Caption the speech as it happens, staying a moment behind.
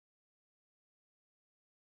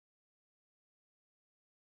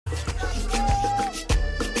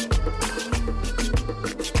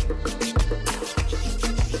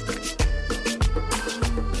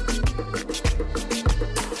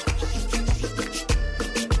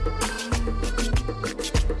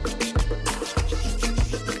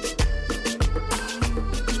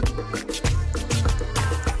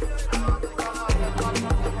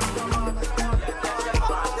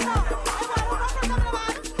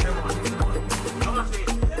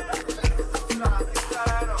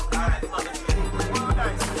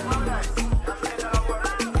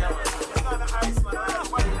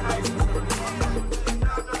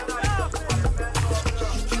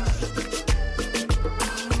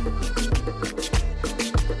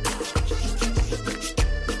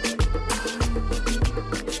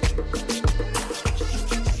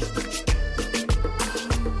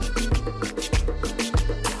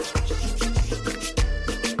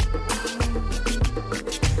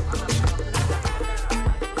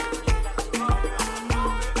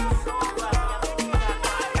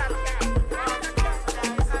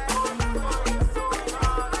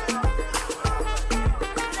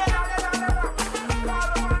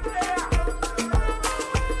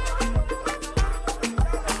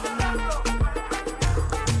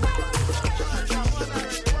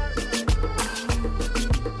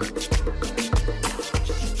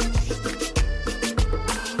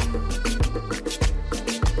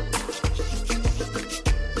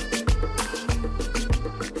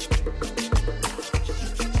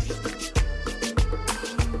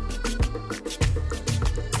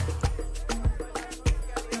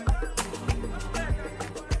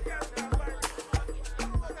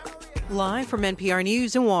Live from NPR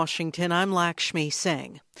News in Washington, I'm Lakshmi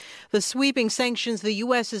Singh. The sweeping sanctions the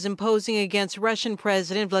U.S. is imposing against Russian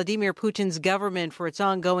President Vladimir Putin's government for its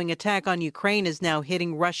ongoing attack on Ukraine is now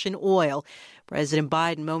hitting Russian oil. President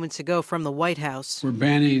Biden moments ago from the White House. We're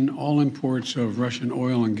banning all imports of Russian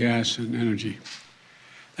oil and gas and energy.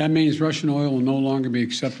 That means Russian oil will no longer be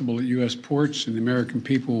acceptable at U.S. ports, and the American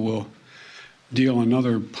people will deal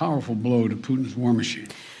another powerful blow to Putin's war machine.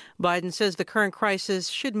 Biden says the current crisis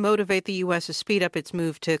should motivate the U.S. to speed up its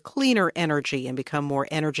move to cleaner energy and become more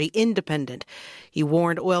energy independent. He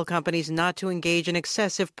warned oil companies not to engage in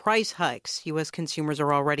excessive price hikes. U.S. consumers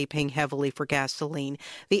are already paying heavily for gasoline.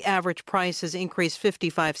 The average price has increased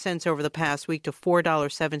 55 cents over the past week to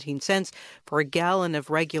 $4.17 for a gallon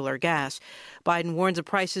of regular gas. Biden warns the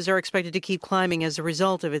prices are expected to keep climbing as a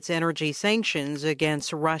result of its energy sanctions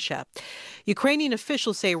against Russia. Ukrainian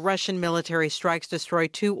officials say Russian military strikes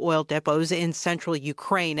destroyed two oil depots in central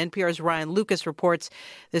Ukraine. NPR's Ryan Lucas reports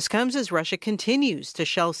this comes as Russia continues to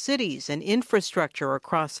shell cities and infrastructure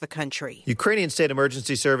across the country. Ukrainian state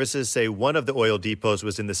emergency services say one of the oil depots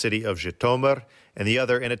was in the city of Zhytomyr and the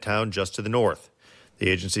other in a town just to the north. The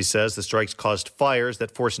agency says the strikes caused fires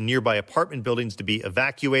that forced nearby apartment buildings to be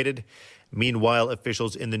evacuated. Meanwhile,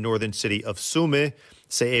 officials in the northern city of Sumy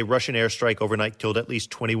say a Russian airstrike overnight killed at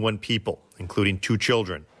least 21 people, including 2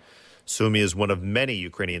 children. Sumy is one of many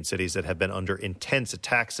Ukrainian cities that have been under intense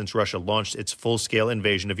attack since Russia launched its full-scale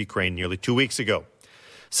invasion of Ukraine nearly 2 weeks ago.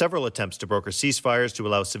 Several attempts to broker ceasefires to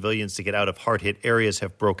allow civilians to get out of hard-hit areas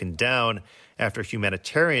have broken down after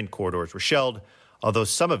humanitarian corridors were shelled, although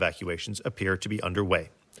some evacuations appear to be underway.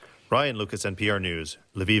 Ryan Lucas, NPR News,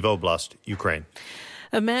 Lviv Oblast, Ukraine.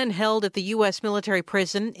 A man held at the U.S. military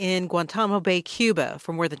prison in Guantanamo Bay, Cuba,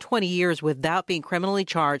 for more than 20 years without being criminally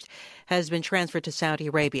charged has been transferred to Saudi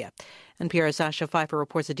Arabia. NPR's Sasha Pfeiffer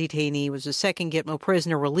reports the detainee was the second Gitmo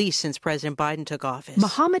prisoner released since President Biden took office.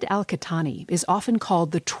 Mohammed al-Qahtani is often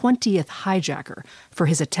called the 20th hijacker for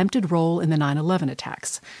his attempted role in the 9/11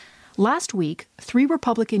 attacks. Last week, 3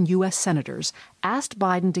 Republican U.S. senators asked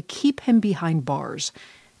Biden to keep him behind bars.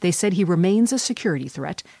 They said he remains a security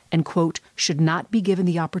threat and, quote, should not be given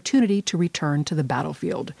the opportunity to return to the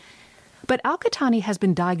battlefield. But al-Qahtani has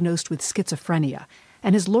been diagnosed with schizophrenia,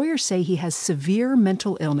 and his lawyers say he has severe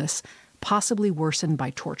mental illness, possibly worsened by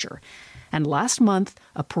torture. And last month,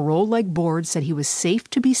 a parole-like board said he was safe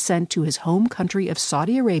to be sent to his home country of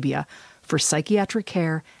Saudi Arabia for psychiatric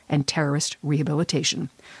care and terrorist rehabilitation.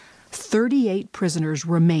 38 prisoners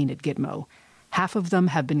remain at Gitmo. Half of them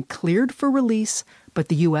have been cleared for release, but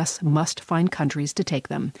the U.S. must find countries to take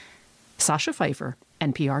them. Sasha Pfeiffer,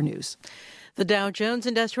 NPR News. The Dow Jones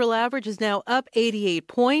Industrial Average is now up 88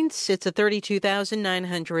 points. It's at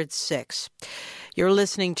 32,906. You're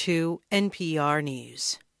listening to NPR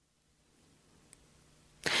News.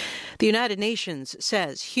 The United Nations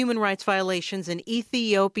says human rights violations in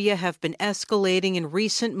Ethiopia have been escalating in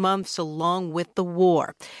recent months along with the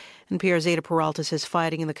war. NPR's Ada Peralta says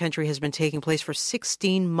fighting in the country has been taking place for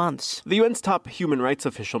 16 months. The UN's top human rights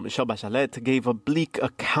official, Michelle Bachelet, gave a bleak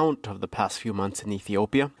account of the past few months in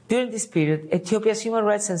Ethiopia. During this period, Ethiopia's human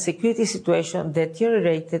rights and security situation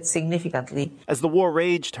deteriorated significantly. As the war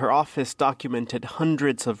raged, her office documented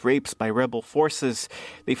hundreds of rapes by rebel forces.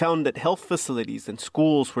 They found that health facilities and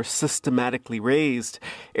schools were systematically razed.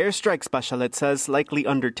 Airstrikes, Bachelet says, likely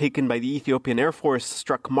undertaken by the Ethiopian Air Force,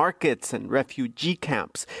 struck markets and refugee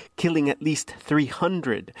camps, killing at least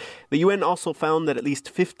 300. The UN also found that at least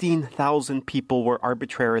 15,000 people were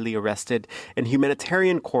arbitrarily arrested and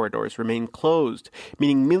humanitarian corridors remain closed,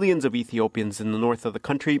 meaning millions of Ethiopians in the north of the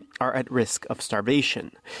country are at risk of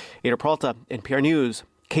starvation. Ada Peralta, NPR News,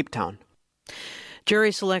 Cape Town.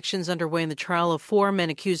 Jury selections underway in the trial of 4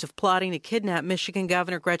 men accused of plotting to kidnap Michigan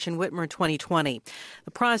Governor Gretchen Whitmer in 2020.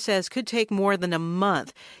 The process could take more than a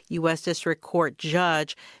month. U.S. District Court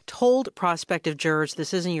judge told prospective jurors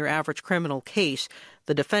this isn't your average criminal case.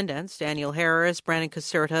 The defendants, Daniel Harris, Brandon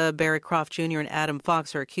Caserta, Barry Croft Jr., and Adam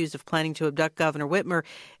Fox, are accused of planning to abduct Governor Whitmer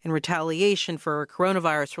in retaliation for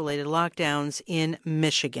coronavirus-related lockdowns in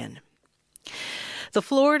Michigan. The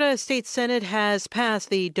Florida State Senate has passed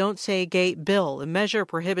the Don't Say Gay bill. The measure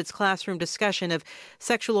prohibits classroom discussion of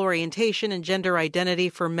sexual orientation and gender identity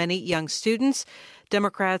for many young students.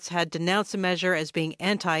 Democrats had denounced the measure as being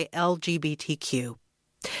anti-LGBTQ.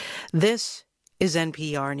 This is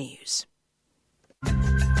NPR News.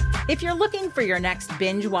 If you're looking for your next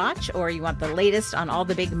binge watch or you want the latest on all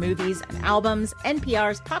the big movies and albums,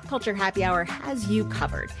 NPR's Pop Culture Happy Hour has you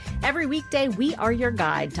covered. Every weekday, we are your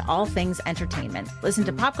guide to all things entertainment. Listen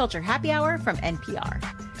to Pop Culture Happy Hour from NPR.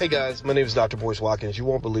 Hey guys, my name is Dr. Boyce Watkins. You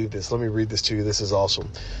won't believe this. Let me read this to you. This is awesome.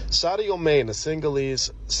 Sadio Mane, a Senegalese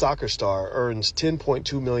soccer star, earns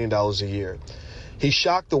 $10.2 million a year. He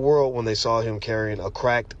shocked the world when they saw him carrying a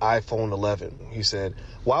cracked iPhone 11. He said,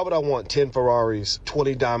 "Why would I want 10 Ferraris,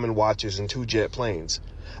 20 diamond watches, and 2 jet planes?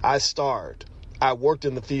 I starved. I worked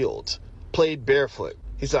in the fields, played barefoot."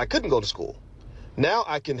 He said, "I couldn't go to school. Now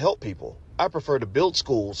I can help people. I prefer to build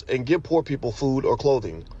schools and give poor people food or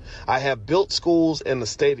clothing. I have built schools and a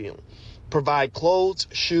stadium, provide clothes,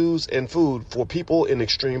 shoes, and food for people in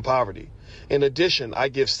extreme poverty. In addition, I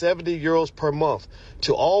give 70 euros per month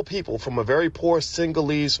to all people from a very poor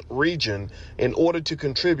Senegalese region in order to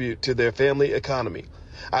contribute to their family economy.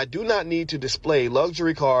 I do not need to display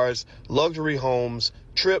luxury cars, luxury homes,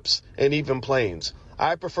 trips, and even planes.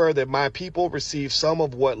 I prefer that my people receive some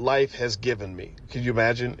of what life has given me." Can you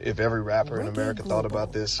imagine if every rapper in America thought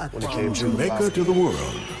about this when it came to Jamaica to the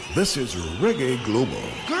world? This is Reggae Global.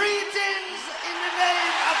 Greetings in the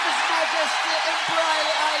name of His Majesty Emperor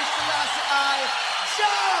Haile Selassie I,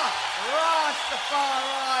 Jah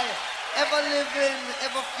Rastafari, ever living,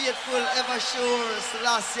 ever faithful, ever sure,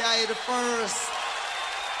 Selassie I the first.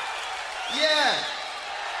 Yeah.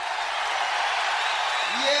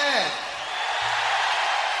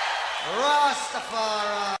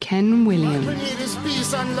 Rastafari. Ken Williams. We need is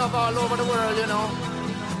peace and love all over the world, you know.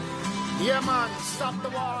 Yeah, man, stop the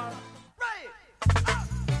war.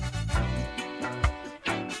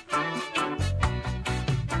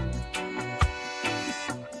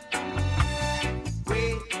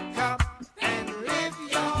 Wake up and live,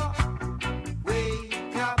 y'all.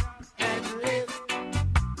 Wake up and live.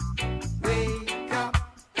 Wake up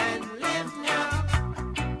and live now.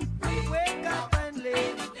 Wake up and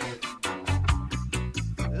live.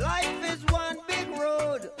 Life is one big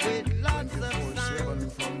road with lots of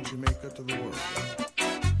signs. From Jamaica to the world.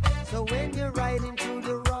 So when you're riding through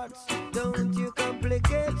the ruts, don't you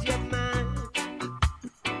complicate your mind.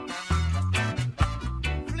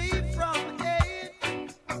 Flee from hate,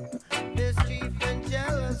 mischief and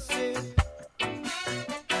jealousy.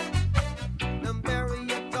 Don't bury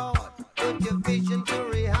your thought, put your vision to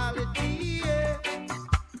reality. Yeah.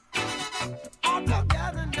 All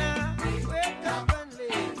together now, wake up and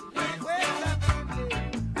live. Wake up and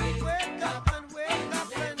live. Wake up and wake up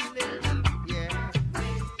and live. Yeah.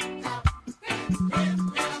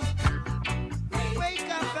 Wake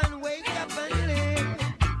up and wake up and live.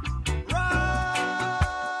 Rise,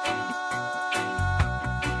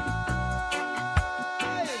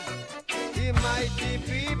 ye mighty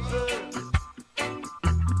people.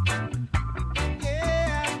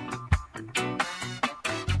 Yeah.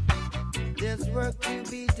 There's work to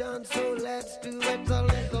be done, so let's do it a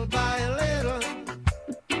little by little.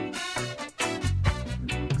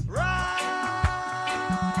 Rise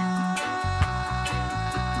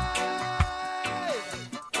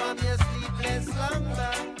from your sleepless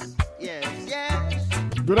slumber. Yes, yes.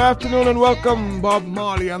 Good afternoon and welcome, Bob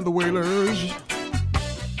Marley and the Wailers.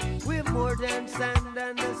 We're more than sand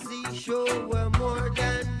and the seashore. We're more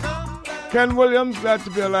than numbers. Ken Williams, glad to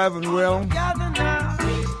be alive and well. Gather now.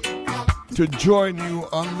 To join you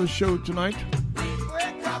on the show tonight.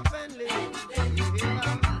 Wake up and live.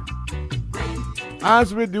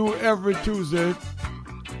 As we do every Tuesday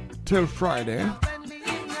till Friday,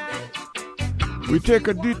 we take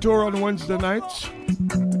a detour on Wednesday nights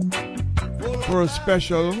for a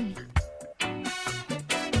special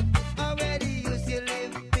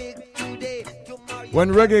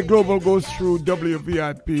when Reggae Global goes through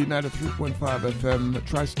WVIP 93.5 FM,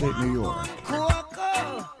 Tri-State, New York.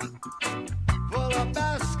 Cocoa full of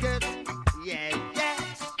basket. Yeah,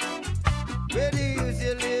 yes. Where do you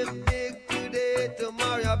see live big today,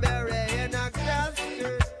 tomorrow you bury in a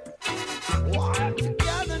casket. Walk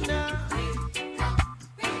together now.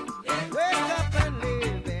 Wake up and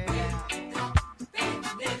live.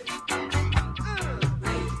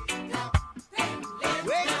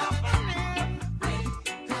 Wake up and live.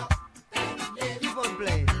 Keep on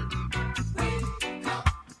playing.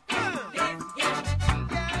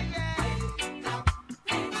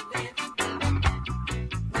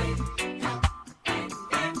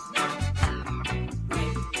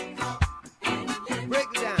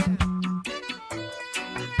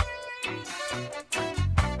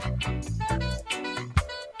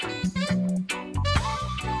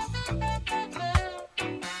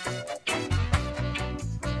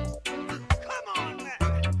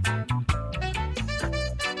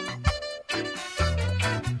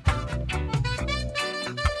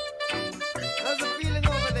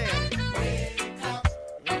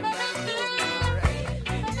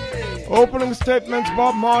 Opening statements,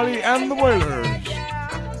 Bob Marley and the Wailers.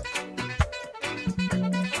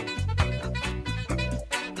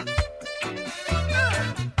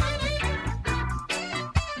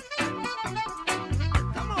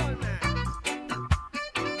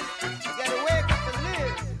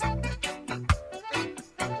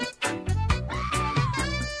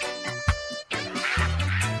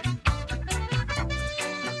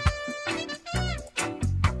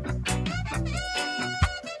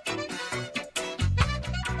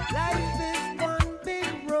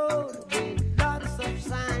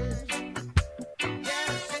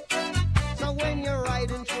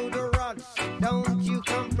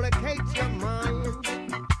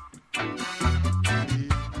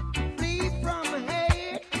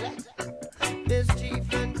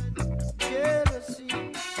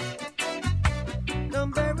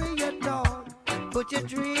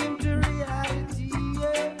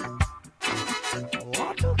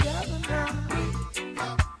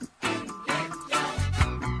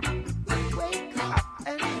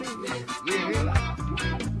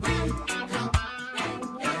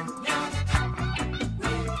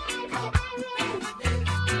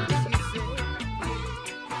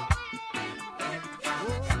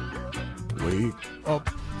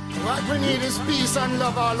 What we need is peace and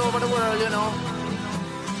love all over the world, you know.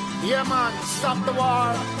 Yeah, man, stop the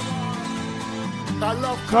war. I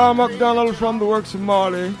love Carl McDonald from the Works of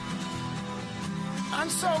Marley.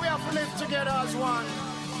 And so we have to live together as one.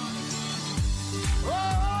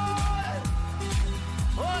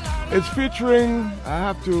 It's featuring, I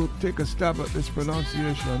have to take a stab at this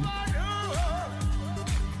pronunciation,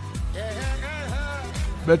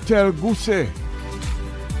 Betel Gouse.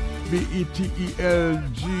 Betelgeuse.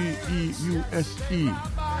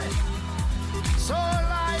 So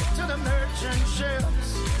light to the merchant ships.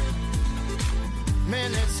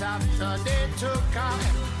 Minutes after they took out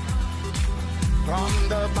from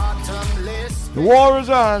the bottomless. The war is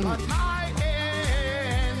on. But my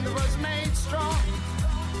hand was made strong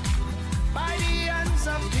by the hands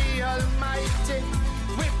of the Almighty.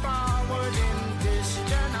 We forward in this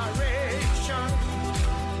generation.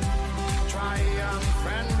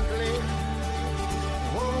 Triumphantly,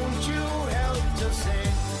 won't you help to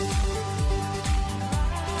sing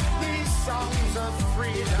these songs of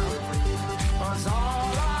freedom? Was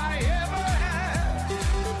all I ever had.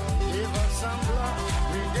 Give us some love,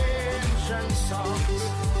 redemption songs,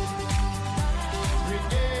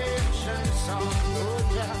 oh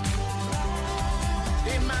yeah.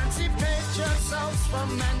 Emancipate yourselves from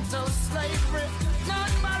mental slavery.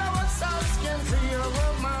 None matter what sounds can free your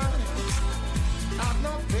mind. Have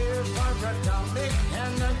no fear for atomic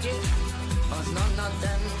energy, 'cause none of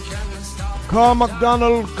them can stop. Carl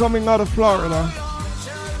McDonald coming out of Florida.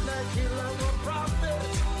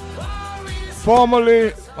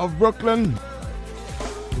 Formerly of Brooklyn.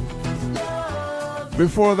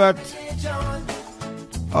 Before that,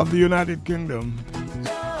 of the United Kingdom.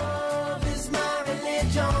 Love is my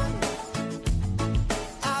religion.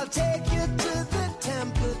 I'll take you to the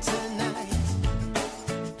temple tonight.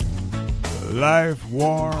 Life,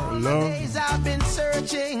 war, love. I've been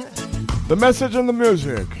searching The message and the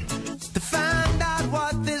music. to find out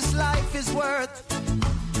what this life is worth.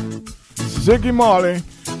 Ziggy Marley.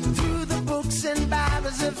 Through the books and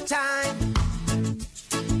Bibles of time,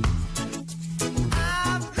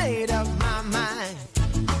 I've made up my mind.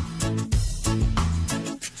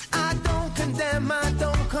 I don't condemn, I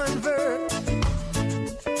don't convert.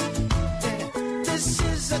 Yeah. This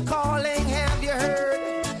is a calling, have you heard?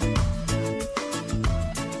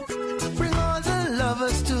 Bring all the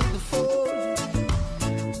lovers to the fold,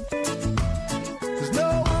 'cause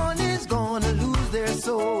no one is gonna lose their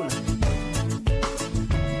soul.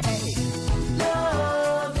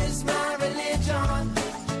 Love is my religion.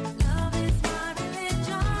 Love is my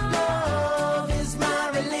religion. Love is my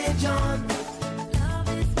religion. Love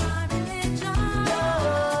is my religion.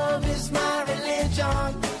 Love is my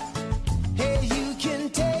religion. Hey, you can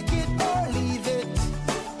take it or leave it,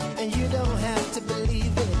 and you don't have to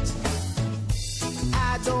believe it.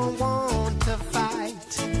 I don't want to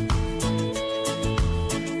fight.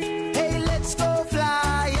 Hey, let's go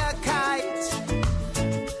fly a kite.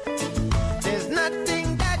 There's nothing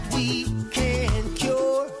that we can't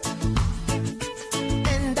cure,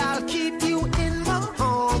 and I'll keep you in my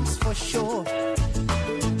arms for sure.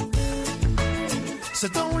 So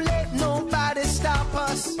don't let nobody stop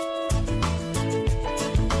us.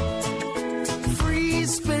 Free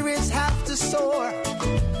spirits have to soar.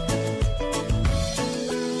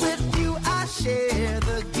 With you I share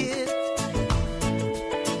the gift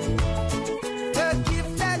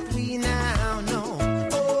that we now know.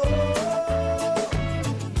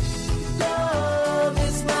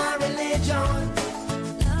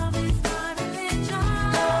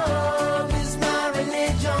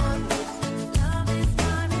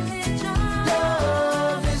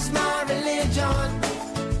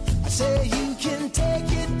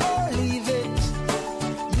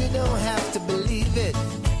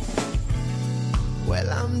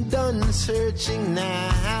 on searching now.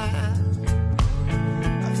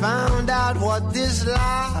 I found out what this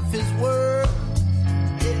life is worth.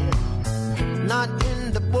 Yeah. Not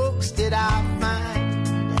in the books did I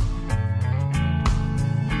find,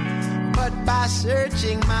 but by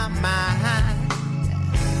searching my mind.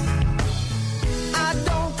 I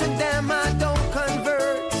don't condemn, I don't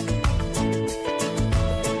convert.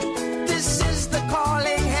 This is the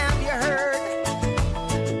calling, have you heard?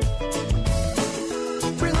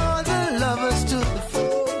 Bring all the lovers to the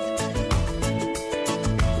fold.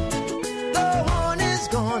 No one is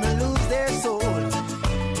gonna lose their soul.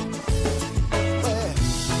 Well,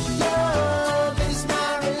 love is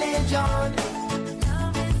my religion.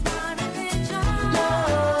 Love is my religion.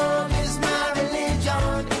 Love is my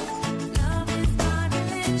religion.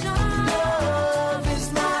 Love is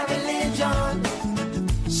my religion.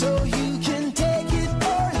 So you can take it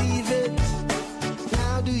or leave it.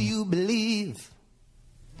 Now do you believe?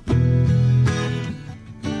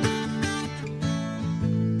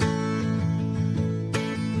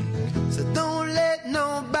 So don't let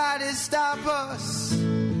nobody stop us.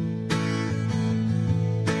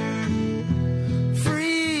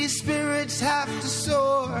 Free spirits have to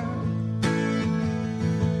soar.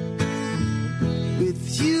 With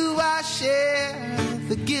you I share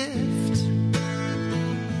the gift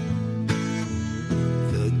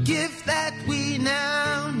that we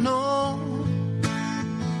now know.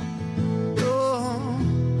 Oh,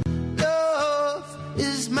 love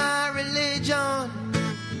is my religion.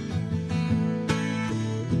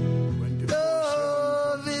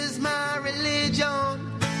 Love is my religion.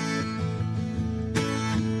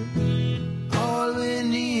 All we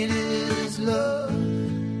need is love.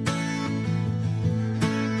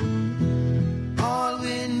 All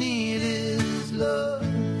we need is love.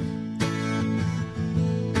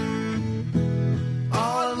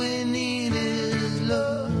 All we need is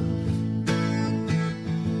love.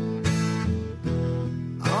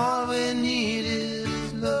 All we need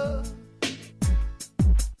is love.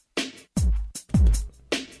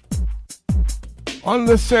 On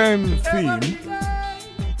the same theme,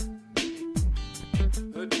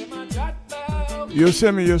 you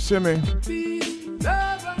see me.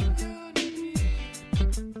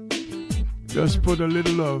 Just put a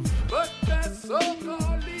little love. But the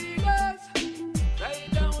so-called leaders, they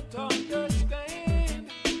don't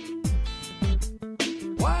understand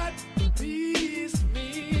what peace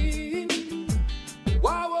means.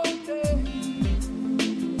 Why won't they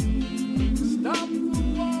stop the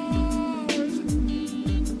wars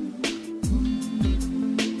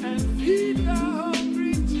and feed the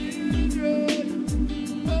hungry children?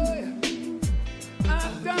 Oh, yeah. I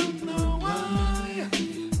don't know why.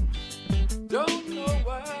 Don't know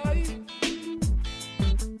why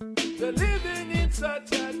they're living in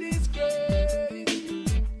such a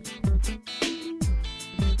disgrace.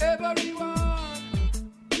 Everyone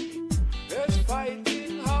is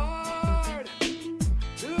fighting hard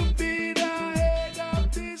to be the head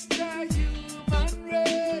of this the human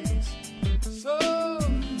race. So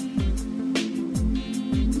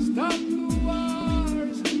stop the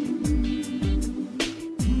wars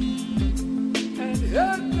and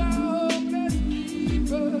help the homeless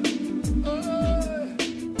people. Oh,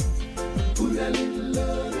 put a little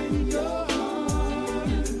love in your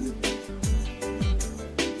heart.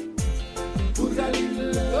 Put a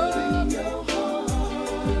little love in your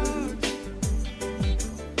heart.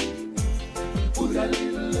 Put a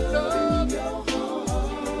little love in your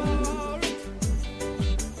heart.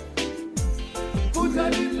 Put a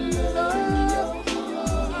little love in your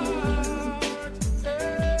heart.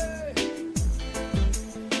 Hey.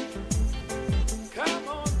 Come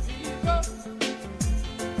on, people.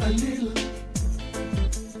 A little.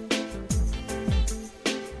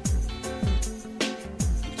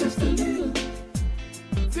 Just a little.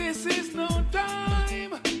 This is no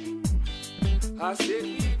time. I said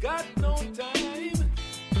we've got no time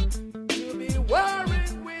to be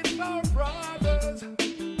warring with our brothers.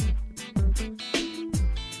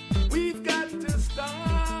 We've got to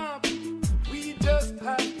stop. We just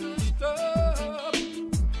have to stop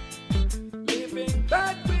living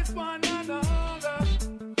bad with one another.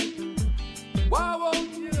 Why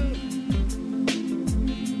won't you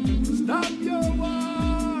stop your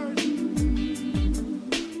wars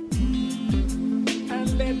and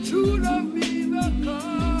let true love be the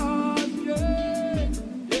cause? Yeah.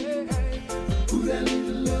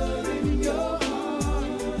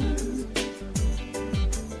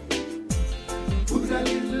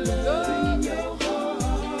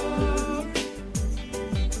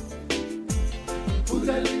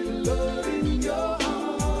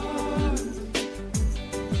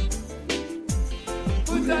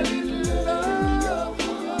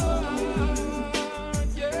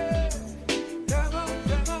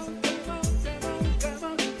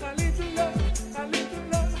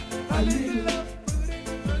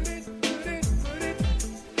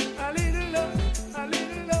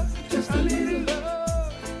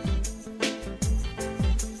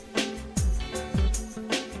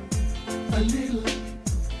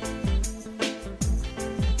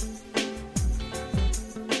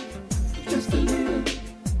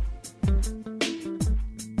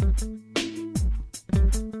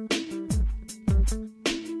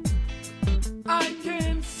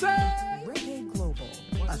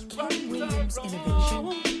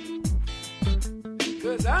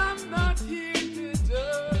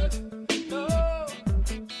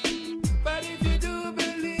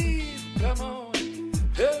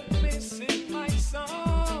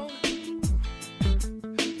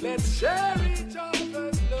 share each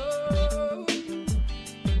other's love.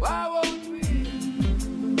 Why won't we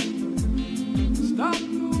stop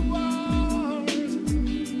the wars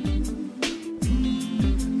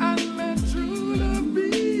and let true love be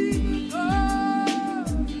the love?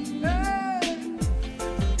 Hey.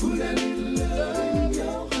 Put a little love in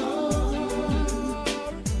your heart.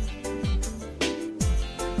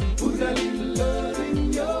 Put a little love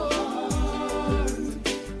in your heart.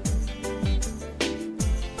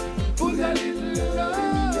 Put a little love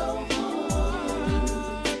in your heart,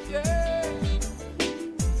 yeah.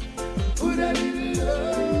 Put a little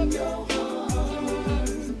love in your heart.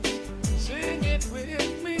 Sing it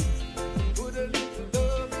with me. Put a little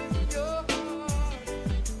love in your heart.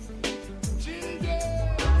 Children.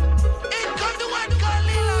 It comes to one called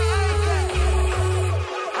Lila Isaac.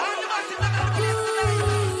 All the boys in the place tonight.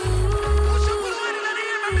 Push up with one in the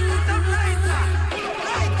air and make it up lighter.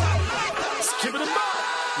 Skip it up.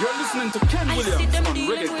 You're listening to Ken Williams on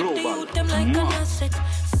Reggae Global. Them like an asset.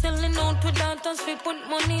 Selling out with daughters, we put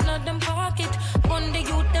money in them pocket. One the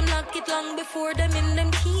youth, them lock it long before them in them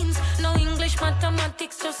teens. No English,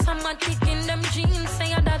 mathematics, just somatic in them genes.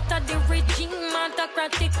 Say that the regime,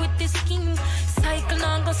 autocratic with the scheme. Cycle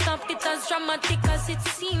now go stop it as dramatic as it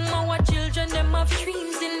seems. Our children, them have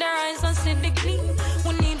dreams in their eyes and see the gleam.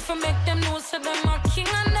 We need to make them know so them are king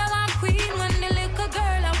and them are queen. When the little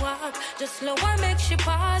girl I walk, just slow and make she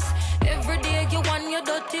pass. Every day you want your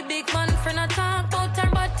dirty big man friend a talk about her,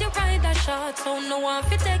 but you ride a shot, so no one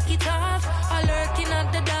fi take it off. I lurking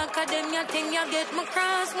at the dark of them, you think you get my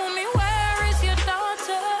cross. Mommy, where is your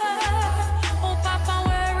daughter? Oh, Papa,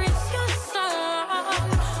 where is your son?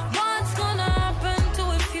 What's gonna happen to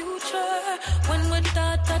the future when we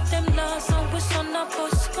thought that them lost and we son of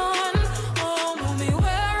us gone? Oh, mommy,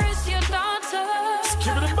 where is your daughter?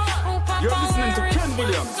 Skip it up. You're listening to Ken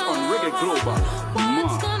Williams on Reggae Global.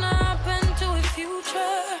 What's gonna happen to the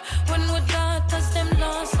future when we daughters them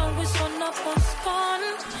lost and we son of us gone?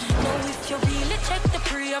 Now if you really check the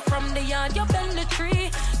prayer from the yard, you bend the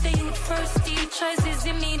tree. The youth first teachers is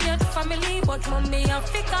immediate family, but mommy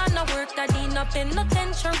Africa no work that in a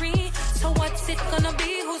penitentiary. So what's it gonna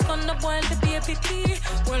be? Who's gonna boil the baby pea?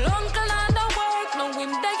 Well, uncle not the work, no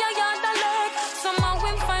him there yard alert. Somehow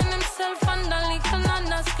him find himself under little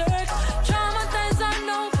and a skirt. Traumatized and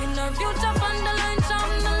now in our future on the line. Jam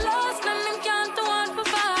the lost, them him can't do one for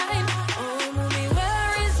fine. Oh, mommy,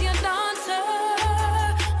 where is your daughter?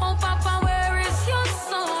 Oh, Papa, where is your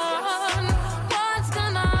son? What's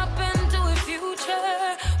gonna happen to the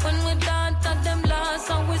future when we daughter them lost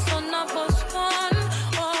and we son of us gone?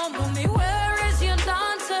 Oh, mommy, where is your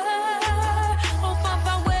daughter? Oh,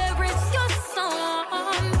 Papa, where is your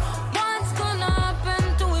son? What's gonna happen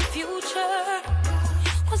to the future?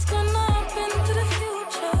 What's gonna happen to the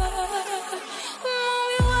future?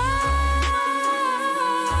 Mommy,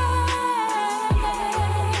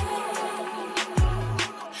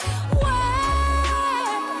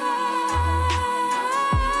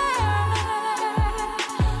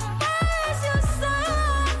 where's your son?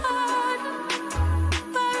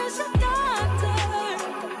 Where's your daughter?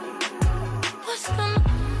 What's gonna,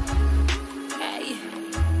 hey,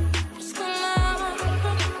 what's gonna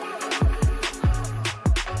happen?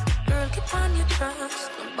 Girl, keep on your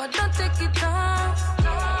trust, but don't take it off.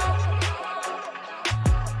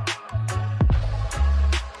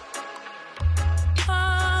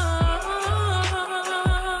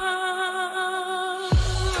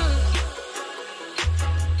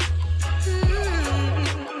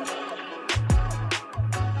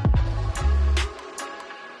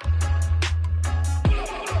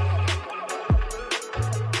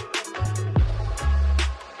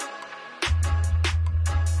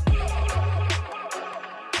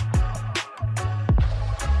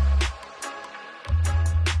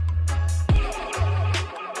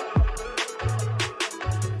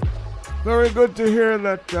 Very good to hear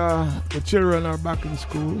that the children are back in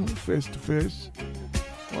school, face to face.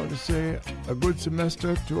 I want to say a good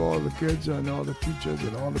semester to all the kids and all the teachers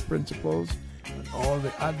and all the principals and all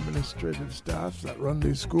the administrative staffs that run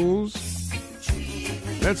these schools.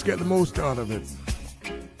 Let's get the most out of it.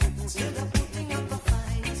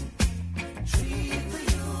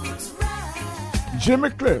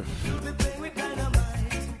 Jimmy Cliff.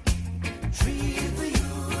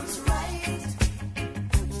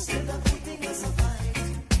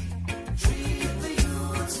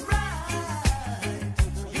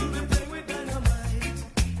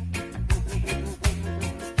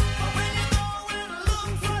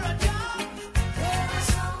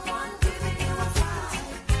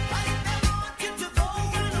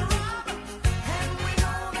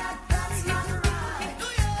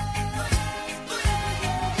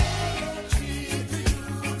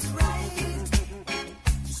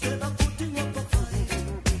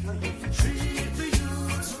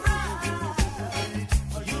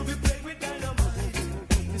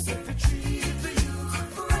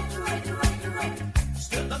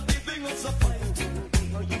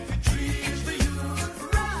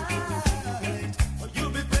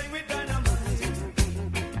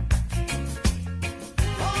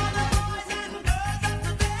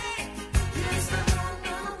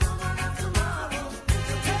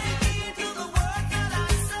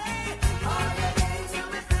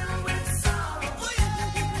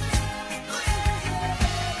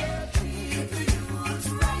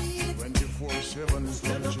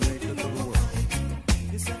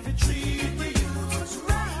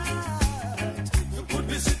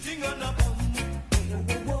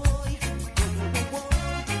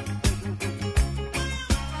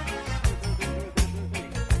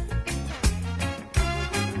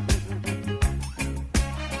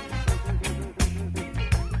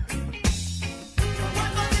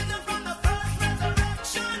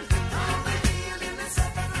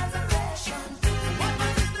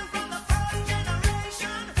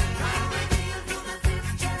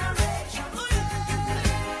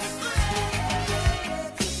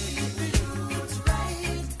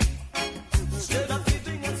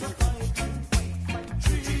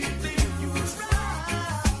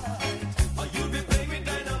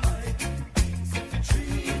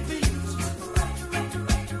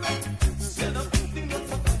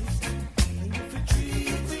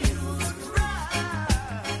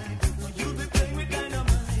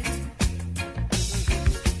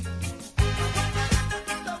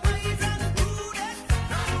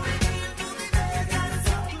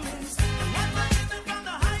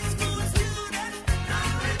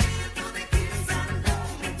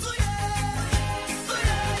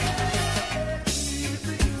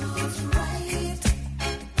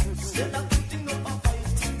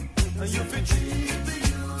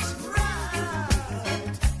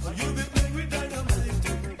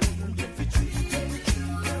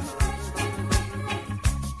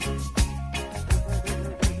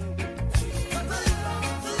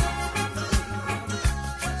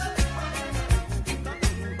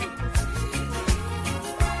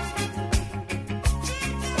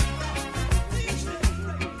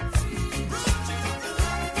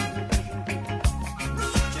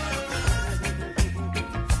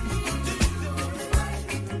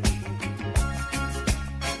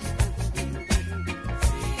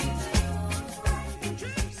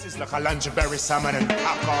 like a Langeberry salmon and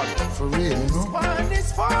cockle. For real, you know? This one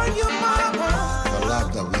is for you, mama. The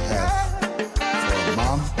love that we have for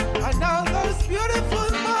mom. And all those beautiful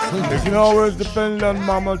mamas. You can always depend on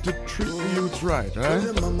mama to treat the youths right, right?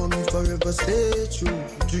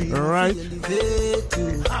 Alright.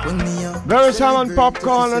 There is Hammond,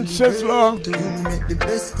 Popcorn and Sizzler.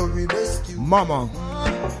 Mama.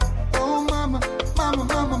 Oh, mama, mama,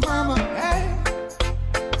 mama, mama. Hey.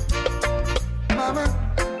 Mama,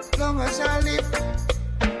 long as I live,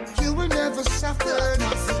 you will never suffer.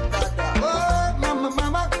 Oh, mama,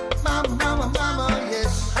 mama, mama, mama, mama,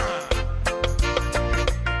 yes.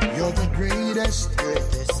 You're the greatest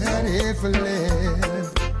that ever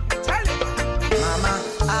lived. Mama,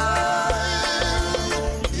 I'll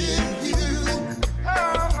give you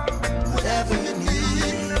whatever you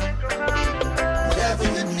need. Whatever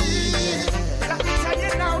you need. Let me tell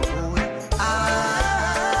you now.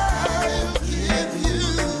 I'll give you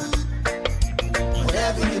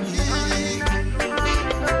whatever you need.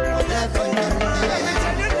 Whatever you need. Let me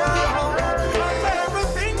tell you now. For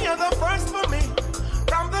everything, you're the first for me.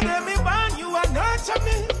 From the day me born, you are nurture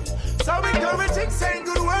me. So encouraging, saying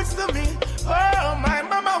good words to me. Oh, my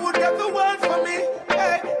mama would get the world for me.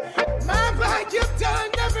 Hey, mama, you've done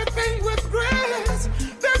everything with grace.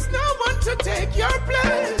 There's no one to take your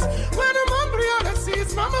place. When I'm hungry, all I see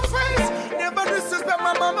is mama face. Never disrespect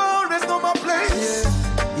my mama, always know my place.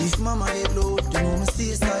 Yeah, if mama get low, you know me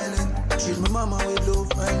stay silent. Treat my mama with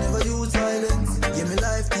love, I never use violence. Give me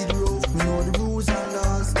life, kid rough. Me know the rules and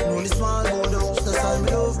laws. Know the small board house, that's why me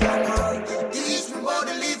love grandma. Teach me about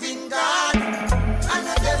the living God. And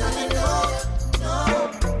I definitely know, no.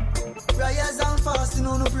 Prayers and fasting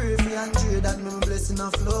on the pray for and pray that me blessing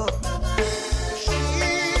of flow. She's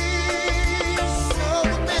so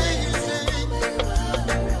amazing.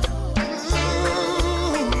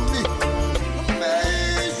 Truly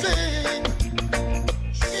amazing.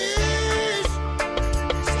 She's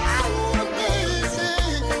so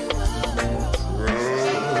amazing.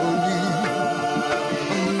 Truly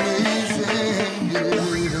amazing.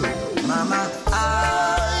 Mama,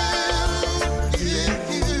 I'll give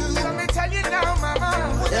you Let me tell you now, mama.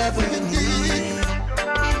 whatever you need.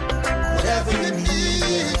 Whatever you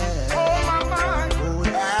need. Oh, mama.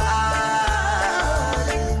 I'll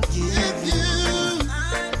give you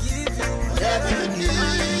whatever you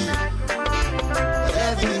need.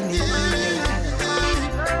 Whatever you need.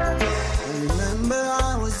 I remember I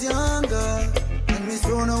was younger and Miss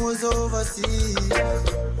Rona was overseas.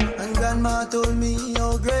 And Grandma told me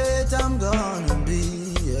how great I'm gonna be.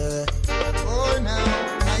 Yeah. Oh, now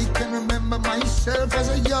I can remember myself as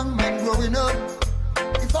a young man growing up.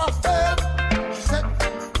 If I fell, she said,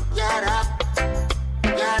 get up,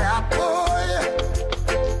 boy.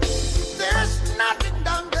 There's nothing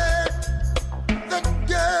down there that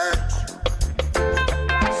gets.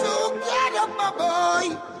 So get up, my boy.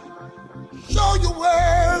 Show your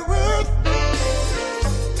worth.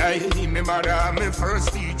 Hey, me mother, me first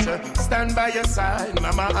teacher. Stand by your side,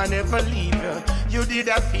 mama, I never leave you. You did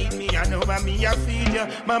a feed me, I know me I feed you.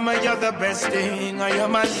 Mama, you're the best thing, I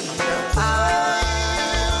am a leader.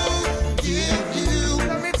 I'll give you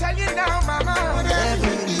Let me tell you now, mama. whatever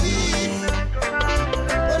you need.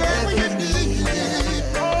 Whatever you need.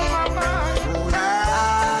 Oh, mama.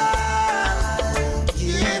 I'll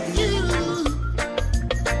give you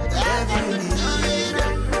whatever you need.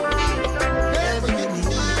 Whatever you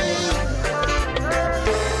need.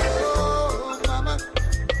 Oh, mama,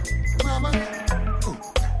 mama, oh,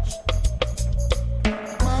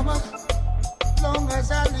 mama. Long as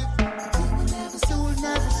I live, you will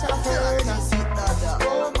never suffer.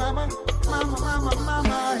 Oh, mama, mama, mama,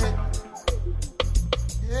 mama.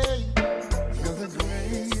 Hey, you're the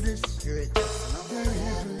greatest.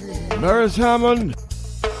 There is Hammond,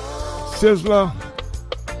 Sizzler,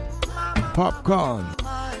 Popcorn.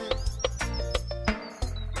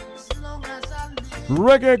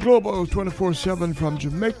 Reggae Global 24/7 from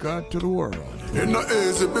Jamaica to the world. It's not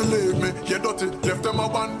easy, believe me. You dirty, left them a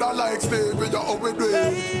wonder like Stevie. You how we do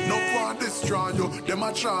it. No one destroy you, them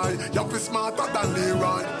a try. You be smarter than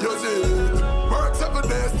Leroy. You see it. Work 7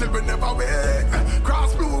 days till we never wake.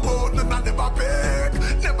 Cross blue mountain and never pick.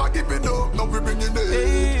 Never giving up, no we bringing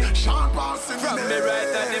it. Sean Paul singing From it. me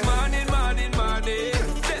right at the morning.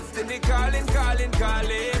 Destiny calling.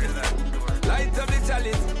 Light up the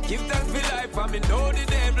chalice, give thanks for life, and me know the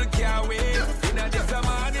devil can't win. Inna this a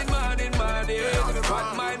morning. Bad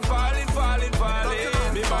mind falling.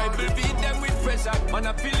 Me Bible beat them with pressure, man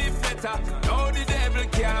I feel it better. Know the devil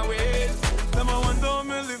can't win. Them I wonder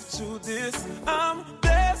me live through this. I'm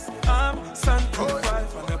blessed, I'm sanctified.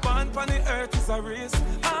 From the bond on the earth is a race.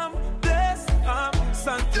 I'm blessed, I'm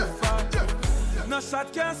sanctified.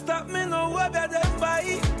 shot can't stop me, no way better than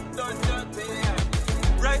buy.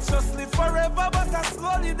 Righteously forever, but I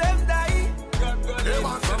slowly them die. When we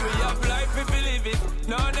have life, we believe it.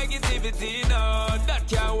 No negativity, no. That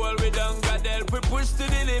can't hold we down. God help, we push to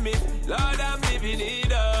the limit. Lord, I'm living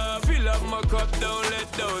it up. Fill up my cup, don't let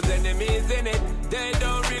those enemies in it. They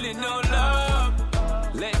don't really know love.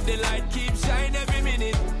 Let the light keep shine every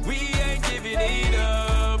minute. We ain't giving it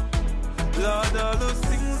up. Lord, all those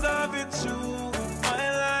things I've been through in my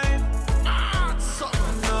life.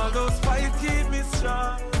 And all those fights keep me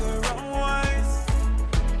stronger and wise.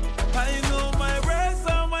 I know my words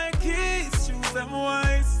are my keys, choose them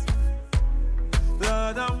wise.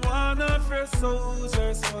 Lord, I'm one of your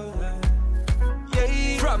soldiers for life.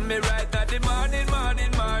 Yeah. From me right at the morning.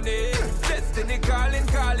 Destiny calling.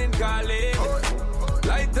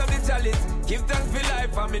 Light up the chalice, give thanks for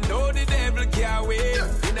life, and me know the devil can't wait.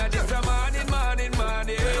 In a this a morning.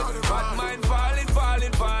 Bad mind falling.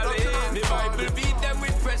 The Bible beat them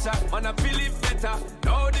with pressure, man I feel it better.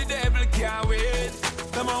 Now the devil can't wait.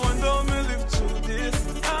 Them I wonder me live through this.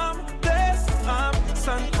 I'm blessed, I'm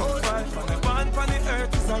sanctified. From the bond from the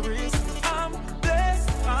earth is a risk. I'm blessed,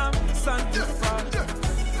 I'm sanctified.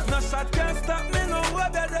 No shot can't stop me, no way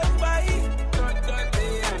better than buy.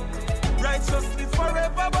 Righteously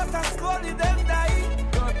forever, but I slowly them die.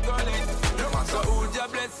 So who ya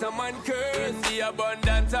bless someone curse? The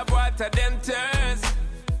abundance of water them thirst.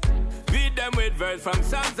 Feed them with verse from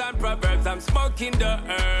Psalms and Proverbs. I'm smoking the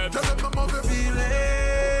herbs.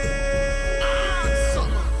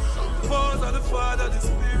 Pause of the Father, the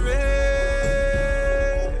Spirit.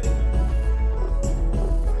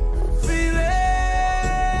 Feel it.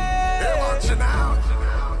 Hey, watch it now.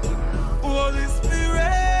 Holy Spirit.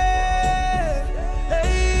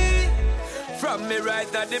 Hey. From me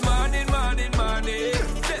right at the morning.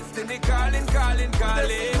 Destiny calling.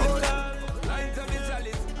 Light up the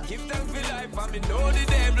chalice, give thanks for life, and me know the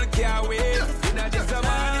devil can't wait. In a this a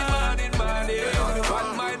morning. Bad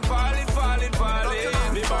mind falling.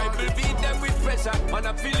 The Bible beat them with pressure, man I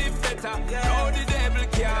feel it better. Now the devil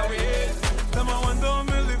can't wait. Them I wonder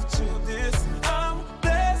me live through this. I'm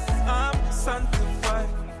blessed, I'm sanctified.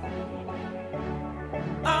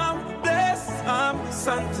 I'm blessed, I'm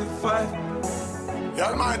sanctified. The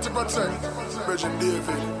Almighty protect Virgin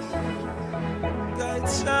David. Guide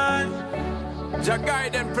shine. Jah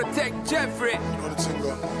guide and protect Jeffrey.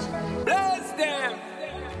 Bless them.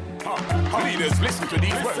 Leaders, listen to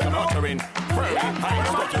these words I'm uttering. Furry, I'm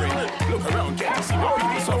stuttering. Look around, get to see what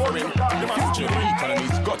people suffering. The future of the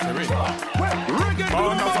economy's guttering.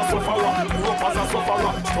 Born as a sufferer, grew up as a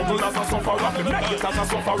sufferer, struggle as a sufferer, make it as a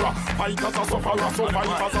sufferer, fight as a sufferer,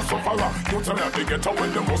 survive as a sufferer. You tell me they get out when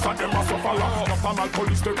the most of them are sufferer. After my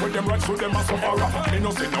police take with them right through them a sufferer. They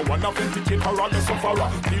no say no one authenticate for all the sufferer.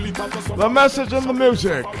 Feel it as a sufferer. The message in the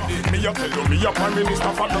music. Me a tell you, me a prime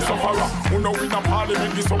minister for the sufferer. Who know in a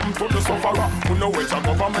parliament is something to the sufferer. Who know which a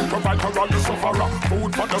government provide for all the sufferer.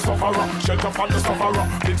 Food for the sufferer, shelter for the sufferer.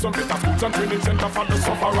 Build some better schools and training center for the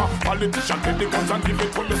sufferer. Politician take the guns and give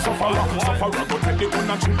it to the sufferer. Sufferer go take the gun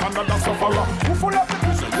and shoot another sufferer. Who full of the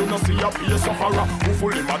prison, you no see a be a sufferer. Who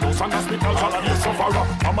full in my dose and hospitals and be a sufferer.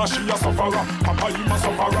 Mama she a sufferer, Papa you a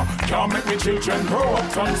sufferer. Can't make me children grow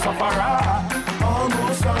up some sufferer.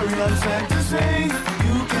 Almost sorry, I'm sad to say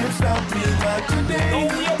you can't stop me not today.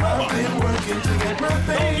 I've been working to get my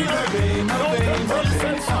pay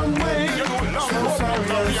some way. So sorry,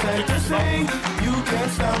 I'm sad to say you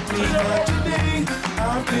can't stop me not today.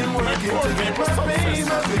 I've been working to get my pay.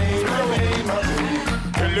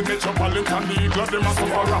 Tell the metropolitan the eagle them a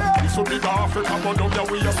sufferer. This will be the Africa, but down here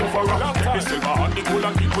we a sufferer. Take the silver and the gold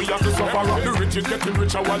and keep we as the sufferer. The rich is getting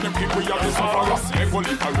richer while them keep we as the sufferer.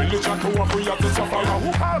 Equality religion to what we as the sufferer. Who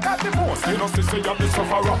all got the most? You know, say you the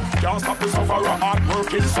sufferer. Can't stop the sufferer, hard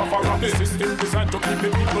working sufferer. The system designed to keep the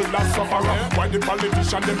people that sufferer. Why the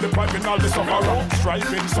politician them depriving all the sufferer?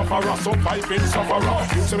 Striving sufferer, surviving sufferer.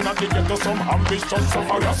 You say not to get to some ambition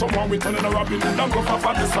sufferer. Someone we turning a rabbit and go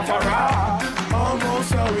for the sufferer. Almost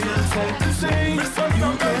sorry, I'm sad to say you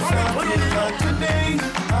can't stop me not today.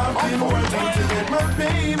 I've been working to get my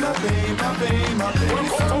pay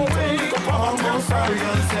some way. Almost sorry,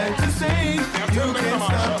 I'm sad to say you can't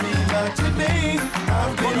stop me not today.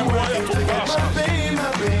 I've been working to get my pay.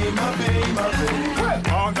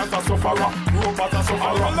 Born as a sufferer, grew up as a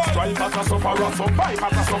sufferer, Survive as a sufferer, survive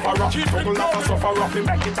as a sufferer. Struggle as a sufferer, we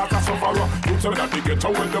make it as a sufferer. You tell that they get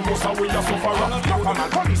away the most we a sufferer. Knock on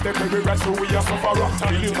and police, they carry rest so we a sufferer.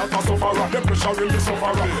 Feeling as a sufferer, the pressure in the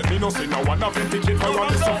sufferer. Me no see no one of vindicate for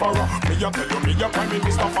the sufferer. Me a tell you, me a prime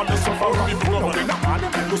minister for the sufferer. No we not man,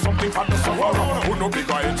 we do something for the sufferer. Who no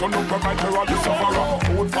bigger head, so no provide for the sufferer.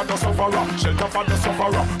 Food for the sufferer, shelter for the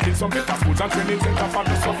sufferer. Did some better schools and training center for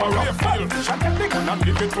the sufferer. Shall take the gun and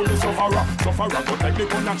give it to the sufferer. Sufferer go take the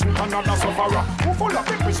gun and shoot another sufferer. Who full of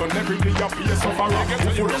the prison every day a be a sufferer. Who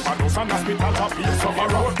full of house and hospitals a be a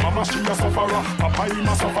sufferer. Mama she a sufferer, Papa him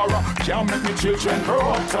a sufferer. Can't make me children grow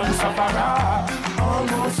up some sufferer.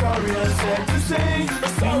 Almost sorry and sad to say, you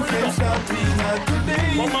can't stop me not today.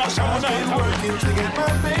 I've been working to get my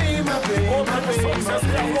pay, my pay, my pay, my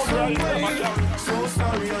pay. So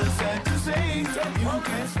sorry and sad to say, you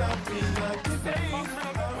can't stop me not today.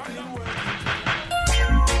 I've been working.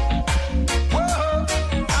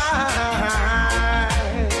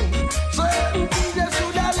 So everything just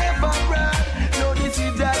should have never run. No, this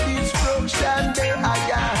is the destruction they are.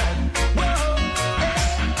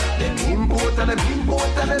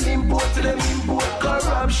 Them import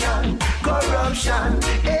corruption, corruption,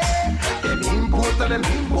 eh. Them import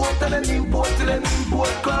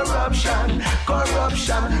corruption,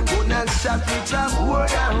 corruption. Gonna shop with a more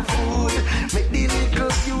than food. Make the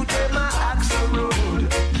little youth them a axe the road.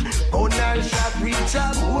 Gonna shop with a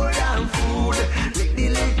more than food. Make the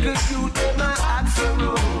little youth them a axe the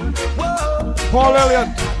road. Whoa. Paul Elliott.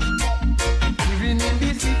 Even in the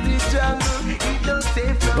city jungle, it don't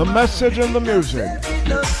safe. The message and the music.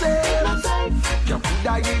 No safe. You could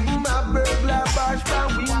have given my burglar bars from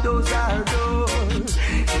windows or doors.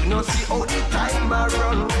 You know see all the time I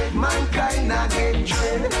run with mankind I get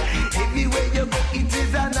dread. Everywhere you go it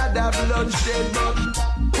is another bloodshed. But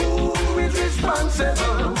who is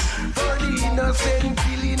responsible for the innocent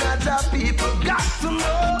killing of the people? Got to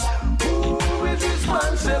know who is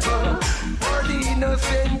responsible for the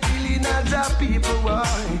innocent killing of the people.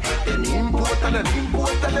 Why? Them import and them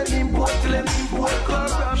import and them import till them import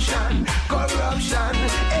corruption, corruption,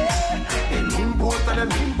 eh. Them import and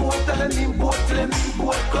them import and them import till them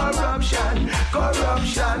import corruption,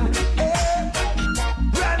 corruption, eh.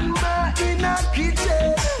 Grandma in a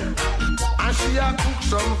kitchen and she a cook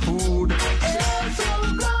some food, eh.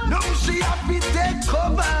 Now she have to take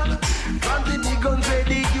cover from the big guns where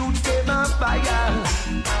the youths them on fire.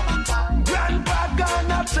 Grandpa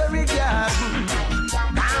gonna cherry garden,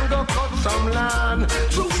 can't go cut some land.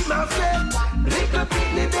 So we must say, little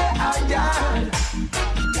pitney they are yard,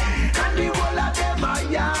 and the whole of them are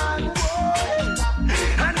yard.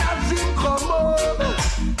 And as him come up,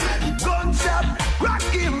 gunshot crack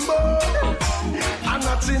him bone. I'm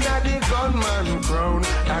not in the gunman crown.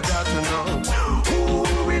 I got to know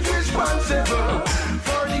who is responsible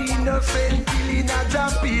for the innocent killing of the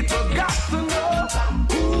people. Got to know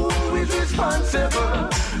who is responsible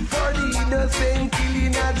for the innocent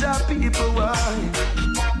killing of the people. Why?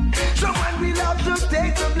 Someone will have to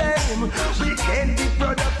take the blame. We can't be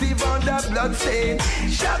productive on the blood stain.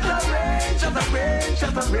 Shut the rain, shut the rain,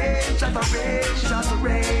 shut the rain, shut the rain, shut the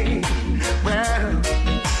rain. Well,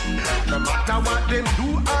 no matter what them do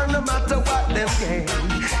or no matter what them gain,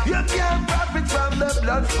 you can't profit from the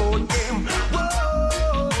blood sport game.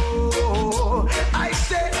 Whoa, I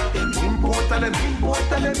say them import and them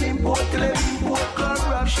import and them import and them import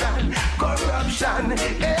corruption, corruption,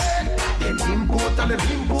 eh. Them import and them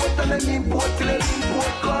import and them import and them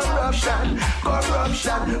import corruption,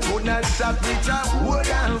 corruption. Gonna stop with a wood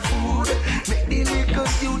and food. Make the little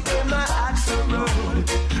youth them a axe the road.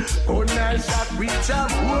 Gonna stop with a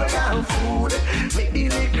wood and food. Make the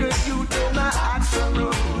little youth them a axe the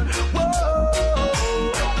road. Whoa.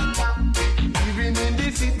 Even in the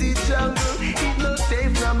city jungle, it no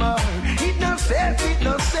safe no more. It no safe, it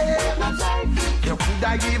no safe. You could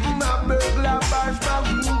have given a burglar bars from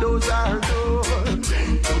windows or doors.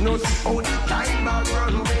 You know see all the time I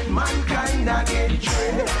run with mankind I get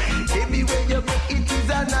dread. Everywhere you go it is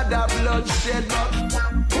another bloodshed. But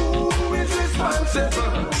who is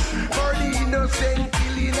responsible for the innocent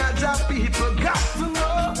killing of the people? Got to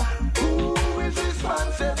know who is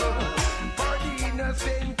responsible for the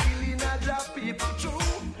innocent killing of the people. True,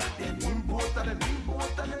 them import and them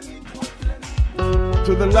import and them import.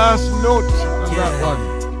 To the last note of that one,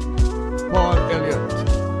 Paul Elliott.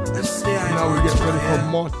 Now we get ready for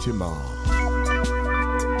Mortimer.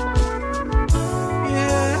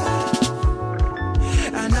 Yeah.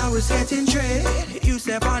 And I now it's getting trade. You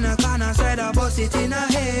step on a corner, side I bust it in a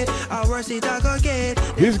head. I worse it I go get.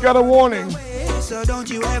 He's got a warning. So don't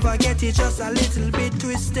you ever get it just a little bit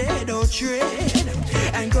twisted or trade.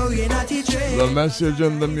 And going at it trade. The message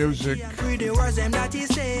and the music. Read the words them that he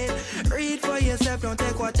said. Read for yourself, don't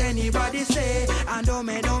take what anybody say. And don't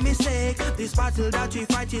make no mistake. This battle that we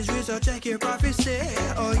fight is real, so check your prophecy.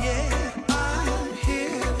 Oh yeah, I'm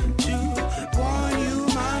here to warn you,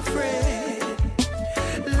 my friend.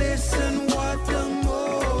 Listen what the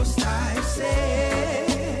Most High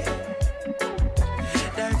say.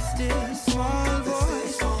 That still small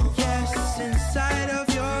voice, yes, inside of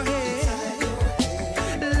your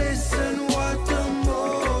head. Listen what the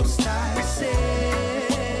Most High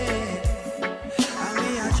say. I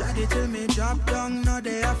mean, I tried it till me drop down. Now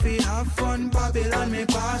they have to have fun. Babylon me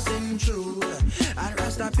passing through. And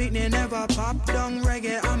Rasta Pitney never pop down.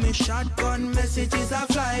 Reggae on me shotgun. Messages I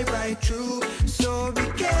fly right through. So be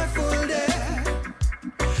careful there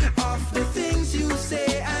of the things you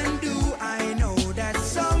say and do. I know that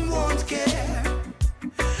some won't care,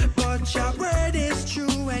 but your word is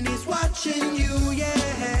true and he's watching you,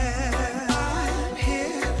 yeah. I'm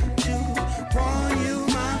here to warn you,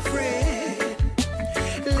 my friend.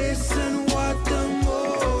 Listen what the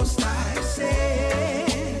Most High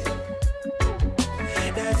say.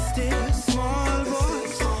 That still small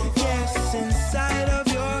voice, yes, inside of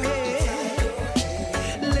your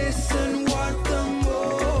head. Listen what the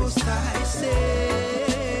Most High say.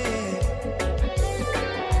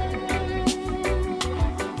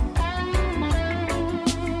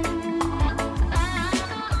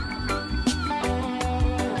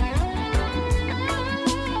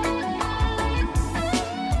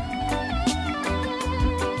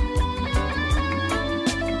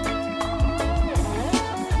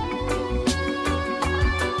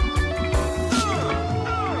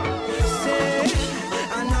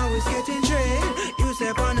 I know it's getting trade. You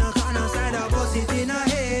step on a corner side, I bust it in a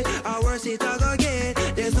head. I worse it I go get.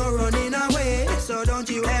 There's no running away. So don't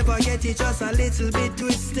you ever get it just a little bit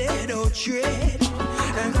twisted or trade.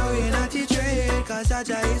 And going at it trade. Cause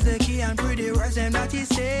Jaja is the key and pretty words them that he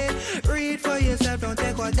said. Read for yourself, don't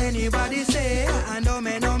take what anybody say. And don't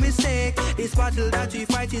make no mistake. This battle that we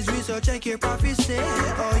fight is real, so check your prophecy.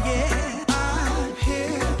 Oh yeah, I'm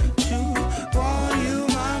here to warn you,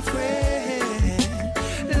 my friend.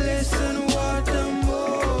 Listen what the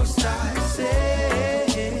Most High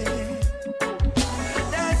say.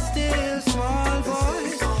 That still small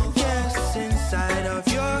voice, yes, inside of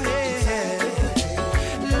your head.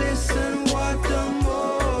 Listen what the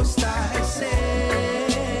Most High say.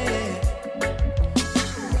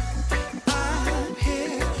 I'm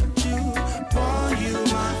here to warn you,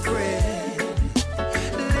 my friend.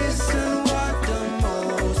 Listen what the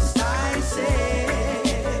Most High say.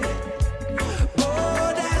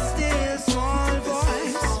 Oh, that still small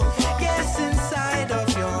voice, yes, inside of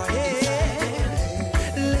your head.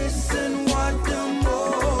 Listen what the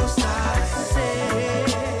Most High say.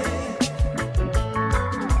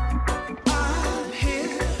 I'm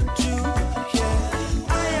here to, yeah,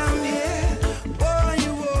 I am here. Oh,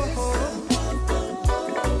 you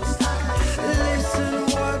listen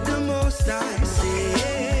what the Most High say.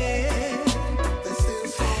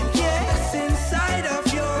 Yes, inside of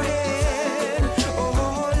your head.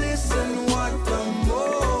 Oh, listen what the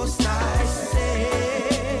Most High say.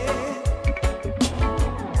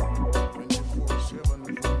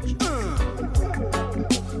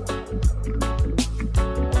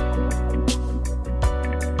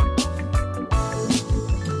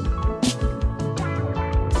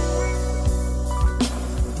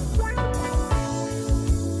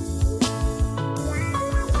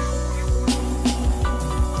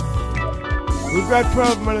 We've got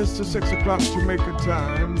 12 minutes to 6 o'clock Jamaica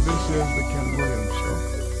time. This is the Ken Williams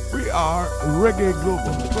Show. We are Reggae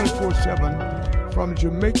Global, 24/7 from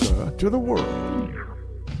Jamaica to the world.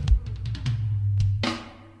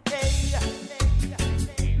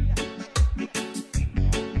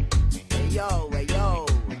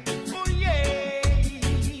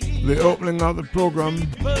 The opening of the program,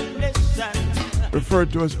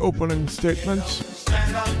 referred to as opening statements,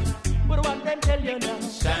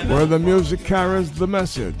 where the music carries the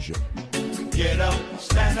message. Get up,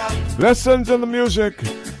 stand up. Lessons in the music.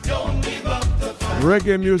 Don't give up the fight.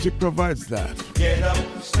 Reggae music provides that. Get up,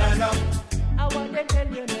 stand up. I want to tell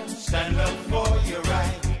you now. Stand up for your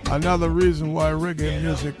right. Another reason why reggae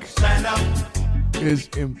music is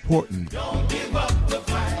important. Don't give up the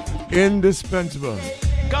fight. Indispensable.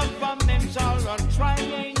 Governments are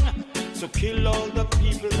trying to kill all the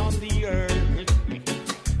people on the earth.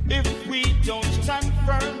 If we don't stand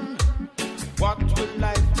firm, what will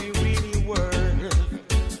life be really worth?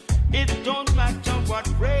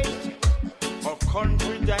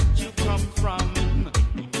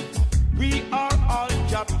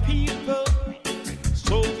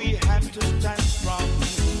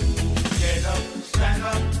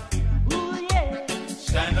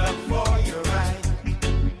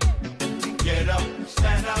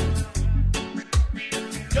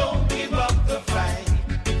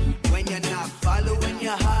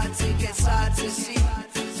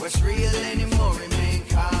 feel anymore, remain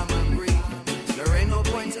calm and breathe. There ain't no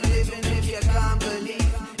point in living if you can't believe.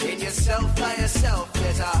 In yourself, by yourself,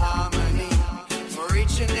 there's a harmony. For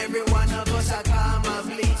each and every one of us, a karma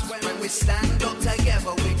bleeds. When we stand up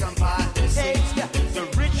together, we can part the seas. The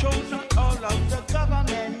rich own all of the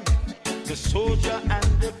government, the soldier and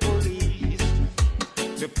the police.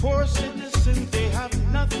 The poor citizens, they have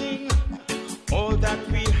nothing. All that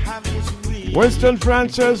we have is we. Winston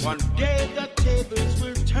Francis. One day the tables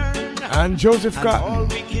will turn. And Joseph and Cotton. all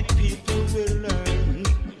wicked people will learn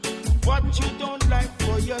what you don't like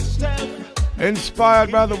for yourself.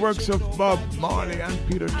 Inspired by the works of Bob Marley and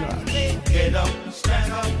Peter Tosh. Get up,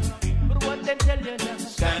 stand up. But what they tell you now?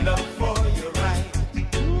 Stand up for your right.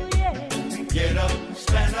 Ooh, yeah. Get up,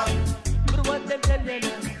 stand up. But what they tell you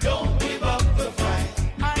now? Don't give up the fight.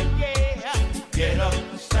 Yeah. Get up,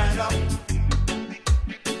 stand up.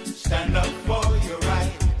 Stand up for your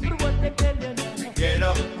right. But what they tell you now? Get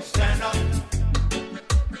up, stand up.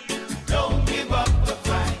 Don't give up the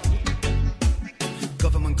fight.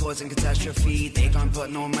 Government causing catastrophe. They can't put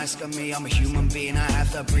no mask on me. I'm a human being, I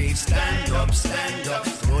have to breathe. Stand up, stand up.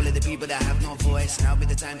 For all of the people that have no voice, now be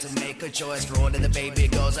the time to make a choice. For all of the baby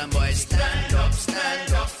girls and boys, stand up,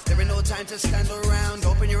 stand up. There ain't no time to stand around.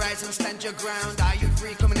 Open your eyes and stand your ground. Are you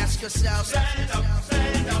free? Come and ask yourself. Stand up,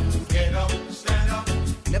 stand up. Get up, stand up.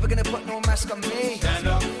 Never gonna put no mask on me. Stand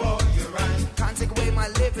up for your right. Can't take away my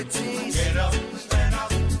liberties. Get up, stand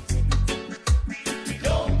up.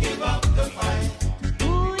 Don't give up the fight.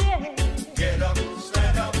 Ooh, yeah. Get up,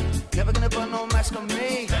 stand up. Never gonna put no mask on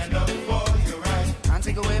me. Stand up for your right. Can't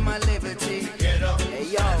take away my liberty. Get up, hey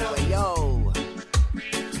yo, hey yo.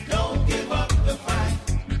 Don't give up the fight.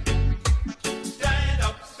 Stand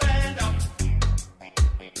up, stand up.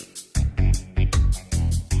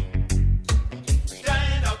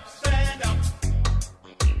 Stand up, stand up.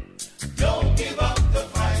 Don't give up the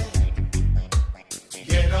fight.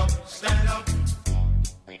 Get up, stand up.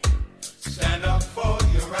 Stand up for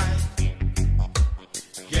your right.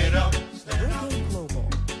 Get up, stand up. Global,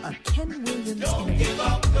 a Ken Williams Don't give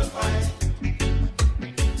up the fight.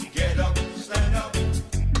 Get up, stand up.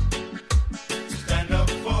 Stand up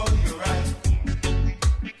for your right.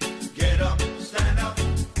 Get up, stand up.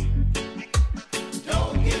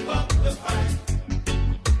 Don't give up the fight.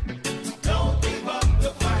 Don't give up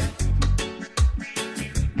the fight.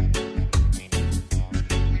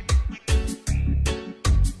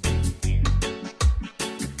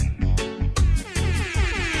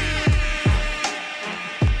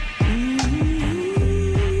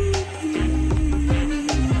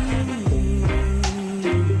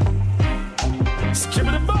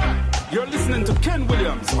 Skibbity bye. You're listening to Ken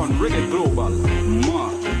Williams on Reggae Global.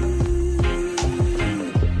 Mark.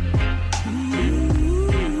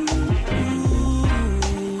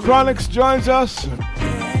 Chronix joins us.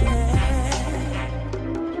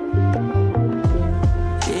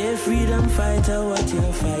 Dear freedom fighter, what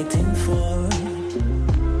you're fighting for?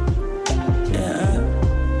 Yeah,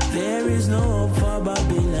 there is no hope for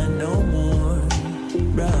Babylon no more,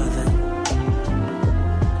 brother.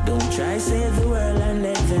 Don't try save the world and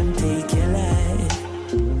let them take your life.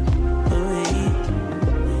 Oh,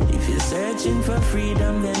 hey. If you're searching for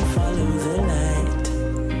freedom, then follow the light,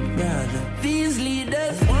 brother. These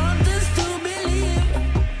leaders want us to believe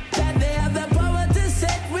that they have the power to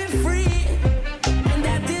set we free, and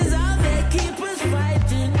that is how they keep us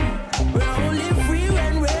fighting. We're only free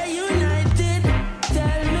when we're united.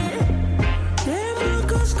 Tell me, they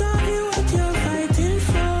Marcus Garvey, what you're fighting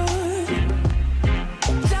for?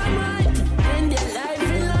 Jamite end their life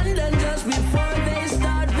in London just before they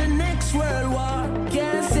start the next world war.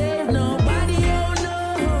 Can't save nobody, oh no.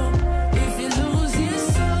 If you lose your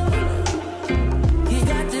soul, you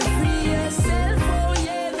got to free yourself, oh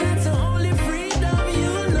yeah, that's the only freedom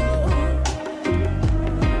you know.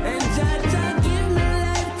 And Jaja, give me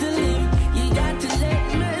life to live, you got to let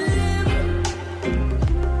me live.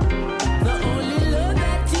 The only love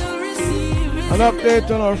that you receive is An update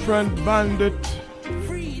on our friend Bandit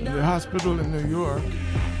in the hospital in New York.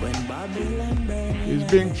 He's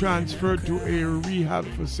being transferred to a rehab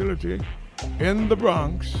facility in the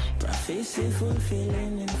Bronx.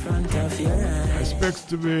 Expects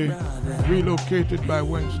to be relocated by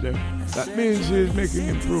Wednesday. That means he's making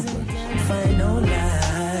improvements.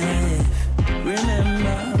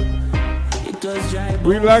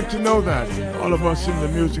 We'd like to know that, all of us in the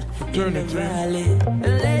music fraternity,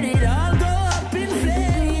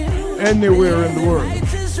 anywhere in the world.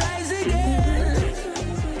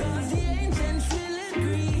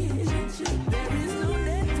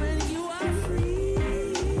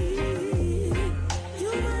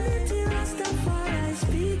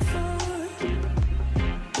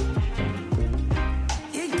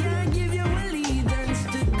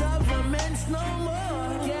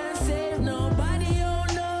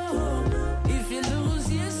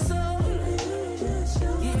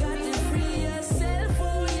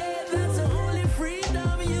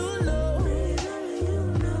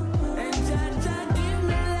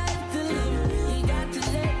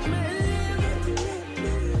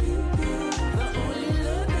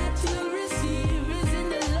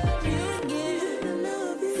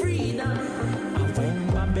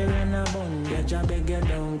 Jaja, beg you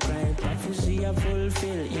don't cry. Prophecy I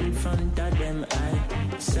fulfill in front of them.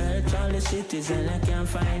 I search all the cities and I can't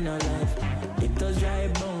find no life. It was dry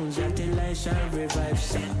bones that the light shall revive.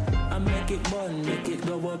 So I make it burn, make it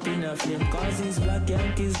go up in a flame. Cause these black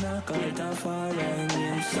Yankees knock out a foreign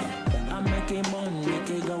name. So I make it burn, make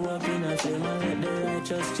it go up in a flame. And let the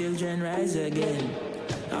righteous children rise again.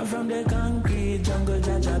 I'm from the concrete jungle,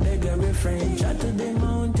 Jaja, beg a refrain. Shot to the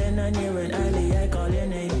mountain and near an alley, I call your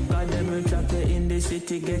name. God, them will trap you in the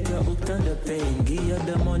city, get you hooked on the pain. Give you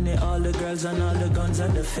the money, all the girls and all the guns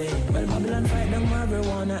and the fame. Well, Babylon fight the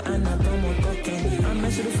marijuana and I promote cocaine. I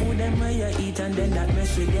mess with the food, them where you eat and then that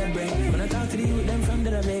mess with your brain. When I talk to the youth, them from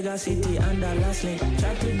the Vega City and the last link.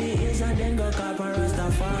 Chat to the ears and then go cop and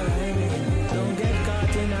Rastafari. Don't get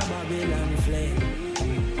caught in a Babylon flame.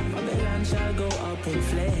 Babylon shall go up in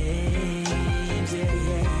flames. Yeah,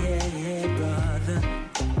 yeah, yeah, yeah, brother,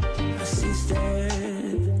 sister.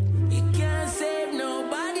 You can't save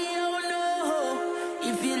nobody, oh no.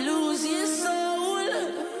 If you lose your soul,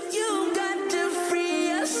 you got to free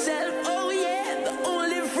yourself. Oh yeah, the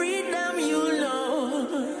only freedom you know.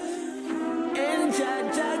 And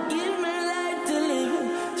Jaja give me life to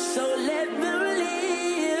live, so let them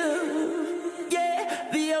live. Yeah,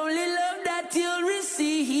 the only love that you'll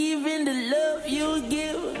receive in the love you'll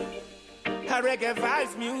give. A reggae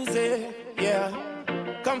vibes music, yeah.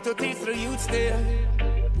 Come to teach the youth there.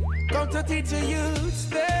 Come to teach the youth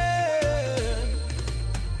there.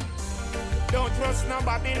 Don't trust no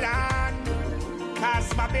Babylon,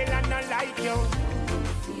 cause Babylon not like you.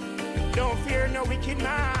 Don't fear no wicked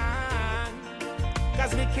man,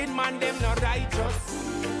 cause wicked man them not righteous.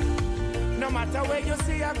 No matter where you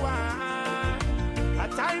see a one, a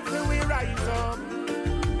time for we rise up.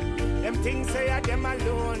 Them things say I them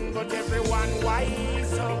alone, but everyone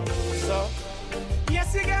wise up. So,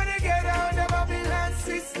 yes, you gotta get out of Babylon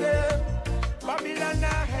system. Babylon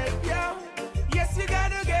not help you. Yes, you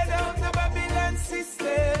gotta get out of Babylon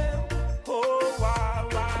system. Oh, wow,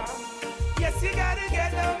 wow. Yes, you gotta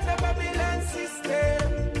get out of Babylon system.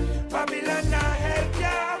 Babylon not help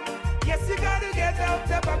you. Yes, you gotta get out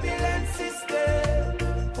of Babylon system.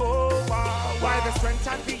 Oh, wow, wow. By the strength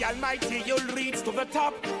of the Almighty, you'll reach to the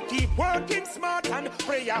top. Keep working smart and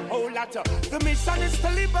pray a whole lot. The mission is to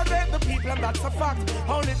liberate the people, and that's a fact.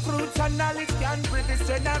 Only truth and knowledge can bridge this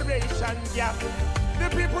generation gap. The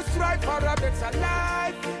people strive for a better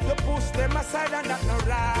life. You push them aside and that's not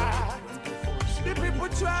right. The people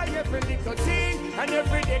try every little thing, and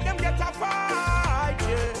every day them get a fight,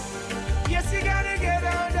 yeah. Yes, you gotta get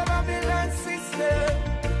out of Babylon system.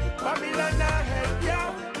 Babylon not help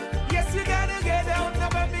you. Yes, you gotta get out of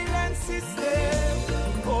Babylon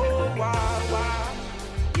system. Oh, wow, wow.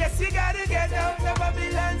 Yes, you gotta get out of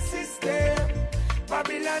Babylon system.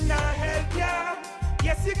 Babylon not help you.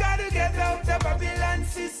 Yes, you gotta get out of Babylon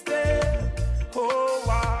system. Oh,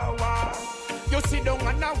 wow, wow. You sit down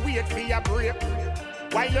and now wait for your break,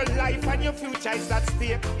 while your life and your future is at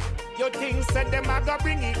stake. You think said them a go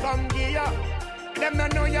bring it come gear. Them no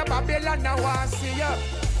know your Babylon now want see you.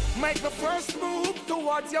 Make the first move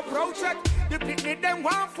towards your project. The picnic them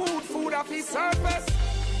want food, food off his surface.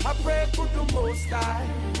 I pray for the Most High,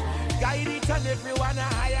 guide it and everyone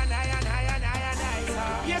high and high and high and high and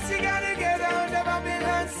high. Yes, you gotta get out of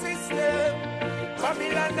Babylon system.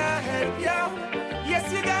 Babylon not help you.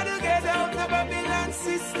 Yes, you gotta get out of Babylon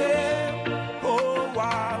system. Oh,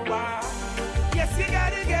 wow, wow. Yes, you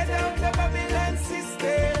gotta get out of Babylon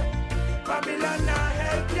system. Babylon not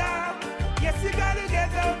help you. Yes, you gotta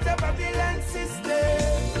get out of Babylon system.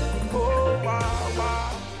 Oh, wow,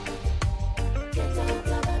 wow. Get out of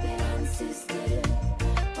Babylon system.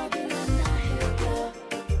 Babylon not help you.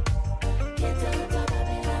 Get out of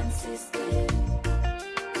Babylon system.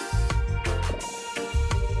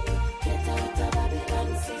 Get out of Babylon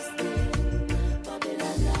system.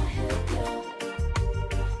 Babylon not help you.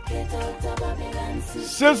 Get out of Babylon system.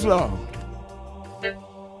 Sizzler.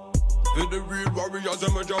 For the real warriors,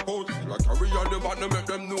 them a drop out. Like carry on the man, make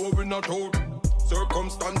them know we not out.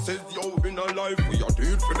 Circumstances, yo, in a life. We are do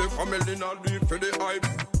it for the family, not do it for the hype.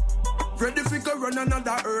 Ready for go run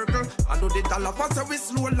another hurdle. I know the dollar pass so we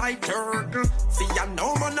slow like turtle. See, I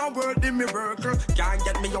know man a word in me miracle. Can't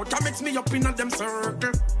get me out, and mix me up in a them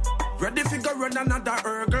circle. Ready for go run another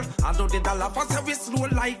hurdle. I know the dollar pass so we slow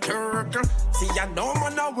like turtle. See, I know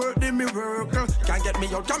man a word in me miracle. Can't get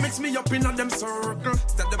me out, and mix me up in a them circle.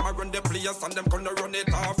 Instead them a run the players and them gonna run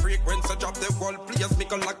it off. Frequency drop the whole players, me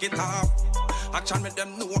go lock it off. Action with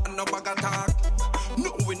them know and no bag attack.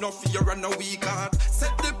 No, we no fear and no weak heart.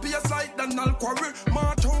 Set the pace like the null quarry.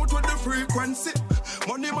 March out with the frequency.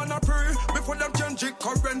 Money man a pray before them change the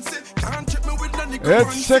currency. Can't check me with any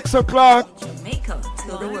currency. It's 6 o'clock. Make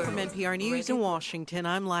Live from NPR News in Washington,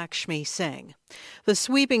 I'm Lakshmi Singh. The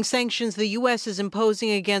sweeping sanctions the U.S. is imposing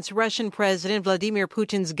against Russian President Vladimir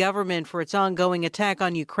Putin's government for its ongoing attack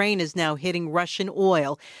on Ukraine is now hitting Russian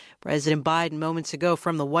oil. President Biden moments ago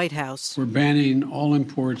from the White House. We're banning all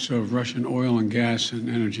imports of Russian oil and gas and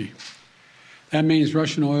energy. That means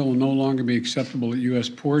Russian oil will no longer be acceptable at U.S.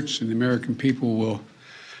 ports, and the American people will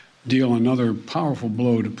deal another powerful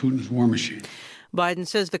blow to Putin's war machine. Biden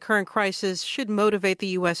says the current crisis should motivate the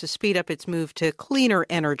U.S. to speed up its move to cleaner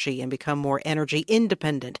energy and become more energy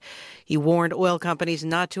independent. He warned oil companies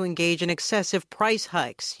not to engage in excessive price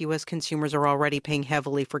hikes. U.S. consumers are already paying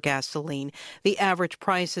heavily for gasoline. The average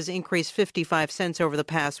price has increased 55 cents over the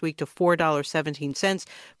past week to $4.17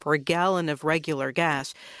 for a gallon of regular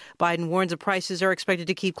gas. Biden warns the prices are expected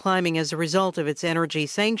to keep climbing as a result of its energy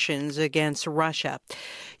sanctions against Russia.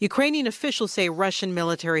 Ukrainian officials say Russian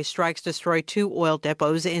military strikes destroyed 2 oil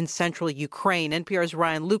depots in central Ukraine. NPR's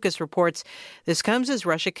Ryan Lucas reports this comes as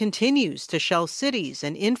Russia continues to shell cities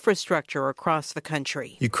and infrastructure across the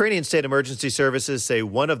country. Ukrainian state emergency services say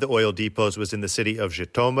one of the oil depots was in the city of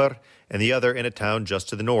Zhytomyr and the other in a town just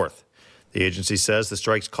to the north. The agency says the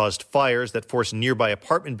strikes caused fires that forced nearby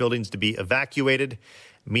apartment buildings to be evacuated.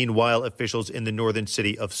 Meanwhile, officials in the northern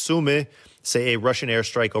city of Sumy say a Russian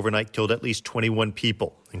airstrike overnight killed at least 21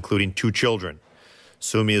 people, including 2 children.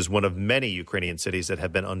 Sumy is one of many Ukrainian cities that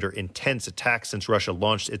have been under intense attack since Russia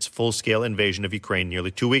launched its full-scale invasion of Ukraine nearly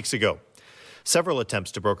 2 weeks ago. Several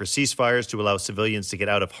attempts to broker ceasefires to allow civilians to get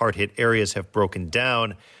out of hard-hit areas have broken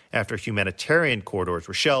down after humanitarian corridors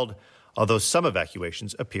were shelled, although some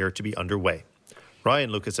evacuations appear to be underway.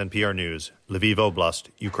 Ryan Lucas, NPR News, Lviv Oblast,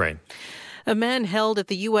 Ukraine. A man held at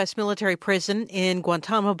the U.S. military prison in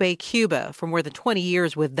Guantanamo Bay, Cuba, for more than 20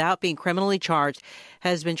 years without being criminally charged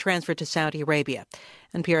has been transferred to Saudi Arabia.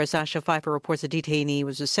 NPR's Sasha Pfeiffer reports the detainee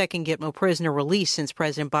was the second Gitmo prisoner released since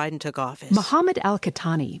President Biden took office. Mohammed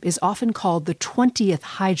al-Qahtani is often called the 20th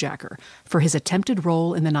hijacker for his attempted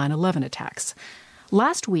role in the 9/11 attacks.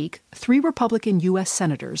 Last week, 3 Republican U.S.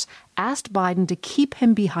 senators asked Biden to keep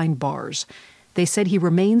him behind bars. They said he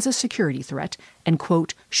remains a security threat and,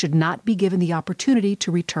 quote, should not be given the opportunity to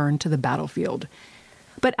return to the battlefield.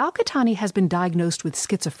 But al-Qahtani has been diagnosed with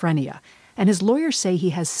schizophrenia, and his lawyers say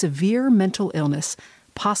he has severe mental illness,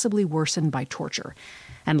 possibly worsened by torture.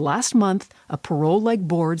 And last month, a parole-like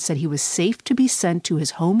board said he was safe to be sent to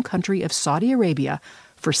his home country of Saudi Arabia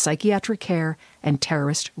for psychiatric care and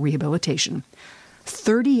terrorist rehabilitation.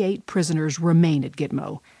 38 prisoners remain at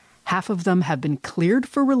Gitmo. Half of them have been cleared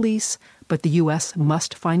for release, but the U.S.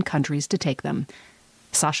 must find countries to take them.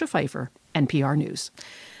 Sasha Pfeiffer, NPR News.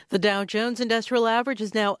 The Dow Jones Industrial Average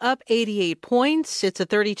is now up 88 points. It's at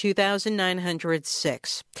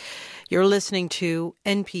 32,906. You're listening to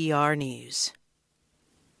NPR News.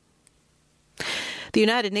 The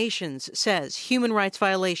United Nations says human rights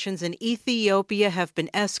violations in Ethiopia have been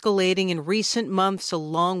escalating in recent months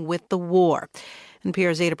along with the war.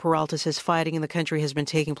 NPR's Ada Peralta says fighting in the country has been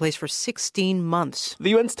taking place for 16 months.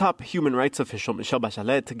 The UN's top human rights official, Michelle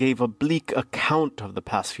Bachelet, gave a bleak account of the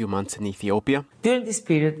past few months in Ethiopia. During this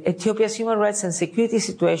period, Ethiopia's human rights and security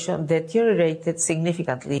situation deteriorated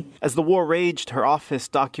significantly. As the war raged, her office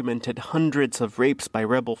documented hundreds of rapes by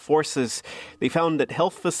rebel forces. They found that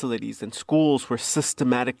health facilities and schools were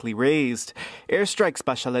systematically razed. Airstrikes,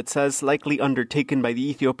 Bachelet says, likely undertaken by the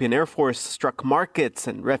Ethiopian Air Force, struck markets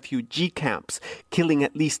and refugee camps, killing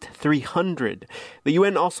at least 300. The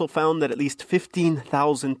UN also found that at least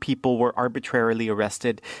 15,000 people were arbitrarily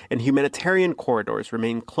arrested and humanitarian corridors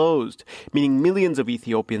remain closed, meaning millions of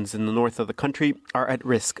Ethiopians in the north of the country are at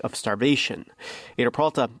risk of starvation. Ada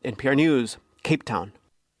Peralta, NPR News, Cape Town.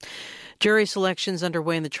 Jury selections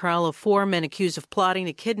underway in the trial of 4 men accused of plotting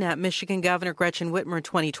to kidnap Michigan Governor Gretchen Whitmer in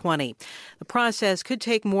 2020. The process could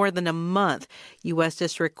take more than a month. U.S.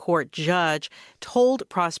 District Court judge told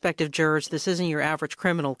prospective jurors this isn't your average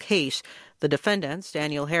criminal case. The defendants,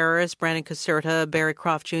 Daniel Harris, Brandon Caserta, Barry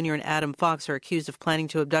Croft Jr., and Adam Fox, are accused of planning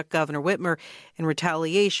to abduct Governor Whitmer in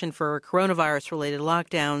retaliation for coronavirus-related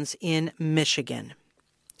lockdowns in Michigan.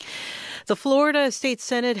 The Florida State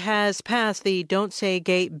Senate has passed the Don't Say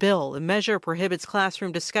Gay bill. The measure prohibits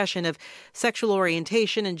classroom discussion of sexual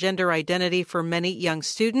orientation and gender identity for many young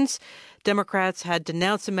students. Democrats had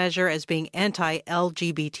denounced the measure as being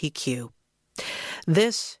anti-LGBTQ.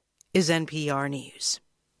 This is NPR News.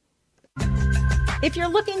 If you're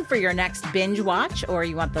looking for your next binge watch or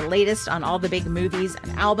you want the latest on all the big movies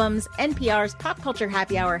and albums, NPR's Pop Culture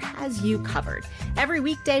Happy Hour has you covered. Every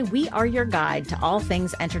weekday, we are your guide to all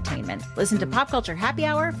things entertainment. Listen to Pop Culture Happy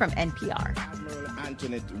Hour from NPR. Admiral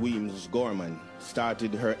Antoinette Weems Gorman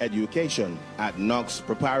started her education at Knox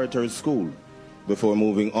Preparatory School before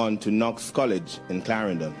moving on to Knox College in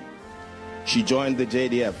Clarendon. She joined the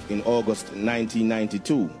JDF in August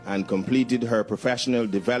 1992 and completed her professional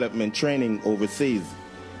development training overseas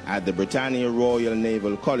at the Britannia Royal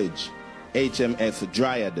Naval College, HMS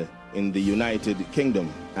Dryad in the United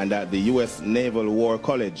Kingdom, and at the U.S. Naval War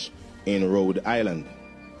College in Rhode Island.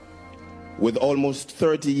 With almost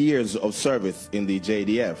 30 years of service in the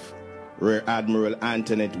JDF, Rear Admiral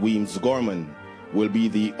Antoinette Weems Gorman will be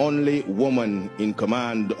the only woman in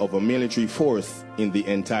command of a military force in the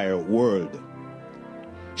entire world.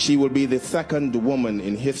 She will be the second woman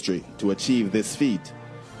in history to achieve this feat,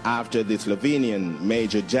 after the Slovenian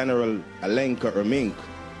Major General Alenka Ermink,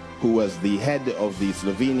 who was the head of the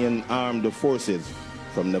Slovenian Armed Forces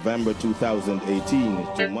from November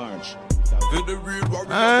 2018 to March.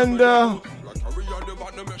 And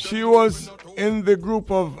she was in the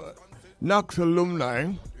group of Knox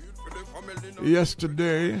alumni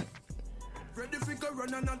yesterday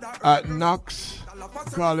at Knox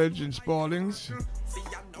College in Spaldings,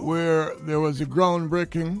 where there was a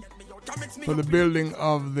groundbreaking for the building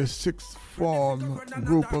of the sixth form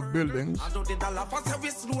group of buildings,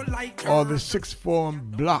 or the sixth form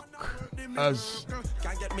block, as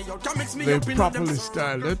they properly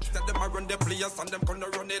styled it.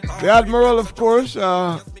 The Admiral, of course,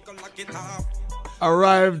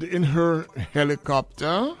 arrived in her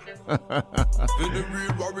helicopter,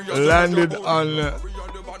 landed on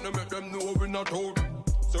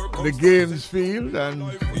the games field, and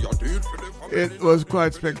it was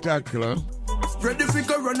quite spectacular. Ready fi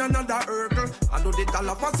go run another hurdle. I know the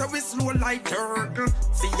dollar for so we slow like turtle.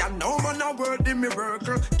 See I know man a word in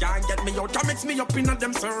miracle. Can't get me out, mix me up in a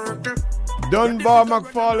them circle. Dunbar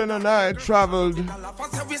McFarlane and I traveled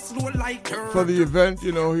for the event.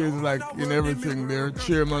 You know, he's like in everything there,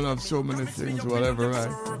 chairman of so many things, whatever,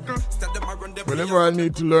 right? Whenever I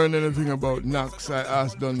need to learn anything about Knox, I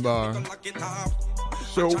ask Dunbar.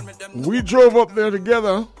 So we drove up there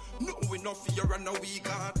together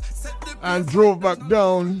and drove back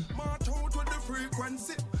down.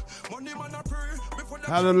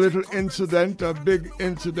 Had a little incident, a big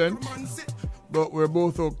incident, but we're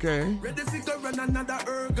both okay.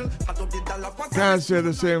 Can't say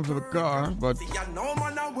the same for the car, but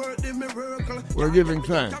we're giving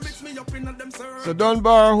thanks. So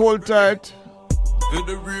Dunbar, hold tight,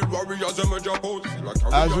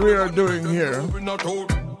 as we are doing here.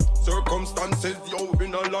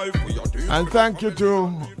 And thank you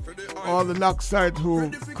to all the Knoxites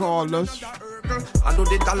who called us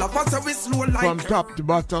from top to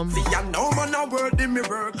bottom.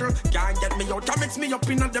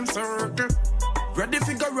 Ready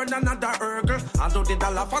fi go run another hurdle. I do the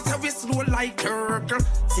dollar for so we slow like turtle.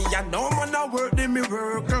 See I know man a word the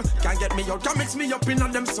miracle. Can't get me out, can mix me up in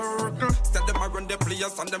a them circle. Instead them a run the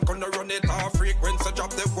players and them gonna run it off. Frequency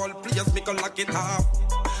drop the whole players, me go lock it off.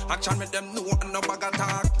 Action make them know and no bag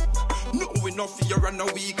attack. No we no fear and no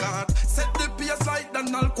weak heart. Set the pace like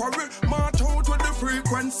Donald Quarry. March out with the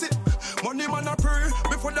frequency. Money man a pray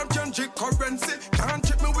before them change the currency. Can't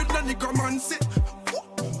check me with the necromancy.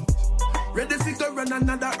 Ready fi go run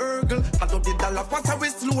another hurdle. I do the dollar for so we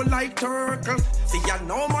slow like turtle. See I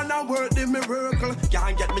know man a word the miracle.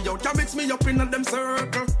 Can't get me out, can mix me up in a them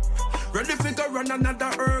circle. Ready fi go run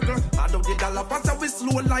another hurdle. I do the dollar for so we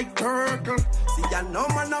slow like turtle. See I know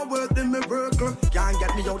man a word the miracle. Can't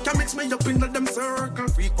get me out, can mix me up in a them circle.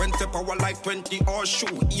 Frequency power like 20 horseshoe.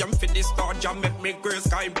 Aim for the star jam make me grey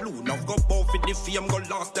sky blue. Now go bow for the fame, go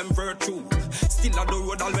lost them virtue. Still on the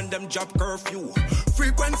road all when them job curfew.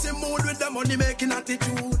 Frequency mode with the money making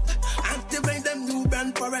attitude. Activate them new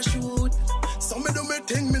brand parachute. So me do me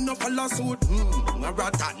thing, me no follow suit. A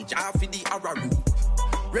ratan jar for the arrow.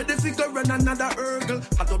 Ready fi go run another hurdle.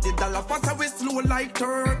 I do the dollar for so we slow like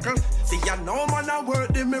turtle. See I know man a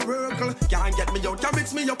word the miracle. Can't get me out, can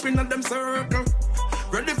mix me up in a them circle.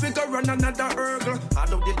 Ready fi go run another hurdle. I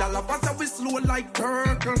do the dollar for so we slow like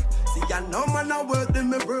turtle. See I know man a word the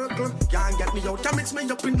miracle. Can't get me out, can mix me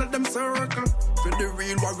up in a them circle. For the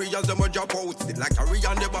real warriors them a drop out. Still like carry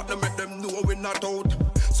on the bottom make them know we not out.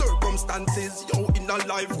 Circumstances yo in a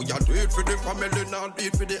life. We are do it for the family, not do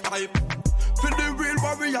it for the hype. For the real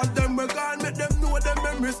warriors, them we gone. Make them know them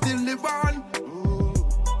memories still live on.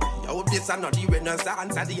 Yo, this is not the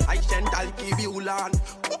renaissance. And the ancient I'll give you land.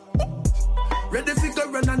 Ready fi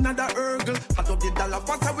go run another hurdle. I do the dollar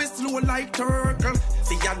for so we slow like turtle.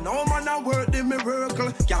 See I know man a word the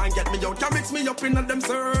miracle. Can't get me out, can mix me up in a them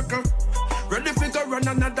circle. Ready fi go run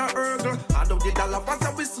another hurdle. I do the dollar pass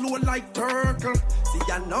and we slow like turtle.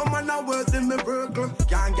 See I know man a worth in me burgle.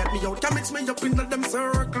 Can't get me out, can mix me up in them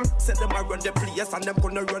circle. Say them I run the place and them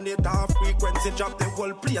gonna run it off. Frequency drop the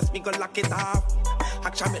whole place, me go lock it off.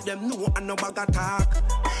 Action make them know and no bag attack.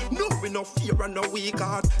 No we no fear and no weak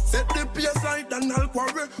heart. Set the pace like Donald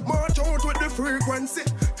Quarry. March out with the frequency.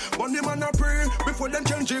 Money man a pray before them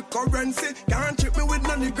change the currency. Can't trick me with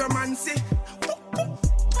no niggermancy.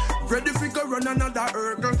 Ready fi go run another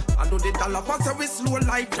hurdle. I do the dollar pass and we slow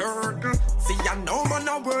like turtle. See I know man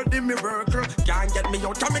a word in me miracle. Can't get me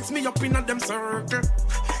out, can mix me up in a them circle.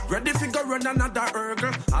 Ready fi go run another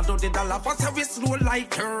hurdle. I do the dollar pass and we slow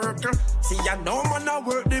like turtle. See I know man a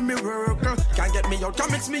word in me miracle. Can't get me out, can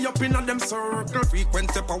mix me up in a them circle.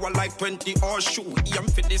 Frequency power like 20 horseshoe. Aim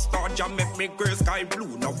for the star jam make me girl sky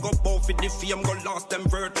blue. Now go bow for the fame, go lost them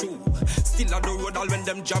virtue. Still on the road all when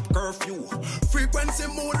them job curfew. Frequency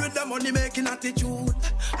mode with the money making attitude.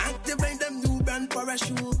 Activate them new brand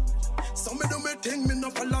parachute. Some me do me thing, me no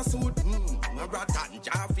follow suit. Marathon,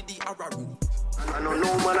 jar for the arrow. I know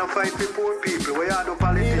no man a fight for poor people. Where are the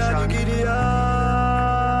politicians?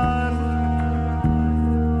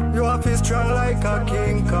 You have to strong like a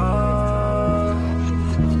King Kong.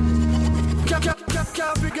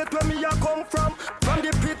 Can't forget where me a come from. From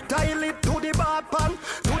the pit toilet to the bar pan,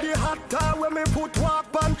 to the hot tub where me put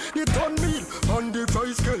walk pan. The ton meal on the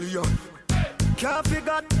fry scallion. Can't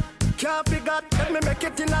forget, let me make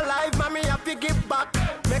it in a life, mommy, have to give back.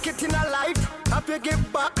 Make it in a life, have to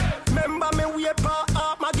give back. Remember me wait for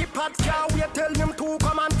up, Maggie Pat, can't wait, tell them to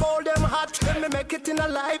come and fold them hot. Let me make it in a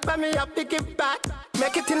life, mommy, have to give back.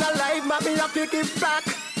 Make it in a life, mommy, have to give back.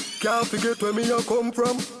 Can't forget where me a come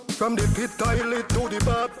from. From the pit toilet to the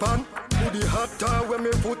bath pan, to the hot tub where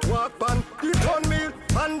me put walk pan. The ton meal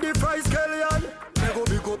and the fry scallion. Me go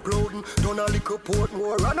big up loading, done a little port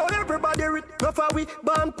more. I know everybody rich, no for we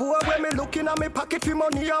born poor. When me looking at me pocket for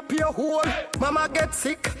money up your hole. Mama get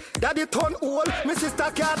sick, daddy turn old. Me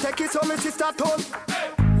sister can't take it, so me sister turn.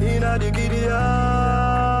 Inna the Gideon,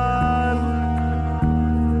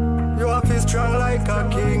 you have to strong like a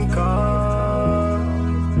King Kong.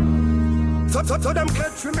 So them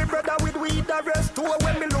catch me brother with weed the rest too.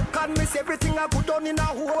 When me look at me, see everything I put on in a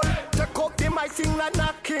hole. Take up the mic, sing like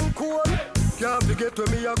Nat King Cole. Can't forget where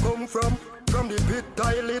me a come from. From the pit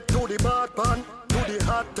toilet to the bath pan, to the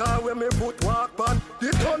hot tub where me put walk pan.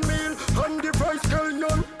 The ton meal and the fry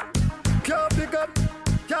scallion. Can't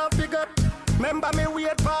forget. Remember me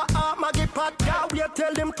wait for Maggie Pat. Can't wait,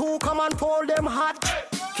 tell them to come and fold them hot.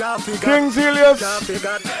 Can't forget. King Zelius.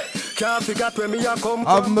 Can't forget where me a come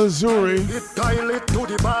of from. Missouri. The toilet to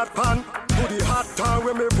the bath pan, to the hot tub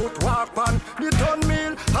where me put walk pan. The ton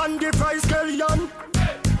meal and the fry scallion.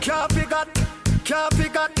 Can't forget.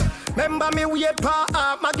 Remember me wait for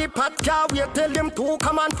Maggie Pat. Can't wait, tell them to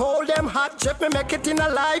come and fold them hot. Check me make it in a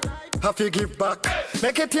life, have to give back.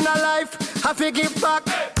 Make it in a life, have to give back.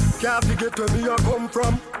 Can't forget where me a come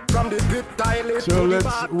from the pit toilet. So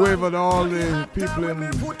let's wave at all the people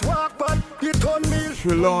in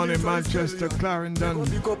Trelawney, Manchester, Clarendon.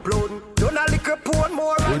 We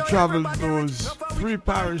traveled those 3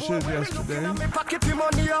 parishes yesterday.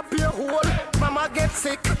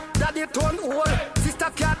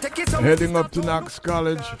 Heading up to Knox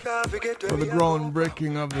College for the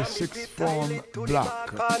groundbreaking of the 6th form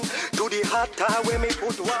block.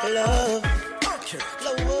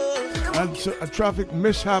 And a traffic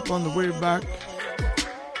mishap on the way back.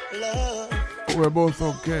 We're both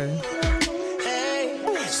okay.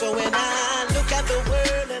 So when I look at the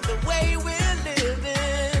world and the way we're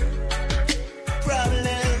living,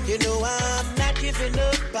 problem, you know I'm not giving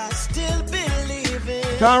up, I still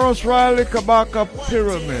believing. Taros Riley Kabaka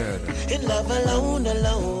Pyramid. In love alone,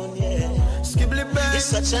 yeah. It's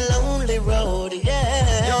such a lonely road,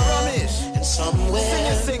 yeah. Yo, Ramesh. And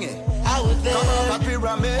somewhere sing it. Out there, come on,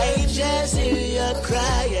 pyramid. Ages hear you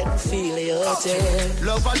cry and feel your tears.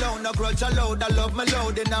 Love alone, no grudge allowed. I love my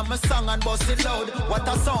load, and I'm a song and bust it loud. What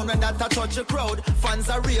a sound when that I touch a crowd. Fans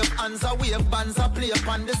are rave, hands are wave, bands are play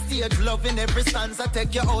upon the stage. Loving every stanza,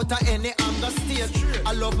 take you out of any anger state.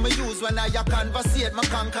 I love my use when I conversate. My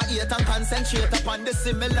conquer hate and concentrate upon the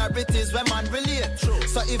similarities when man relate.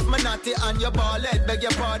 So if me naughty and your ball head, beg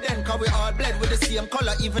your pardon, cause we all bled with the same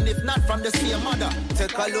color, even if not from the same mother.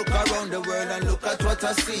 Take a look around the world and look at what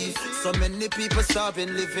I see. So many people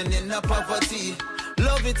starving, living in a poverty.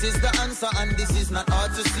 Love it is the answer and this is not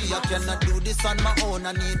hard to see. I cannot do this on my own,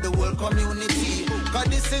 I need the whole community. Cause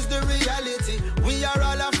this is the reality, we are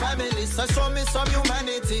all a family. So show me some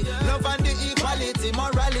humanity, love and the equality,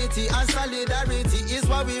 morality and solidarity is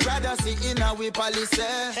what we rather see in our policy.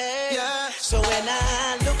 Hey, yeah. So when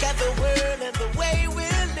I look at the world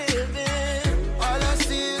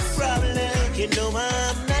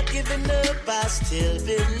still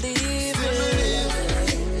believe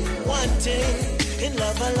in wanting in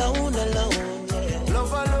love alone, yeah.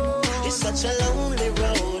 Love alone. It's such a lonely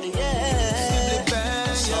road, yeah.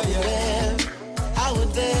 Somewhere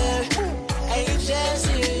out there, angels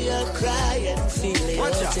hear you cry and feel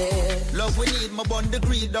it there. Love we need, my bond the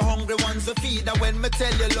greed, the hungry ones to feed. And when me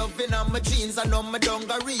tell you loving on my jeans, I know my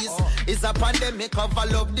dungarees. It's a pandemic of a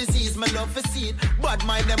love disease, my love for seed. Bad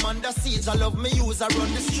mind them under siege, I love me use, I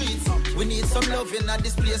run the streets. We need some loving at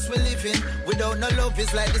this place we live in. Without no love,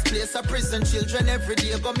 it's like this place a prison. Children every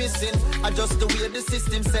day go missing. I just the way the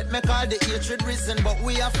system set, make all the hatred risen. But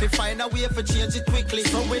we have to find a way to change it quickly.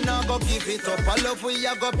 So we not go give it up. I love we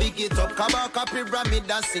a go big it up. Kabaka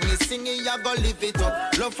pyramid and sing it, ya go live it up.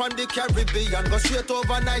 Love from the Caribbean, go straight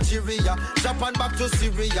over Nigeria. Japan back to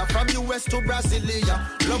Syria, from US to Brasilia.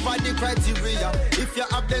 Love are the criteria. If you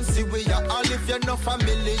have them Syria, all if you're not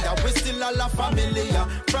familiar, we still all a familiar.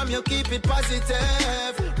 From you keep it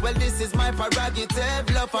positive. Well, this is my prerogative.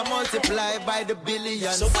 Love I multiply by the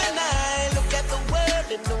billions. So when I look at the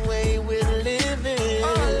world and the way we're living,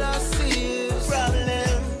 all I see is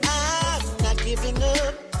problem. I'm not giving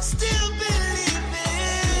up, still believing.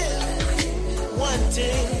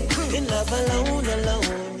 Wanting in love alone,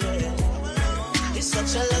 yeah. It's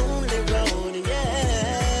such a lonely road,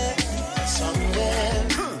 yeah. Somewhere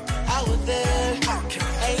out there,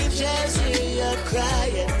 angels hear you cry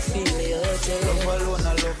and feel your tears. Love alone, I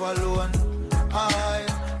love alone. I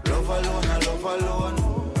love alone, I love alone.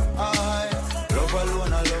 I love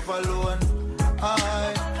alone, I love alone.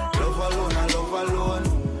 I love alone, I love alone.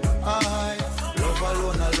 I love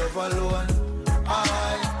alone, I love alone. I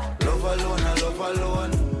love alone, I love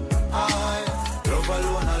alone. I love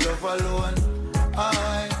alone, I love alone. I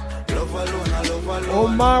love alone, I love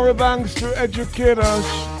alone. Omari Banks to educators.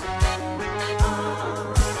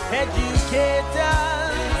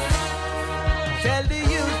 Educators, tell the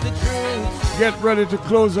youth the truth. Get ready to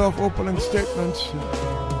close off opening statements.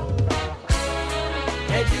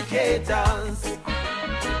 Educators,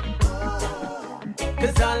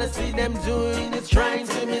 cause all I see them doing is trying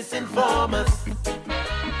to misinform us.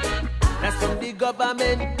 That's from the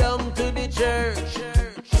government down to the church,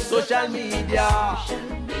 social media.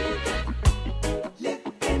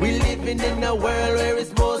 We living in a world where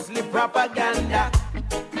it's mostly propaganda.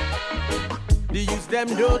 The youth them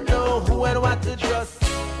don't know who and what to trust.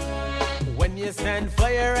 When you stand for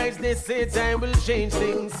your rights, they say time will change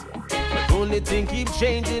things. But only thing keep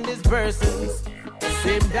changing is persons.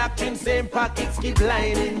 Same doctrine, same pockets keep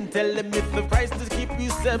lining. Tell them if the price to keep you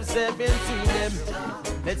subservient to them.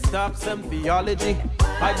 Let's talk some theology.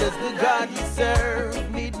 Why does the God you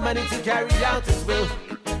serve need money to carry out his will?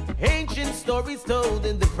 Ancient stories told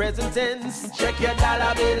in the present tense. Check your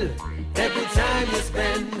dollar bill every time you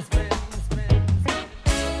spend.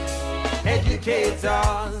 Educators,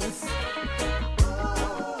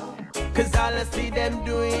 cause all I see them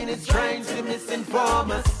doing is trying to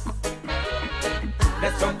misinform us.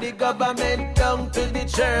 That's from the government down to the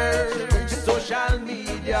church, social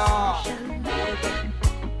media.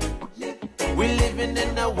 We're living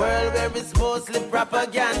in a world where it's mostly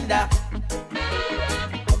propaganda.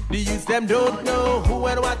 The youth them don't know who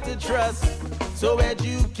and what to trust. So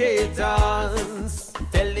educators,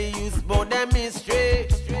 tell the youth about them history.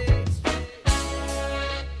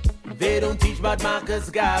 They don't teach about Marcus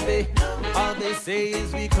Garvey. All they say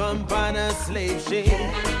is we come on a slave ship.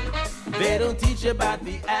 They don't teach about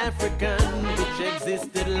the African, which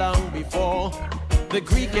existed long before the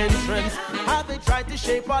Greek entrance. How they tried to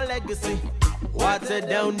shape our legacy. Water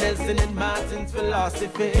down Nelson and Martin's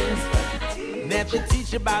philosophies. Never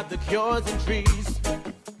teach about the cures and trees.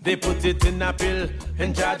 They put it in a pill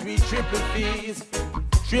and charge me triple fees.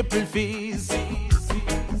 Triple fees.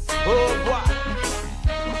 Oh boy.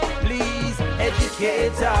 Please,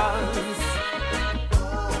 educators,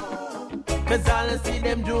 cause all I see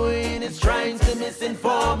them doing is trying to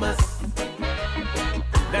misinform us.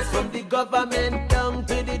 That's from the government down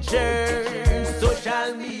to the church,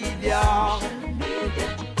 social media.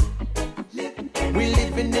 We're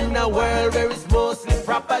living in a world where it's mostly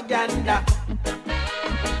propaganda.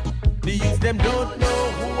 The youth them don't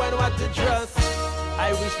know who and what to trust.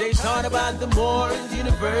 I wish they taught about the Moors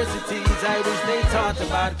universities. I wish they taught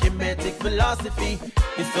about Kemetic philosophy.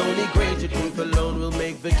 It's only greater truth alone will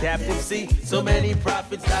make the captive see. So many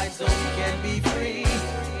prophets died so we can be free.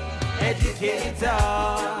 Educators.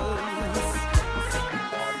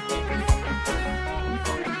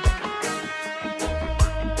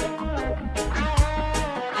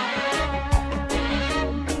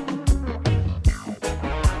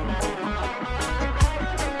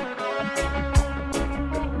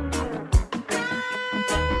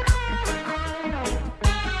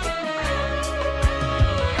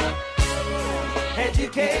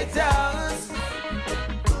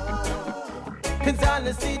 Cause all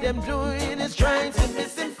I see them doing is trying to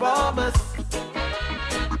misinform us.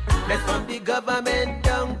 That's from the government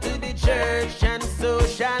down to the church and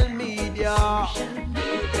social media.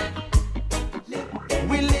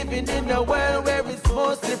 We living in a world where it's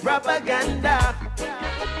mostly propaganda.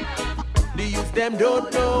 The youth them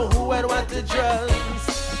don't know who and what to trust.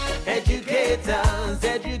 Educators,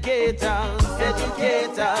 educators,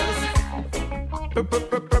 educators.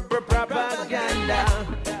 Propaganda.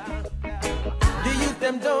 The youth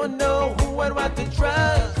them don't know who and what to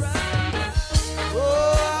trust.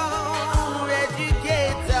 Oh,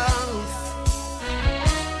 educators.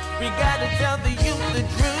 We gotta tell the youth the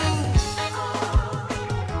truth.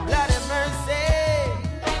 Lord have mercy.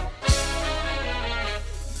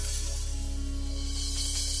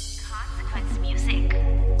 Consequence music.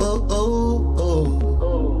 Oh, oh, oh,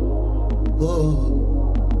 oh,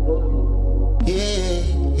 yeah,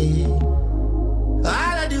 yeah. All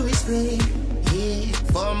I do is pray, yeah,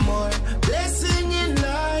 for more blessing in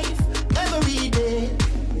life every day.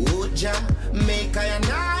 Oh, Jah, make I and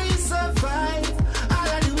I survive. All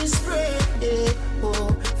I do is pray, yeah,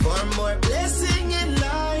 oh, for more blessing in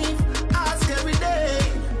life. Ask every day.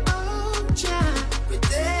 Oh, Jah,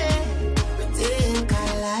 rethink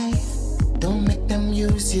our life. Don't make them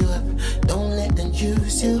use you up. Don't let them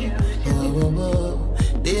use you. Oh, oh, oh.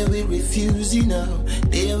 They will refuse you now.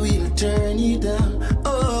 They will turn you down.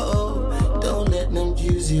 Oh, oh. Don't let them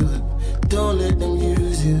use you up. Don't let them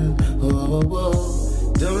use you. Oh, oh,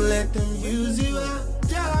 oh. Don't let them use you up.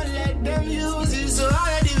 Don't let them use you. So all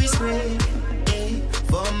I do is pray, eh,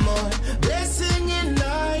 for more blessing in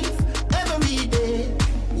life every day.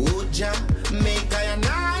 Oh, Jah, make I and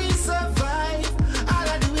I survive. All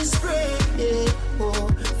I do is pray, eh, oh,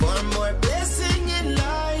 for more blessing in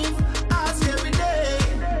life. Ask every day.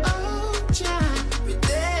 Oh, Jah,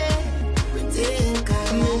 rethink I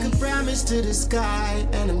make a promise to the sky,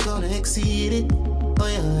 and I'm gonna exceed it. Oh,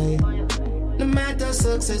 yeah. No matter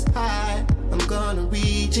success high, I'm gonna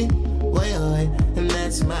reach it. Oh, yeah. And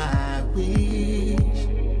that's my wish.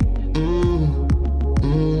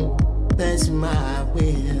 That's my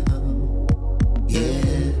will.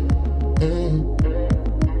 Yeah.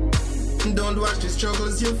 Don't watch the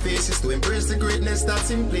struggles you face, it's to embrace the greatness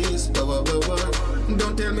that's in place. Whoa, whoa, whoa, whoa.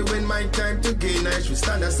 Don't tell me when my time to gain. I should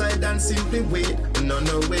stand aside and simply wait. No,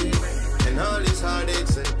 no way. And all these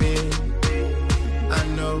heartaches and pain, I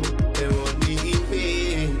know they won't be in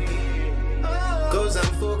vain. Cause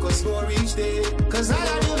I'm focused for each day. Cause all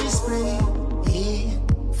I do is pray, yeah,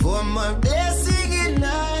 for my blessing in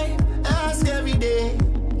life. Ask every day,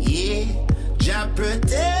 yeah, Jah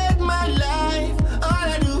protect my life. All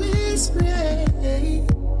I do is pray,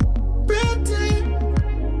 protect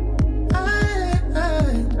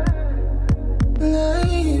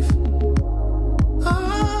life.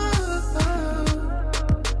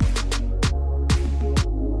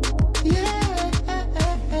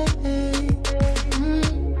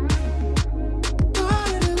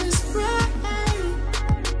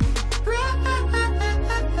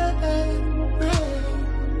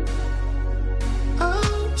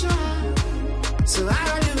 So all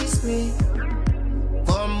I do is pray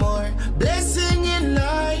for more blessing in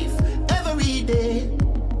life every day.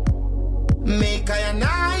 Make I and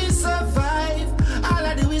I survive. All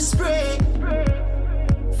I do is pray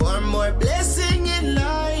for more blessing in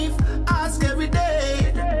life. Ask every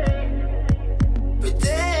day.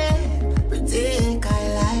 Rethink our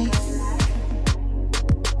life.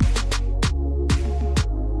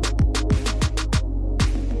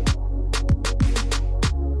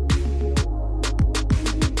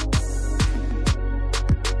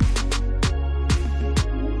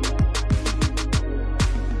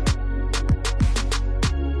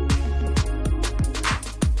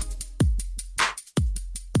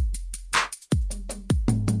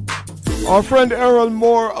 Our friend Errol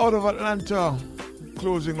Moore out of Atlanta,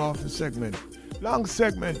 closing off the segment. Long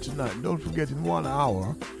segment tonight. Don't forget, in 1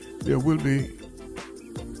 hour, there will be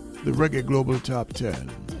the Reggae Global Top 10.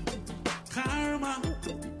 Karma.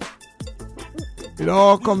 It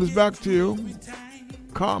all comes back to you.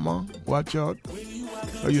 Karma. Watch out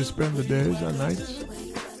how you spend the days and nights,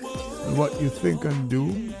 and what you think and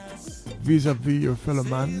do vis-a-vis your fellow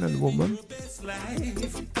man and woman.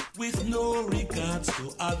 With no regards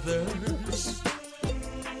to others,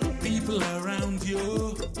 people around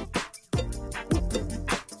you,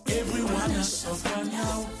 everyone is suffering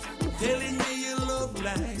now, telling me you love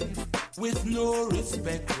life with no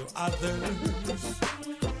respect for others.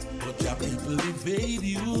 But your people evade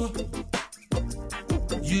you,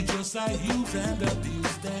 you just use and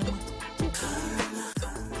abuse them.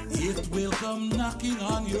 It will come knocking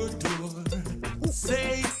on your door,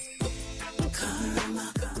 say,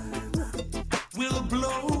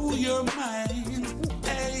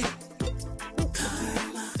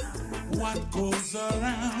 goes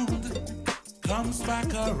around comes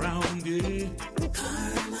back around, yeah.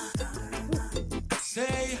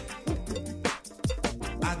 Say,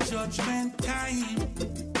 at judgment time,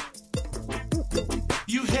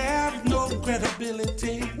 you have no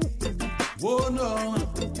credibility. Oh no.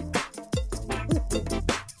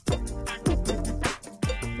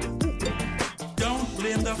 Don't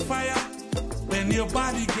blame the fire when your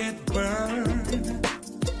body get burned.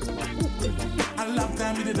 A long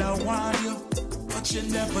time you did I want you, but you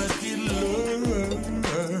never did learn.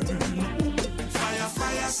 Fire,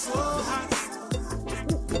 fire so hot,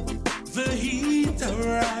 the heat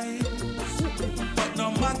rise. But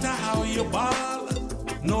no matter how you ball,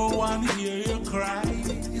 no one hear you cry.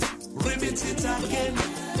 Rivet it again.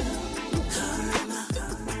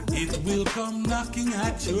 It will come knocking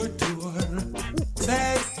at your door.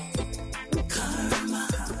 Say, karma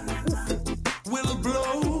will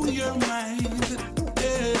blow your mind.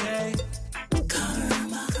 Hey,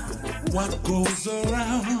 karma. What goes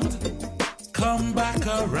around, come back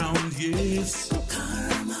around, yes.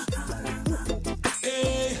 Karma.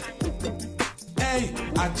 Hey, hey,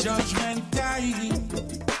 at judgment time,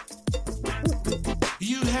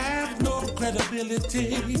 you have no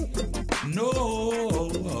credibility. No.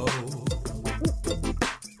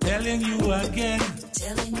 Telling you again.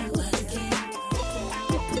 Telling you again.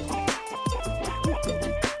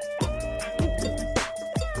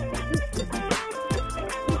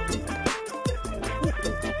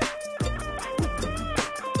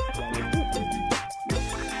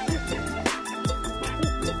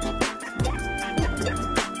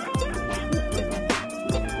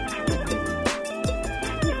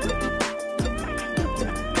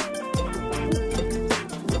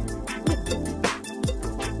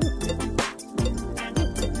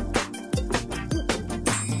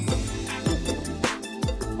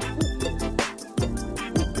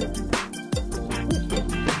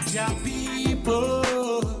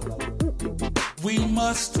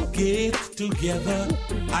 Get together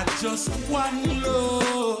at just one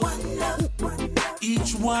love.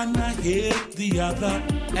 Each one hate the other.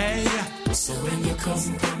 Hey, so when you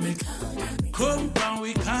come down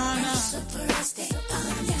we corner.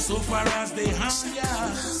 So far as they hunger,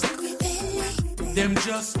 them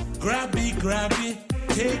just grab it,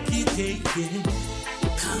 take it.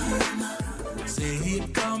 Say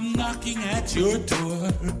it come knocking at your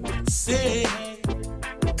door. Say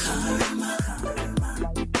karma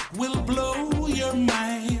will blow your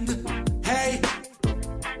mind. Hey,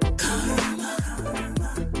 karma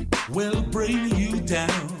will bring you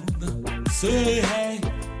down. Say hey,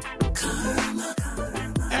 karma.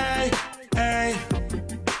 Hey,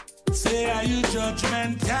 say are you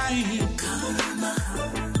judgment time? Karma.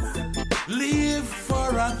 Live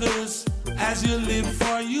for others as you live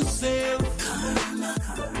for yourself. Karma.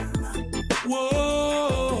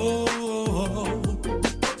 Whoa,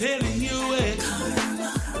 telling you it.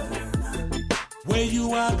 Where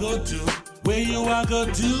you are go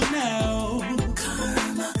to now.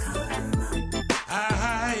 Karma.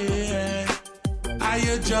 Are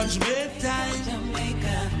your judgment time?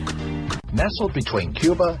 Jamaica. Nestled between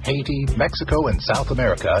Cuba, Haiti, Mexico, and South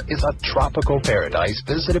America is a tropical paradise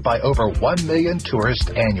visited by over 1 million tourists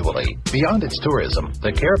annually. Beyond its tourism,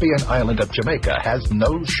 the Caribbean island of Jamaica has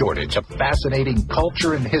no shortage of fascinating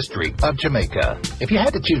culture and history of Jamaica. If you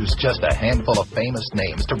had to choose just a handful of famous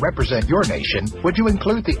names to represent your nation, would you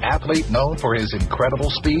include the athlete known for his incredible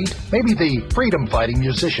speed? Maybe the freedom-fighting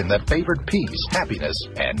musician that favored peace, happiness,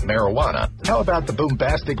 and marijuana? How about the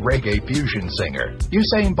bombastic reggae fusion singer?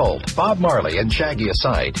 Usain Bolt, Bob Marley, and Shaggy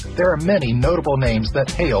aside, there are many notable names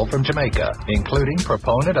that hail from Jamaica, including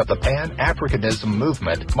proponent of the Pan-Africanism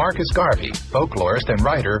movement, Marcus Garvey, folklorist and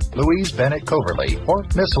writer Louise Bennett Coverley, or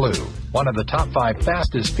Miss Lou, one of the top 5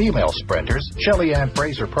 fastest female sprinters, Shelly Ann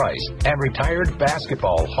Fraser-Price, and retired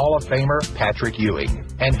basketball Hall of Famer Patrick Ewing.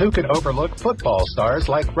 And who can overlook football stars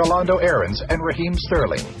like Rolando Aarons and Raheem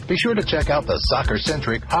Sterling? Be sure to check out the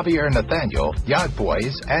soccer-centric Javier Nathaniel, Yacht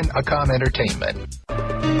Boys, and Akam Entertainment.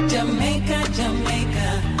 Jamaica,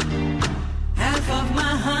 Jamaica. Half of my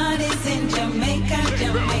heart is in Jamaica,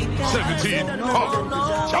 Jamaica. 17.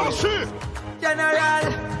 Chelsea.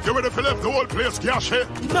 General. You ready for left the whole place,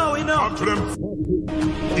 Gashi? No, we know. Come to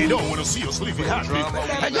them. They don't want to see us living happy.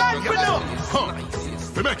 Hey, yeah, we know. Huh.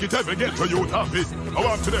 They make it ever get to you happy. I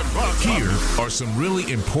want to them. Here are some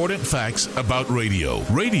really important facts about radio.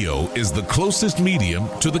 Radio is the closest medium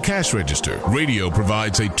to the cash register. Radio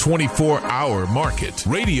provides a 24-hour market.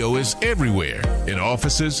 Radio is everywhere, in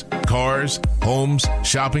offices, cars, homes,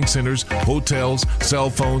 shopping centers, hotels, cell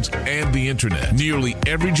phones, and the internet. Nearly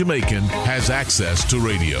every Jamaican has access to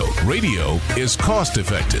radio. Radio is cost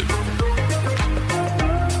effective.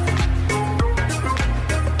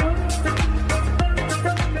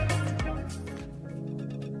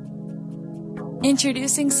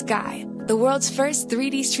 Introducing Sky, the world's first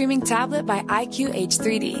 3D streaming tablet by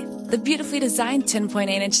IQH3D. The beautifully designed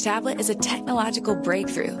 10.8-inch tablet is a technological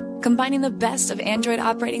breakthrough, combining the best of Android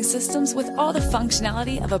operating systems with all the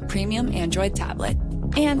functionality of a premium Android tablet,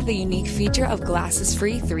 and the unique feature of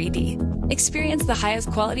glasses-free 3D. Experience the highest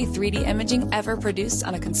quality 3D imaging ever produced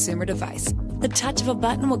on a consumer device. The touch of a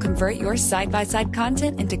button will convert your side-by-side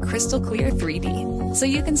content into crystal clear 3D, so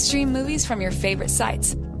you can stream movies from your favorite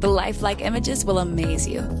sites. The lifelike images will amaze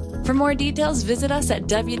you. For more details, visit us at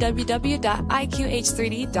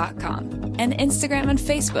www.iqh3d.com and Instagram and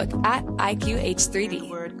Facebook at IQH3D. The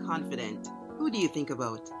word confident. Who do you think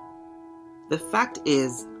about? The fact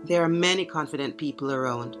is, there are many confident people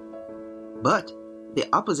around. But the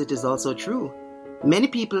opposite is also true. Many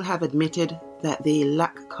people have admitted that they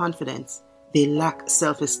lack confidence. They lack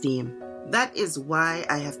self-esteem. That is why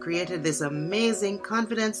I have created this amazing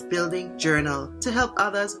confidence-building journal to help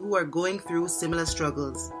others who are going through similar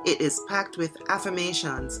struggles. It is packed with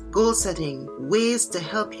affirmations, goal setting, ways to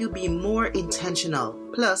help you be more intentional,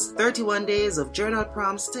 plus 31 days of journal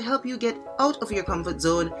prompts to help you get out of your comfort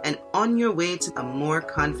zone and on your way to a more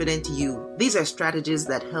confident you. These are strategies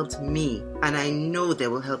that helped me, and I know they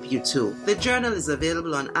will help you too. The journal is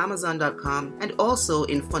available on Amazon.com and also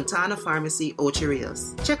in Fontana Pharmacy, Ocho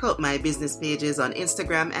Rios. Check out my business pages on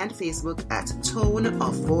Instagram and Facebook at Tone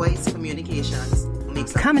of Voice Communications.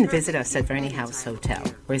 Come and visit us at Verney House Hotel.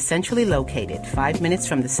 We're centrally located 5 minutes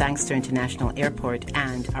from the Sangster International Airport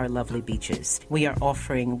and our lovely beaches. We are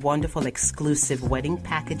offering wonderful exclusive wedding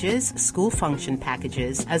packages, school function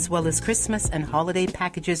packages, as well as Christmas and holiday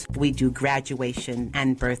packages. We do graduation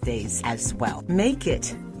and birthdays as well. Make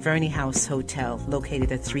it Verney House Hotel,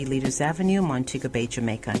 located at 3 Leaders Avenue, Montego Bay,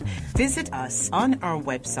 Jamaica. Visit us on our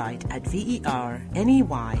website at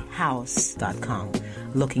verneyhouse.com.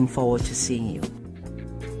 Looking forward to seeing you.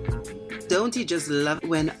 Don't you just love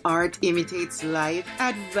when art imitates life?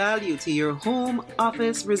 Add value to your home,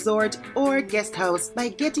 office, resort, or guest house by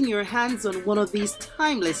getting your hands on one of these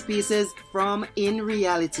timeless pieces from In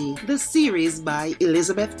Reality, the series by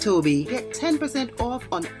Elizabeth Toby. Get 10% off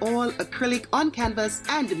on all acrylic on canvas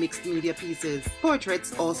and mixed media pieces.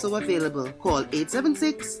 Portraits also available. Call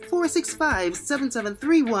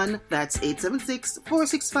 876-465-7731. That's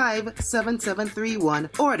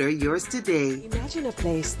 876-465-7731. Order yours today. Imagine a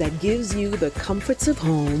place that gives you the comforts of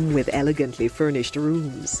home with elegantly furnished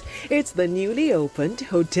rooms. It's the newly opened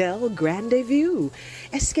Hotel Grande View.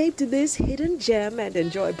 Escape to this hidden gem and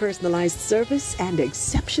enjoy personalized service and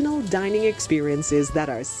exceptional dining experiences that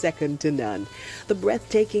are second to none. The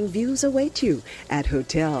breathtaking views await you at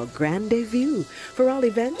Hotel Grande View. For all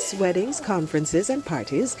events, weddings, conferences, and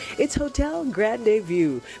parties, it's Hotel Grande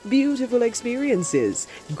View. Beautiful experiences,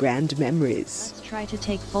 grand memories. Let's try to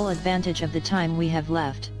take full advantage of the time we have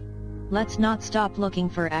left. Let's not stop looking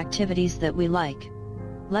for activities that we like.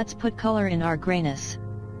 Let's put color in our grayness.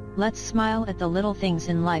 Let's smile at the little things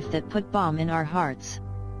in life that put balm in our hearts.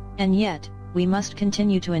 And yet, we must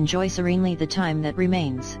continue to enjoy serenely the time that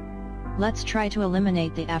remains. Let's try to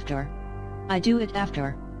eliminate the after. I do it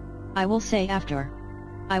after. I will say after.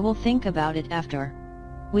 I will think about it after.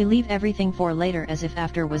 We leave everything for later as if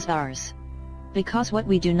after was ours. Because what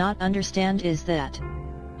we do not understand is that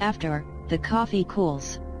after, the coffee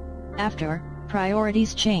cools. After,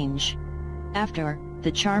 priorities change. After,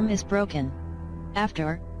 the charm is broken.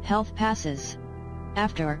 After, health passes.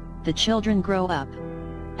 After, the children grow up.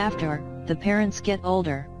 After, the parents get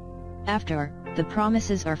older. After, the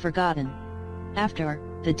promises are forgotten. After,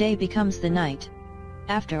 the day becomes the night.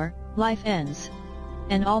 After, life ends.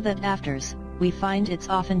 And all that afters, we find it's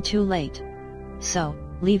often too late. So,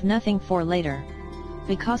 leave nothing for later.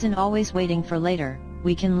 Because in always waiting for later,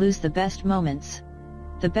 we can lose the best moments.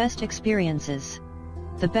 The best experiences,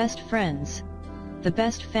 the best friends, the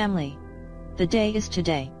best family. The day is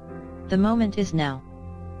today. The moment is now.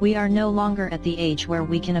 We are no longer at the age where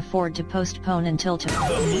we can afford to postpone until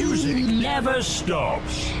tomorrow. The music never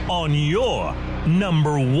stops on your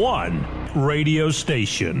number one radio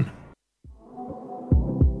station.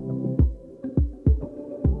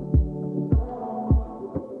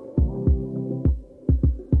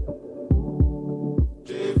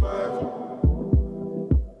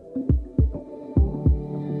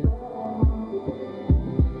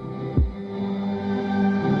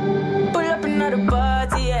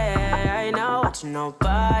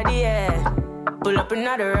 Nobody, yeah. Pull up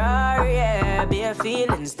another Rari, yeah. Bare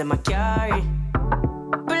feelings that I carry.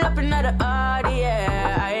 Pull up another Audi,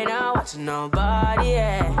 yeah. I ain't not watching nobody,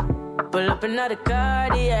 yeah. Pull up another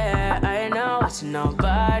card, yeah. I ain't not watching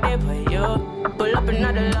nobody but you. Pull up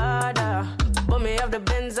another Lada. Put me off the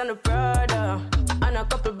Benz and the Prada. And I a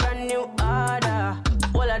couple brand new order.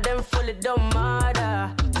 All of them fully don't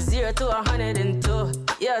matter. 0 to 102.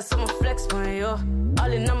 Yeah, so I'ma flex on you.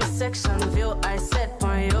 All in on my section view, I set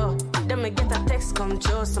on you. Then me get a text come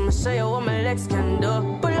true, so I'ma show you what my legs can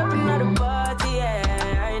do. Pull up another party,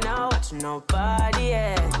 yeah. I ain't not watching nobody,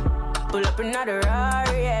 yeah. Pull up another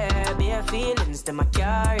Rari, yeah. Bare feelings that I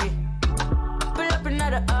carry. Pull up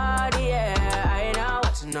another Audi, yeah. I ain't not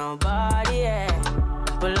watching nobody, yeah.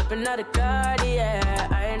 Pull up another card, yeah.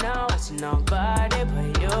 I ain't not watching nobody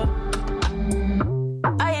but you.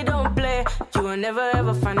 I don't play, you will never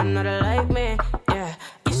ever find another like me, yeah.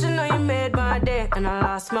 You should know you made my day, and I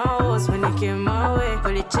lost my horse when you came my way.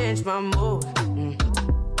 Really changed my mood.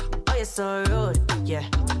 Oh, you're so rude, yeah.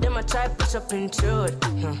 Then I try push up intrude,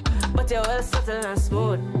 but you're well subtle and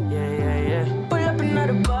smooth, yeah. Pull up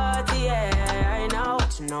another party, yeah. I ain't not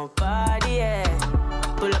watching nobody, yeah.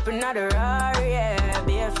 Pull up another Rari, yeah.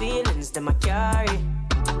 Bare feelings that I carry.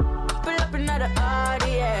 Pull up another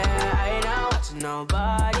Audi, yeah. I ain't not watching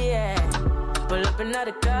nobody, yeah. Pull up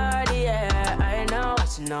another card, yeah. I ain't not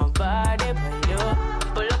watching nobody but you.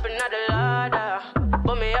 Pull up another ladder,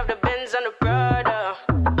 but me have the Benz and the Prada,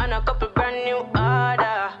 and a couple brand new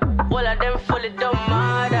order. All of them fully don't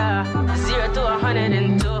matter. 0 to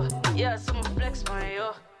 102. Yeah, so I'ma flex on you.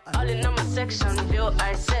 All in on my section view,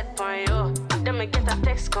 I set on you. Then me get a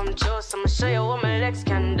text come true, so I'ma show you what my legs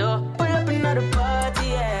can do. Pull up another party,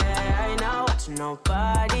 yeah. I ain't not watching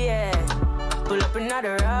nobody, yeah. Pull up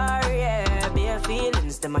another Rari, yeah. Bare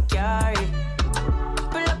feelings that I carry.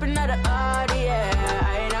 Pull up another Audi, yeah.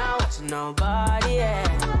 I ain't not watching nobody, yeah.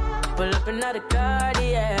 Pull up another card,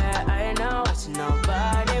 yeah. I ain't not watching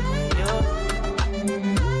nobody but you.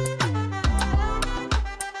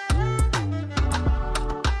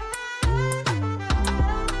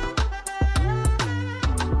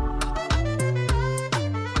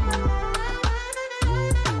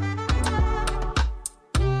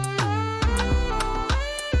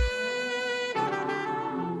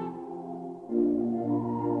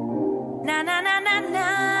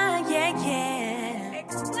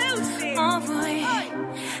 Oh boy,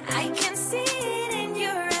 I can see it in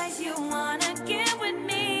your eyes. You wanna get with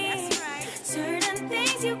me. Certain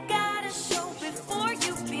things you gotta show before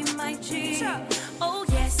you be my G. Oh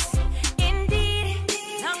yes, indeed.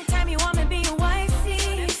 Long time you want me be your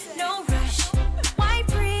wifey. No rush, why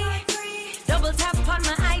free? Double tap on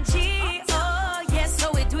my IG. Oh yes,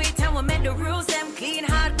 so we do it and we make the rules. Them clean,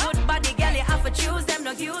 hard, good body, girl, you have to choose them,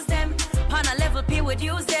 not use them. On a level P would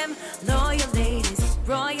use them. Loyal ladies,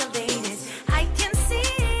 royal ladies. I can see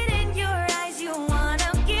it in your eyes. You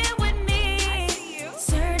wanna get with me.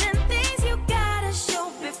 Certain things you gotta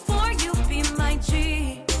show before you be my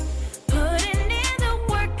G. Putting in the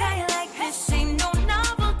work, I like this. Ain't no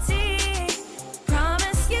novelty.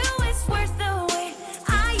 Promise you it's worth the wait.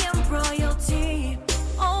 I am royalty.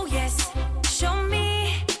 Oh yes, show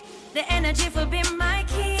me the energy for being my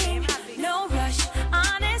king. No rush,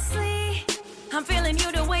 honestly. I'm feeling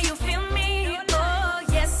you the way you feel me. Oh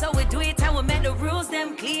yes, so we do it and we make the rules.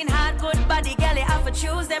 Them clean, hard, good body, girl, you have to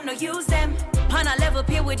choose them, no use them. On a level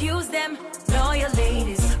P would use them. Loyal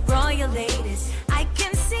ladies, royal ladies. I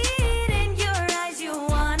can see it in your eyes. You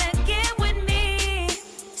wanna get with me.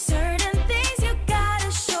 Certain things you gotta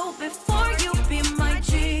show before you be my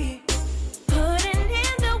G. Putting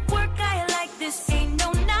in the work, I like this. Ain't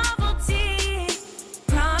no novelty.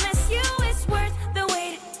 Promise you it's worth the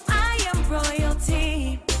wait. I am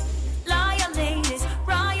royalty. Loyal ladies,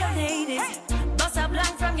 royal ladies. Bust a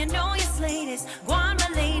blank from you know your ladies. Go on my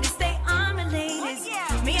ladies, stay on my ladies.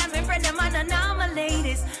 Me and my friend them and now my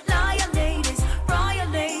ladies. Loyal ladies, royal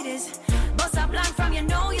ladies. Bust a blank from you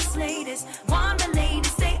know your ladies. Go on my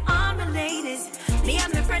ladies, stay on my ladies. Me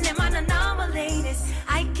and my friend them and now my ladies.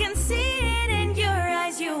 I can see it in your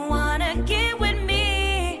eyes. You wanna get with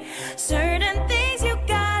me. Certain things you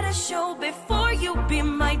gotta show before you be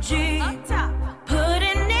my G.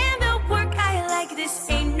 Putting in the work, I like this.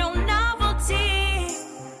 Ain't no novelty.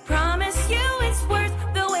 Promise you it's worth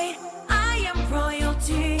the wait. I am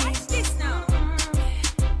royalty. Watch this now.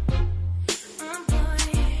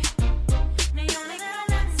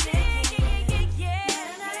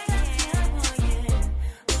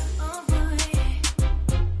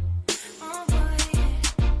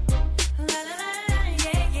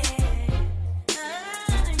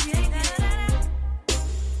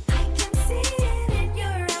 I can see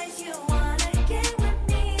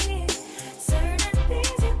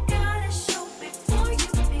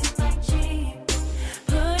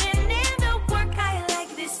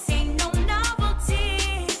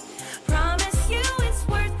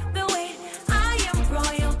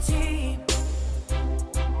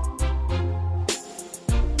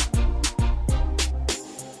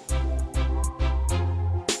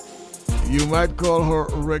You might call her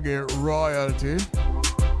reggae royalty.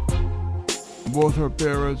 Both her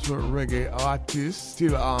parents were reggae artists,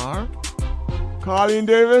 still are. Colleen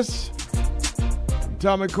Davis,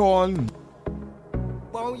 Tommy Corn.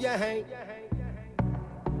 Oh, yeah.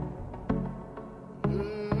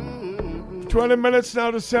 20 minutes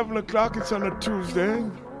now to 7 o'clock. It's on a Tuesday.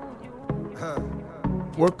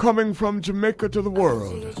 We're coming from Jamaica to the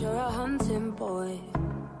world. You're a hunting boy.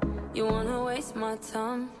 You wanna waste my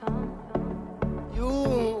time.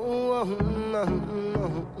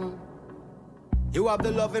 You have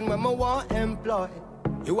the loving when I want employ.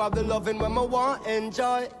 You have the loving when I want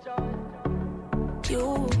enjoy.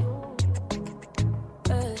 You,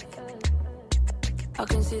 I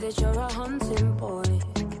can see that you're a hunting boy.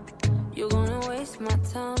 You're gonna waste my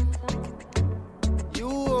time.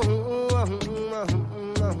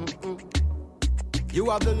 You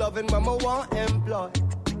have the loving when I want employ.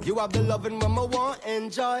 You have the loving when I want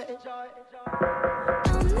enjoy.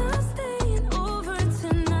 I'm not staying over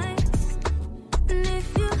tonight. And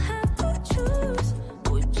if you have to choose,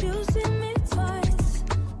 would you see me twice?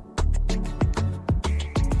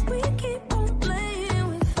 We keep on playing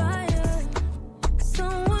with fire.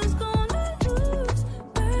 Someone's gonna lose,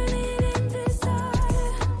 burning in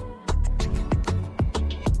desire.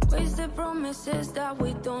 Wasted promises that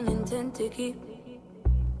we don't intend to keep.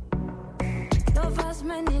 Love has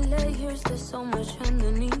many layers, there's so much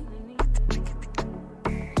underneath.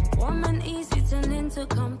 Warm and easy turn into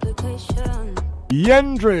complication.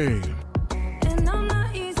 Yendre. And I'm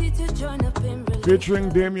not easy to join up in religion. Featuring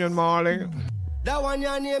Damian Marley. That one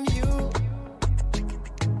your name you.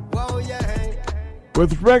 Wow, yeah.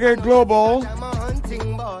 With Reggae Global. I'm a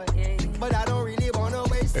hunting boy, but I don't really wanna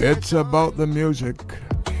waste. It's about the music.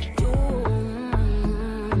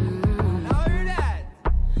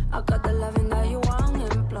 I got the loving that you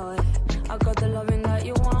want employ. I got the loving that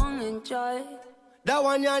you want enjoy. That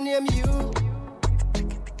one your name you.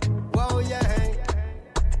 Wow, yeah.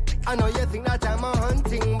 I know you think that I'm a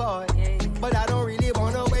hunting boy, but I don't really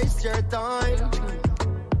wanna waste your time.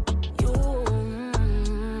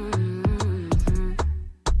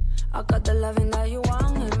 I got the loving that you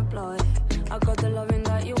want employ. I got the loving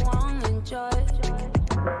that you want enjoy.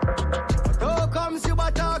 How comes you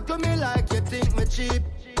a talk to me like you think me cheap?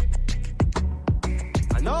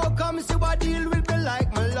 And how comes you a deal with me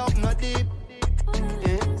like my love not deep?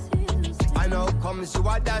 And how comes you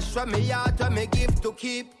a dash from me heart when me give to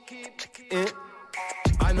keep?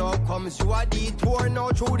 And how comes you a detour now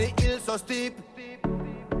through the hills so steep?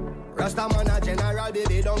 Rasta man a general,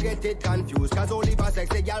 baby, don't get it confused. Cause only for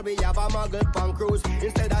sexy girl we have a muggle punk cruise.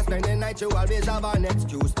 Instead of spending night you always have an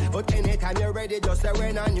excuse. But anytime you're ready, just say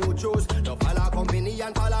when a new choose. Don't follow company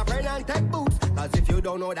and follow friend and take boots. Cause if you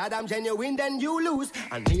don't know that I'm genuine, then you lose.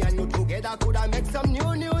 And me and you together could I make some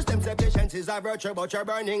new news. Them say patience is a virtue, but you're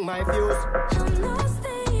burning my fuse. I'm not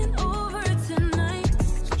staying over tonight.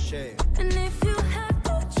 It's a shame. And if you have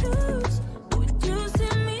to choose, would you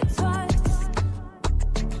see me twice?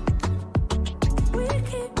 We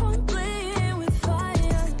keep on playing with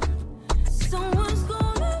fire. Someone's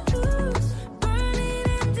gonna lose, burning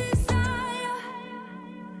in desire.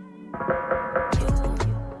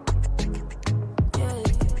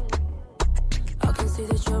 I can see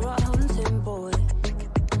that you're a hunting boy.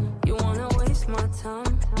 You wanna waste my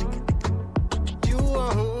time.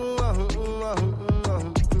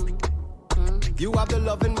 You have the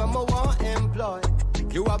loving when I want employ.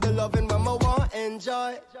 You have the loving when I want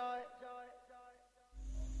enjoy.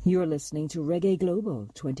 You're listening to Reggae Global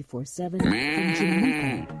 24/7 from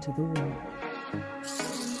Jamaica to the world.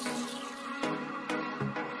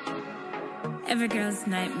 Every girl's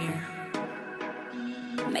nightmare.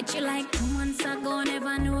 Met you like 2 months ago,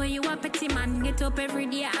 never knew you a petty man. Get up every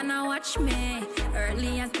day and I watch me.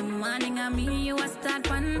 Early as the morning, I mean you a start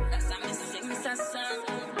fun. That's how me sing this a song.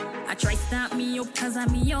 I try start me up cause I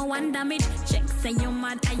me your one damage. Check say you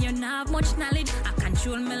mad and you not have much knowledge. I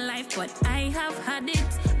control my life but I have had it.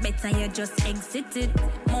 Better you just exit it.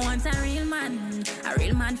 I want a real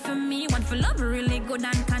man for me. Want for love really good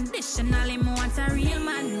unconditionally. I want a real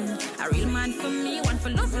man for me. Want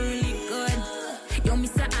for love really good. Yo,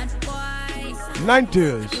 Mr. Hot Boy.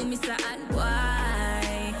 90s. Yo, Mr. Hot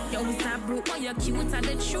Boy. Yo, Mr. Broke, boy, you're cute and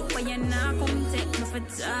the truth, but you're not come take me for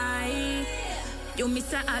tie. Yo,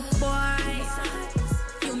 Mr. Hot Boy.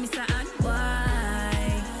 Yo, Mr. Hot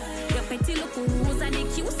Boy. Your petty look who's and the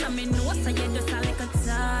cute, so me know, so you're just a like a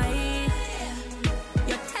tie.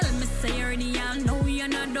 You tell me, say you already all know you're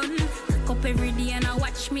not done. Cook up every day and I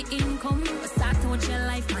watch me income. Start out your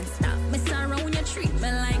life, man, stop mess around, you treat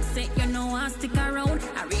me like say you know. no one stick around.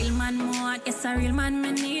 A real man more, yes, a real man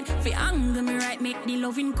me need. Fi anger me right, make the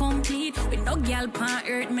loving complete. With no girl pan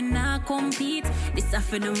earth, me nah compete. This a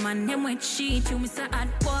for the man, them with cheat. You miss a hot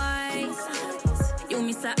boy. You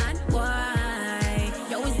miss a hot boy.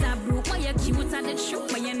 You is a broke, why you cute at the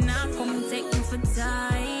truth, but you nah come take me for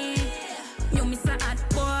die. You miss a hot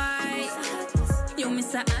boy. You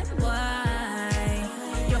miss a hot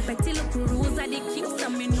boy. Your petty look rules are the cute,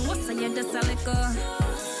 and me know so you just a liquor.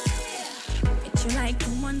 It's you like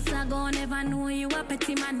 2 months ago, never knew you a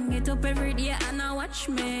petty man. Get up every day and I watch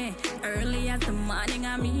me. Early as the morning,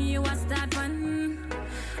 I mean you a start fun.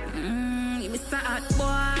 You miss a hot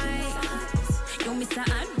boy. You miss a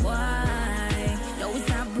hot boy. You is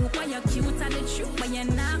a broke, why you cute at the truth, but you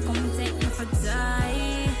not come take me for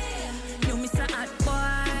die. You miss a hot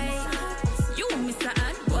boy. You miss a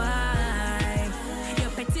hot boy.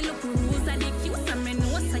 Your petty look rules are the cute, and me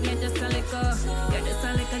know so you're just a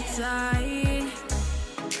little tie.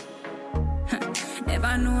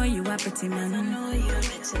 Never know you a petty man.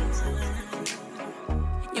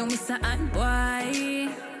 You miss a hot boy.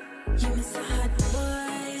 You miss a hot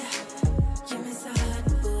boy. You miss a hot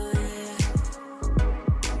boy.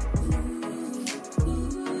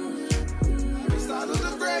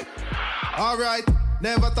 Alright,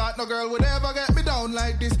 never thought no girl would ever get me down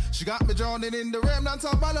like this. She got me drowning in the remnants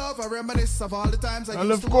of my love. I reminisce of all the times I and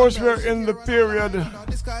used of to course wonder we're in the period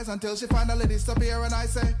until she finally disappear, and I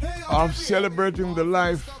say, hey, of celebrating the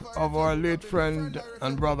life of our late friend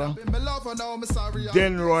and brother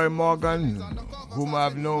Denroy Morgan, whom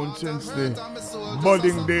I've known since the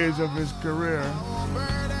budding days of his career.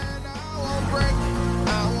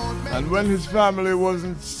 And when his family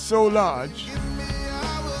wasn't so large,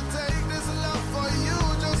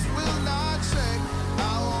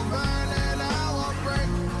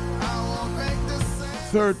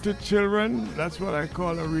 30 children, that's what I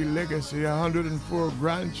call a real legacy. 104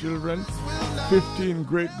 grandchildren, 15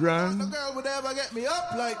 great-grand. No girl would ever get me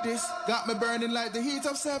up like this. Got me burning like the heat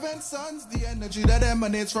of 7 suns. The energy that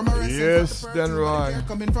emanates from her. Yes, Denroy.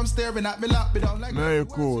 Coming from staring at me, lock me down like very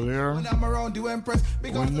cool, yeah. When I'm around you, Empress.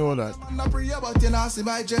 We know that. I'm not free about you now, see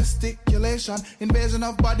my gesticulation. Invasion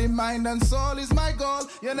of body, mind, and soul is my goal.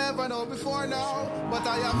 You never know before now, but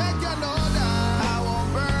I am make you know that I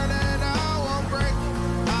won't burn and I won't break.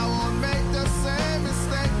 I won't make the same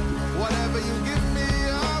mistake. Whatever you give me,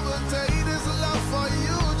 I will take. This love for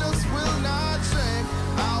you just will not shake.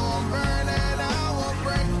 I won't burn and I won't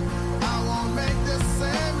break. I won't make the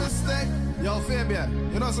same mistake. Yo, Fabian,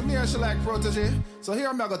 you know some here she like protege, so here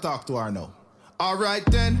I'm gonna talk to her now. Alright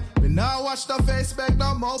then, me now watch the face back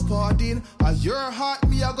no more partying. As your heart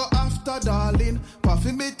me I go after darling.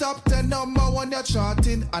 Puffin me top 10 number 1 you're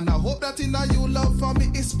charting. And I hope that in you love for me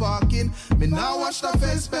is sparking. Me now watch the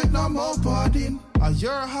face back no more partying. As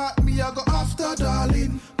your heart me I go after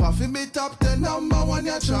darling. Puffin me top 10 number 1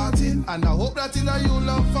 you're charting. And I hope that in you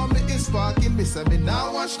love for me is sparking. Me say me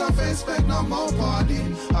now watch the face back no more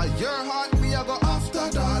partying. As your heart me I go after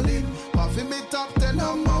darling. Puffin me top 10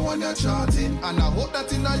 number 1 you're charting. And I hope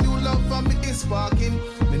that in you love for me is sparking.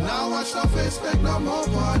 Me now watch the face back no more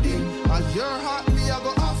partying. As your heart me I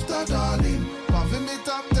go after darling. Puffin me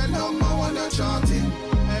top 10 number 1 you're charting.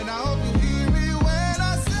 And I hope you hear me when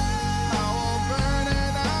I say I won't burn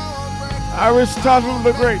and I won't break. Aristotle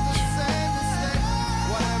the Great.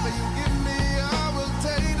 Whatever you give me, I will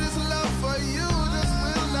take. This love for you just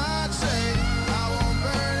will not shake. I won't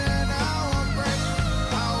burn and I won't break.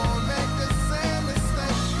 I won't make the same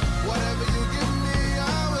mistake. Whatever you give me,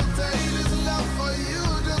 I will take. This love for you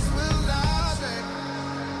just will not shake.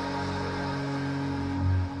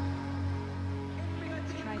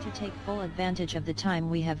 Try to take full advantage of the time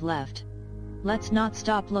we have left. Let's not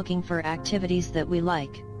stop looking for activities that we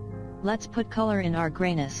like. Let's put color in our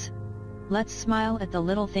grayness. Let's smile at the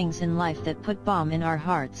little things in life that put balm in our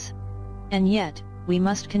hearts. And yet, we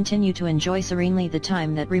must continue to enjoy serenely the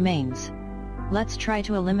time that remains. Let's try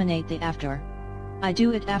to eliminate the after. I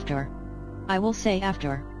do it after. I will say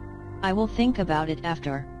after. I will think about it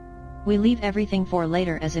after. We leave everything for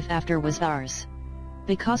later as if after was ours.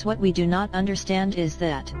 Because what we do not understand is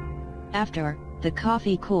that after, the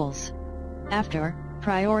coffee cools. After,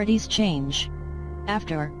 priorities change.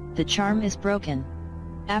 After, the charm is broken.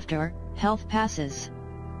 After, health passes.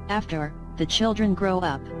 After, the children grow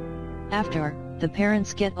up. After, the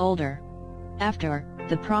parents get older. After,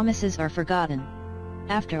 the promises are forgotten.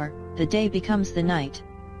 After, the day becomes the night.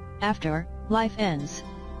 After, life ends.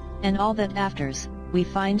 And all that afters, we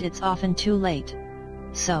find it's often too late.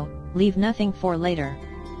 So, leave nothing for later.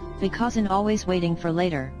 Because in always waiting for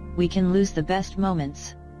later, we can lose the best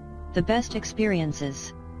moments. The best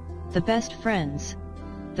experiences. The best friends.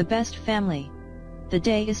 The best family. The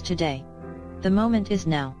day is today. The moment is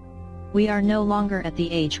now. We are no longer at the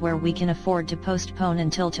age where we can afford to postpone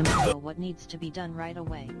until tomorrow what needs to be done right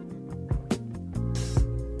away.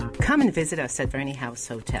 Come and visit us at Verney House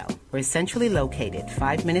Hotel. We're centrally located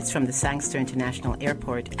 5 minutes from the Sangster International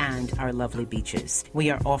Airport and our lovely beaches. We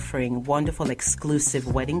are offering wonderful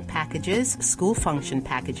exclusive wedding packages, school function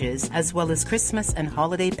packages, as well as Christmas and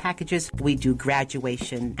holiday packages. We do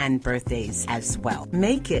graduation and birthdays as well.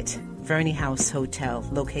 Make it Verney House Hotel,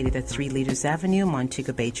 located at 3 Leaders Avenue,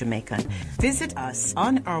 Montego Bay, Jamaica. Visit us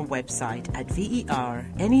on our website at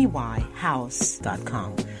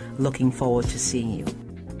verneyhouse.com. Looking forward to seeing you.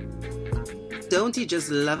 Don't you just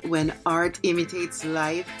love when art imitates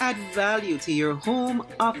life? Add value to your home,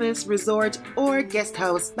 office, resort, or guest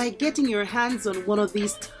house by getting your hands on one of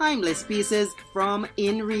these timeless pieces from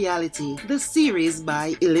In Reality, the series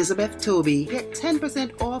by Elizabeth Toby. Get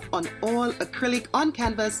 10% off on all acrylic on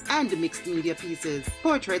canvas and mixed media pieces.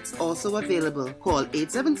 Portraits also available. Call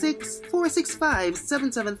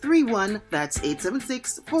 876-465-7731. That's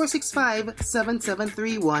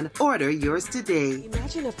 876-465-7731. Order yours today.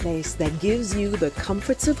 Imagine a place that gives you the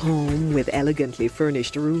comforts of home with elegantly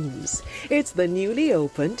furnished rooms. It's the newly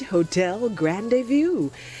opened Hotel Grande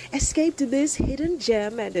View. Escape to this hidden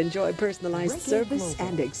gem and enjoy personalized service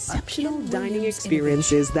and exceptional dining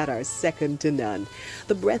experiences that are second to none.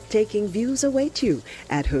 The breathtaking views await you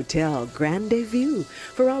at Hotel Grande View.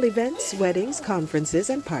 For all events, weddings,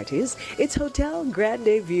 conferences, and parties, it's Hotel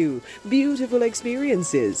Grande View. Beautiful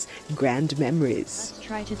experiences, grand memories. Let's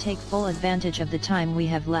try to take full advantage of the time we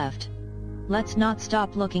have left. Let's not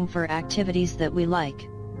stop looking for activities that we like.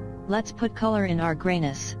 Let's put color in our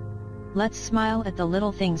grayness. Let's smile at the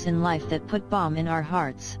little things in life that put balm in our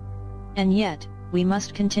hearts. And yet, we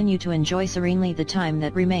must continue to enjoy serenely the time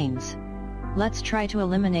that remains. Let's try to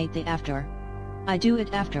eliminate the after. I do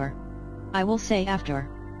it after. I will say after.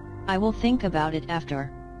 I will think about it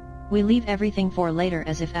after. We leave everything for later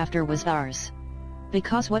as if after was ours.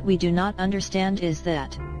 Because what we do not understand is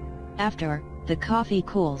that after, the coffee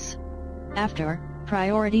cools. After,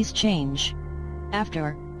 priorities change.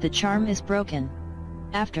 After, the charm is broken.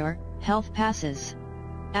 After, health passes.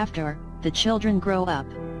 After, the children grow up.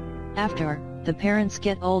 After, the parents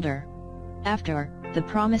get older. After, the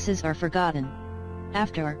promises are forgotten.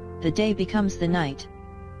 After, the day becomes the night.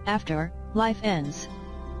 After, life ends.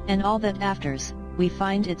 And all that afters, we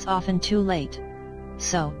find it's often too late.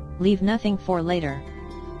 So, leave nothing for later.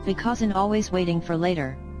 Because in always waiting for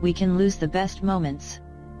later, we can lose the best moments.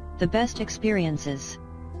 The best experiences.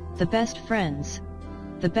 The best friends.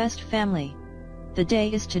 The best family. The day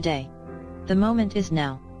is today. The moment is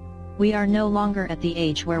now. We are no longer at the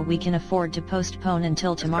age where we can afford to postpone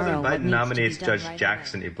until tomorrow. President Biden nominates Judge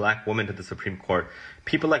Jackson, a black woman, to the Supreme Court.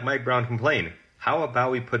 People like Mike Brown complain. How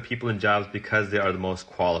about we put people in jobs because they are the most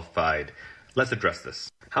qualified? Let's address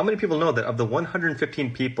this. How many people know that of the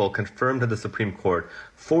 115 people confirmed to the Supreme Court,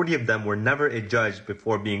 40 of them were never a judge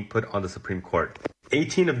before being put on the Supreme Court?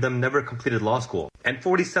 18 of them never completed law school, and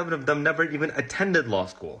 47 of them never even attended law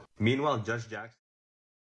school. Meanwhile, Judge Jackson,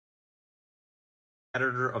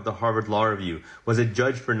 editor of the Harvard Law Review, was a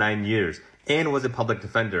judge for 9 years and was a public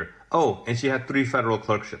defender. Oh, and she had 3 federal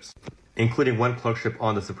clerkships, including 1 clerkship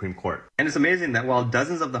on the Supreme Court. And it's amazing that while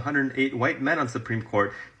dozens of the 108 white men on the Supreme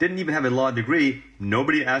Court didn't even have a law degree,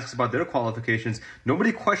 nobody asks about their qualifications,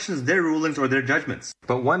 nobody questions their rulings or their judgments.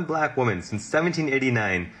 But one black woman since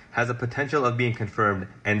 1789 has a potential of being confirmed,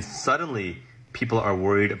 and suddenly people are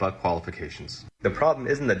worried about qualifications. The problem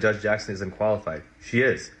isn't that Judge Jackson isn't qualified. She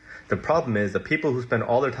is. The problem is the people who spend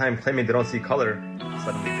all their time claiming they don't see color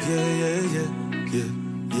suddenly do. Yeah.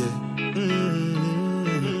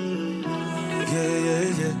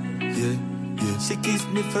 She kissed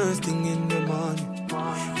me first thing in the morning.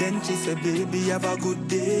 Then she said, baby, have a good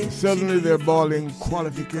day. Suddenly they're bawling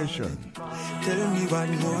qualification. Tell me what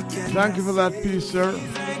more can Thank you for that piece, sir.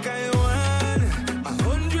 Like I won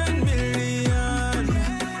 100 million. I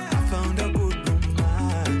found a good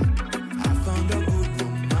woman. I found a good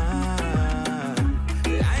woman.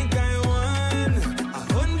 Like I won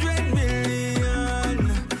 100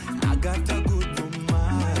 million. I got a good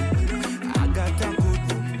woman. I got a good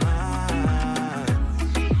woman.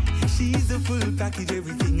 She's the full package,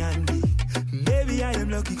 everything I need. Maybe I am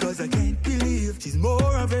lucky cause I can't believe she's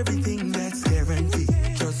more of everything that's guaranteed.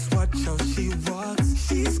 Just watch how she walks.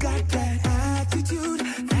 She's got that attitude,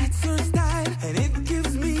 that's her style, and it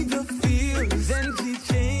gives me the feels. And she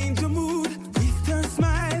changed her mood with her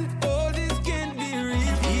smile. All this can be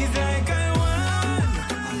real. He's like I won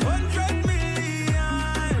 100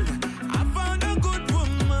 million. I found a good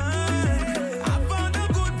woman. I found a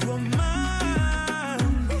good woman.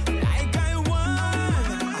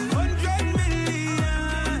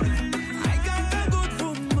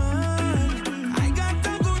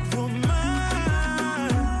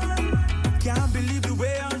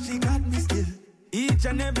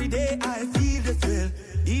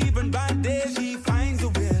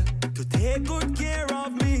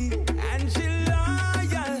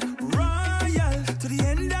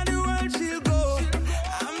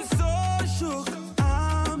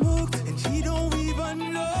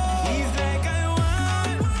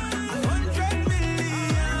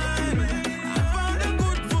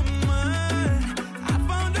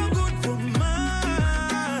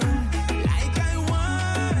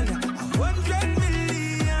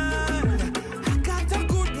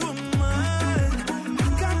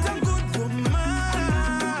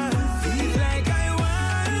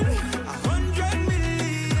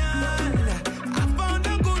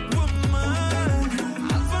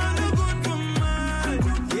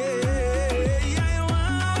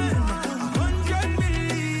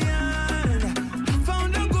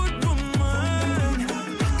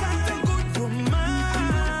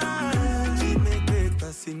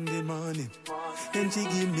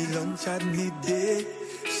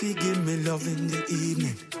 she give me love in the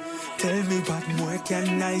evening. Tell me what more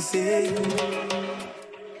can I say?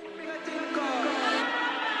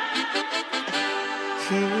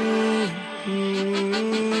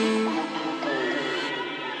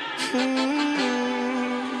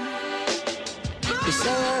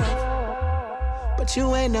 But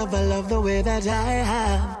you ain't never loved the way that I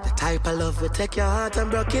have. The type of love would take your heart and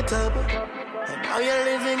broke it up. And now you're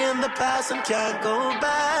living in the past and can't go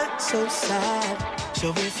back. So sad. So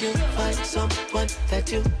if you find someone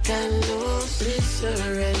that you can lose, please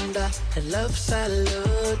surrender. And love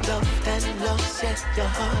salute, love and lost, yet your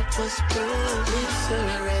heart was bruised. Please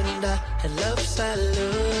surrender. And love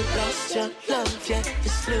salute, lost your love, yet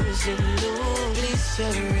it's losing you. Please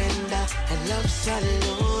surrender. And love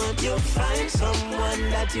salute, you'll find someone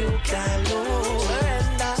that you can lose.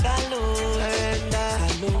 Surrender, salute, surrender,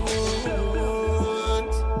 salute.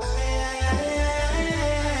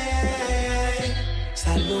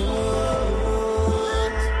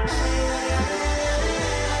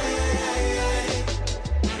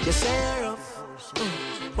 You say rough.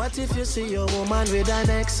 What if you see your woman with an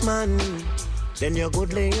ex-man? Then your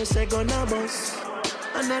good lady say gonna bust.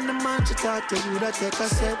 And then the man to talk to you that take a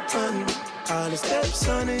step on. All the steps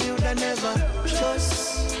on you that never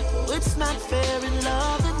trust. It's not fair in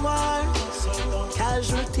love and war.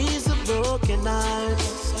 Casualties of broken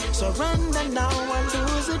hearts. Surrender now and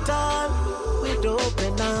lose it all with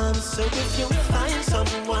open arms. So if you find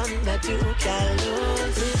someone that you can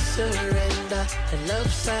lose, please surrender. And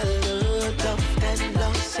love salute, love and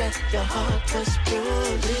lost, yet your heart was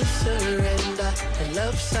bruised. Please surrender. And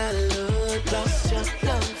love salute, lost your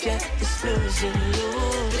love, yet it's losing you.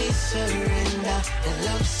 Please surrender. And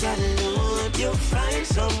love salute, you'll find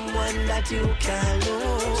someone that you can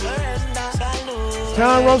lose. Surrender, salute.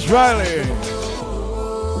 Town Ross Riley.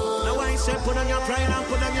 Put on your pride and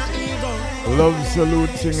put on your ego. Love salute,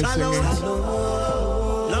 singing.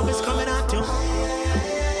 Love is coming at you.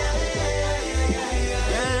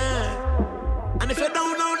 Yeah. And if you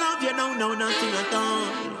don't know love, you don't know nothing at all.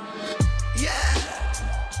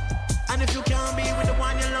 Yeah. And if you can't be with the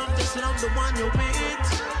one you love, just love the one you're with.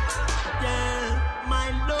 Yeah. My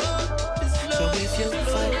love is love. So if you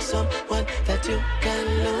find someone that you can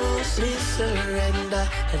lose, please surrender.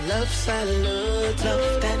 And love salute,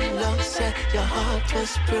 love and lost, yeah, your heart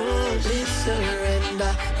was bruised. Please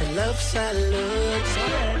surrender. And love salute,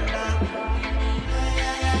 surrender.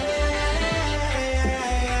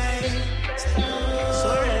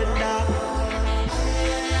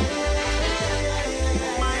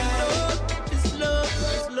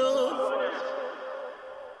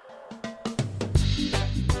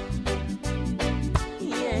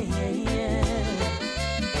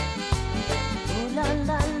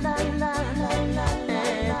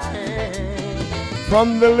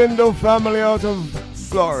 From the Lindo family out of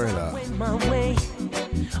Florida.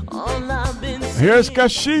 Here's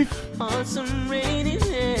Kashif. On some rainy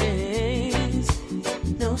days,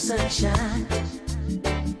 no sunshine,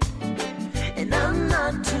 and I'm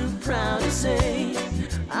not too proud to say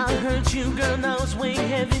I hurt you, girl. Now it's weighing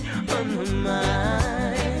heavy on my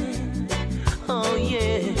mind. Oh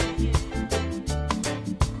yeah.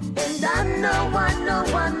 And I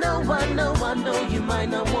know you might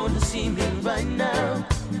not want to see me right now,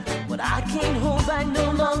 but I can't hold back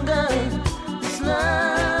no longer. This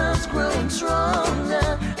love's growing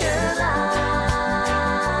stronger, girl. I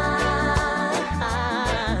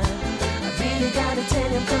really gotta tell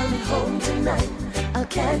you I'm coming home tonight. I'll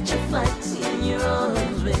catch a flight, see in your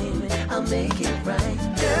arms, baby. I'll make it right,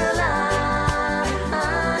 girl.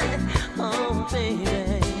 Oh baby,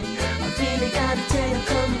 I really gotta tell you I'm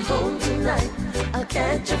coming home tonight. I'll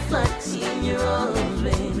catch a flight, see in your arms,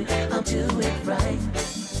 baby. I'll do it right.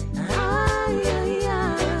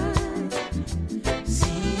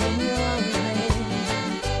 See in your arms, baby.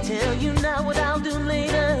 Tell you now what I'll do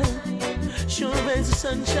later. Sure as the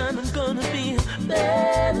sunshine, I'm gonna be a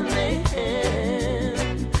better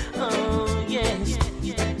man. Oh yes.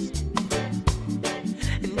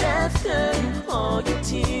 And after all your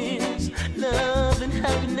tears, love and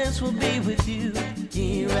happiness will be with you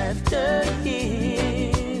year after year.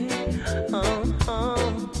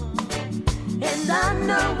 And I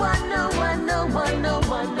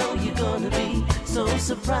know you're gonna be so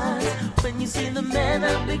surprised when you see the man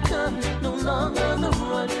I've become, no longer on the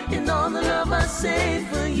run, and all the love I save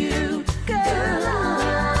for you, girl.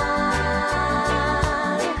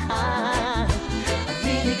 I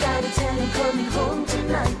really gotta tell you I'm coming home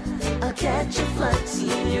tonight. I'll catch a flight,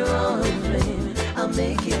 see in your arms, baby. I'll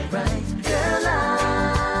make it right, girl.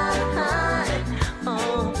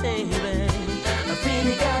 Oh baby, I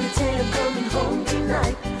really gotta tell you I'm coming home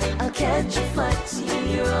tonight. I'll catch a flight, see in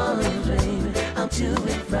your arms. do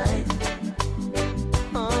it right.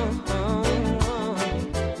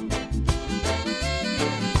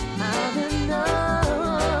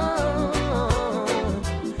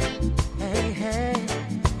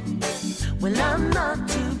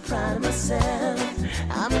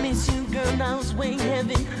 I miss you, girl, now it's weighing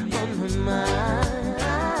heavy on my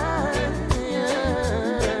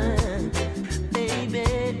mind, baby.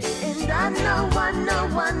 And I know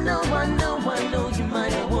you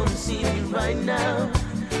might not want to see me right now,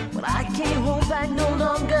 but I can't hold back no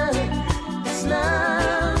longer. This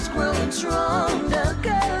love's growing stronger,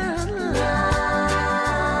 girl.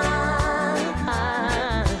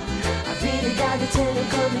 I really got to tell you,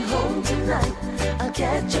 coming home tonight. I'll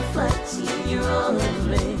catch a flight, see you on,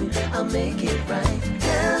 baby. I'll make it right,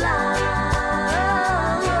 girl. I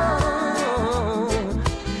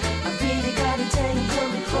really gotta tell you,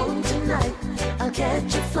 coming home tonight. I'll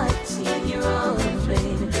catch a flight, see you on,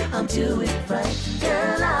 baby. I'll do it right,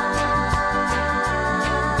 girl. I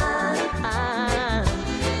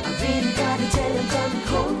really gotta tell you, coming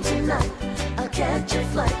home tonight. I'll catch a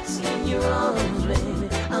flight, see you on, baby.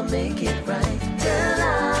 I'll make it right, girl.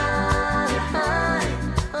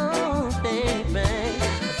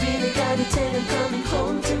 Coming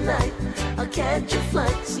home tonight. I'll catch a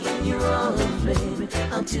flight, see you on, baby.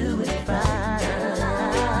 I'll do it right.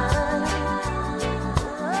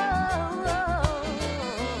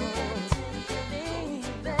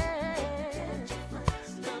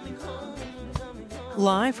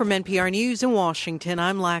 Live from NPR News in Washington,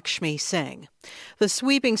 I'm Lakshmi Singh. The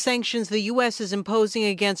sweeping sanctions the U.S. is imposing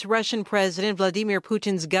against Russian President Vladimir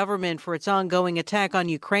Putin's government for its ongoing attack on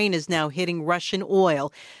Ukraine is now hitting Russian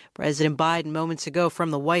oil. President Biden moments ago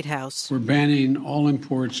from the White House. We're banning all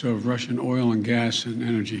imports of Russian oil and gas and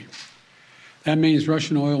energy. That means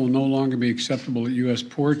Russian oil will no longer be acceptable at U.S.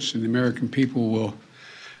 ports, and the American people will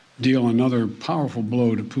deal another powerful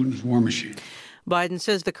blow to Putin's war machine. Biden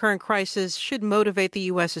says the current crisis should motivate the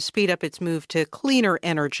U.S. to speed up its move to cleaner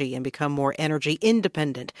energy and become more energy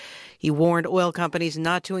independent. He warned oil companies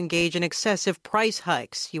not to engage in excessive price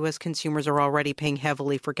hikes. U.S. consumers are already paying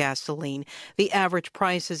heavily for gasoline. The average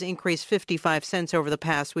price has increased 55 cents over the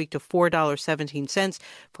past week to $4.17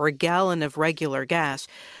 for a gallon of regular gas.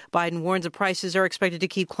 Biden warns the prices are expected to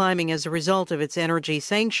keep climbing as a result of its energy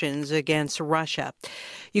sanctions against Russia.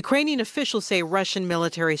 Ukrainian officials say Russian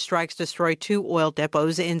military strikes destroyed 2 oil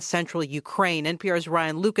depots in central Ukraine. NPR's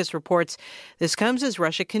Ryan Lucas reports this comes as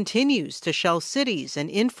Russia continues to shell cities and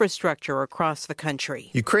infrastructure across the country.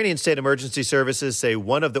 Ukrainian state emergency services say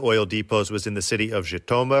one of the oil depots was in the city of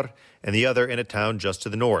Zhytomyr and the other in a town just to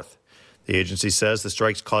the north. The agency says the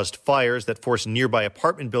strikes caused fires that forced nearby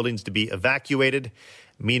apartment buildings to be evacuated.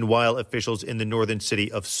 Meanwhile, officials in the northern city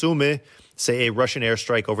of Sumy say a Russian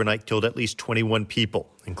airstrike overnight killed at least 21 people,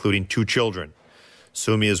 including 2 children.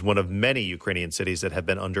 Sumy is one of many Ukrainian cities that have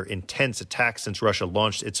been under intense attack since Russia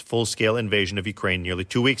launched its full-scale invasion of Ukraine nearly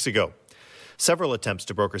 2 weeks ago. Several attempts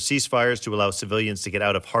to broker ceasefires to allow civilians to get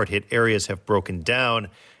out of hard-hit areas have broken down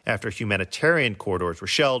after humanitarian corridors were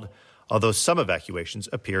shelled, although some evacuations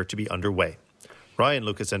appear to be underway. Ryan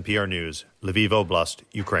Lucas, NPR News, Lviv Oblast,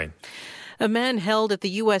 Ukraine. A man held at the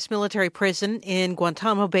U.S. military prison in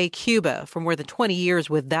Guantanamo Bay, Cuba, for more than 20 years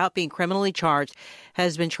without being criminally charged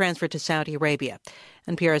has been transferred to Saudi Arabia.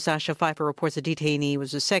 NPR's Sasha Pfeiffer reports the detainee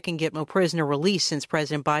was the second Gitmo prisoner released since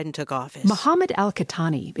President Biden took office. Mohammed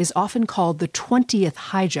al-Qahtani is often called the 20th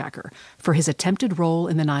hijacker for his attempted role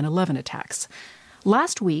in the 9/11 attacks.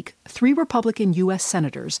 Last week, 3 Republican U.S.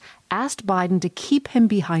 senators asked Biden to keep him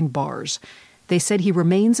behind bars. They said he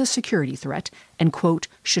remains a security threat and, quote,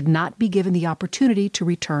 should not be given the opportunity to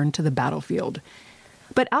return to the battlefield.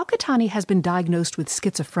 But al-Qahtani has been diagnosed with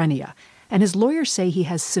schizophrenia, and his lawyers say he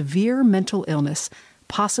has severe mental illness,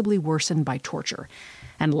 possibly worsened by torture.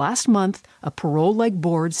 And last month, a parole-like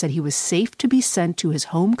board said he was safe to be sent to his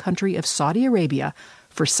home country of Saudi Arabia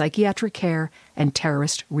for psychiatric care and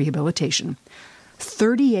terrorist rehabilitation.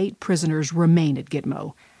 38 prisoners remain at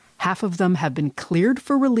Gitmo. Half of them have been cleared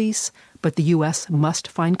for release, but the U.S. must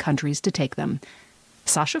find countries to take them.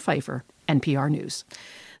 Sasha Pfeiffer, NPR News.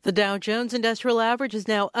 The Dow Jones Industrial Average is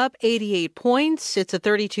now up 88 points. It's at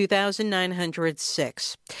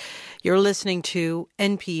 32,906. You're listening to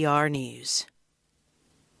NPR News.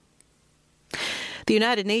 The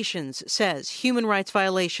United Nations says human rights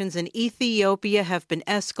violations in Ethiopia have been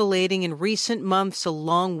escalating in recent months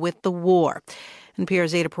along with the war.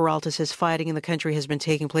 NPR's Ada Peralta says fighting in the country has been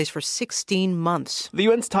taking place for 16 months. The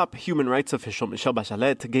UN's top human rights official, Michelle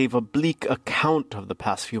Bachelet, gave a bleak account of the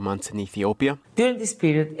past few months in Ethiopia. During this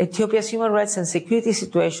period, Ethiopia's human rights and security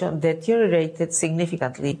situation deteriorated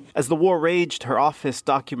significantly. As the war raged, her office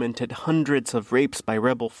documented hundreds of rapes by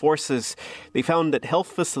rebel forces. They found that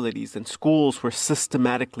health facilities and schools were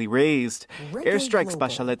systematically razed. Airstrikes,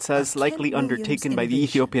 Bachelet says, likely undertaken by the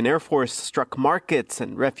Ethiopian Air Force, struck markets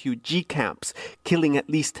and refugee camps, killing at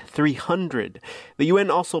least 300. The UN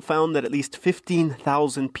also found that at least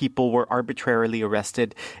 15,000 people were arbitrarily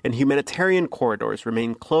arrested and humanitarian corridors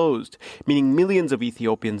remain closed, meaning millions of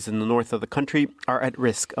Ethiopians in the north of the country are at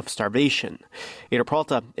risk of starvation. Ada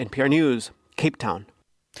Peralta, NPR News, Cape Town.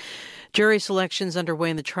 Jury selections underway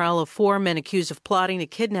in the trial of 4 men accused of plotting to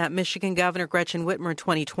kidnap Michigan Governor Gretchen Whitmer in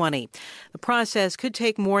 2020. The process could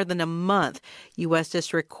take more than a month. U.S.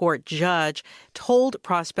 District Court judge told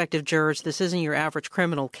prospective jurors this isn't your average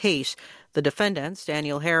criminal case. The defendants,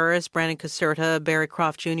 Daniel Harris, Brandon Caserta, Barry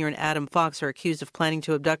Croft Jr., and Adam Fox, are accused of planning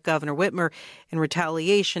to abduct Governor Whitmer in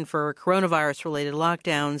retaliation for coronavirus-related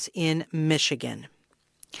lockdowns in Michigan.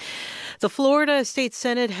 The Florida State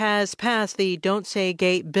Senate has passed the Don't Say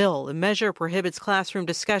Gay bill. The measure prohibits classroom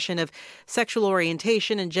discussion of sexual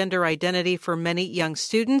orientation and gender identity for many young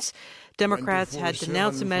students. Democrats had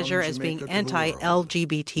denounced the measure as being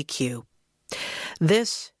anti-LGBTQ.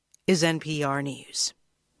 This is NPR News.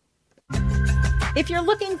 If you're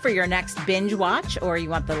looking for your next binge watch or you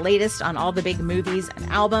want the latest on all the big movies and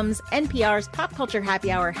albums, NPR's Pop Culture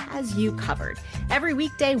Happy Hour has you covered. Every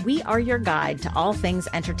weekday, we are your guide to all things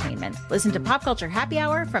entertainment. Listen to Pop Culture Happy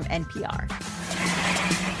Hour from NPR.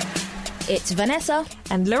 It's Vanessa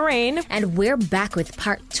and Lorraine, and we're back with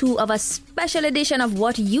part 2 of a special edition of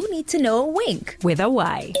What You Need to Know, Wink. With a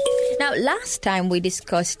Y. Now, last time we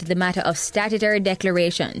discussed the matter of statutory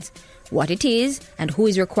declarations, what it is, and who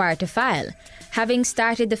is required to file. Having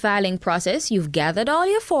started the filing process, you've gathered all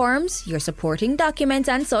your forms, your supporting documents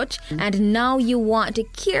and such, and now you want to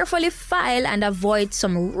carefully file and avoid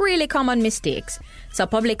some really common mistakes. So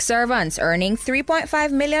public servants earning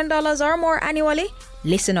 $3.5 million or more annually,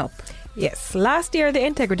 listen up. Yes, last year the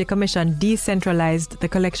Integrity Commission decentralized the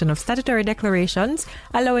collection of statutory declarations,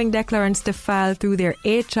 allowing declarants to file through their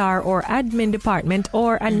HR or admin department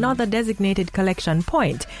or another designated collection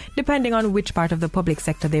point, depending on which part of the public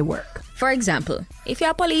sector they work. For example, if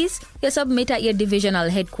you're police, you submit at your divisional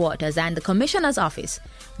headquarters and the commissioner's office.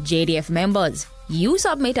 JDF members, you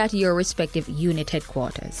submit at your respective unit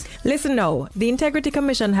headquarters. Listen now, the Integrity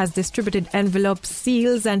Commission has distributed envelopes,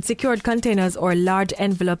 seals, and secured containers or large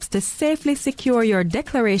envelopes to safely secure your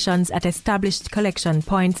declarations at established collection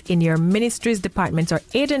points in your ministries, departments, or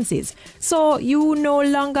agencies. So you no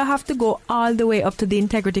longer have to go all the way up to the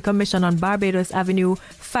Integrity Commission on Barbados Avenue,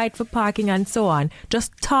 fight for parking, and so on.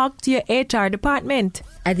 Just talk to your HR department.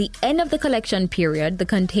 At the end of the collection period, the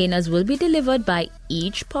containers will be delivered by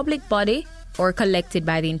each public body or collected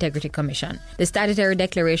by the Integrity Commission. The statutory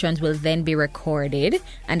declarations will then be recorded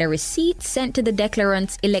and a receipt sent to the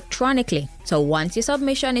declarants electronically. So once your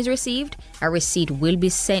submission is received, a receipt will be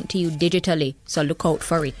sent to you digitally. So look out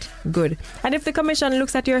for it. Good. And if the Commission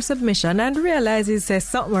looks at your submission and realizes there's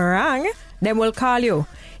something wrong, then we'll call you.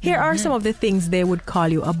 Here are some of the things they would call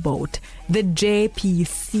you about. The JP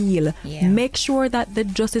seal. Yeah. Make sure that the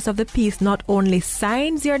Justice of the Peace not only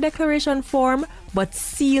signs your declaration form, but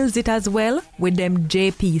seals it as well with them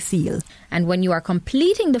JP seal. And when you are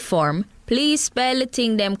completing the form, please spell the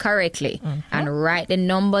thing them correctly and write the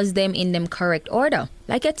numbers them in them correct order,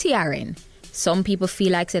 like a TRN. Some people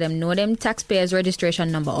feel like say them know them taxpayers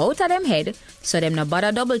registration number out of them head, so them no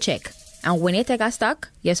bother double check. And when you take a stock,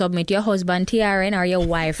 you submit your husband TRN or your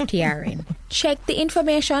wife TRN. Check the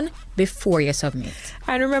information before you submit.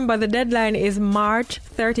 And remember, the deadline is March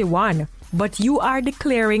 31, but you are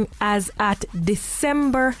declaring as at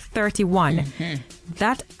December 31.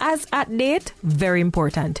 That as at date, very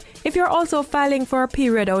important. If you're also filing for a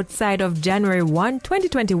period outside of January 1,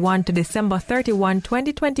 2021 to December 31,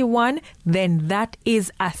 2021, then that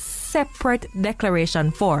is a separate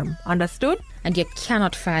declaration form. Understood? And you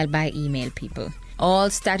cannot file by email, people.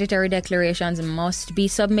 All statutory declarations must be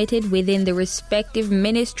submitted within the respective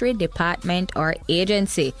ministry, department, or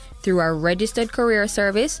agency through a registered courier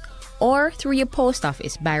service or through your post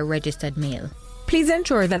office by registered mail. Please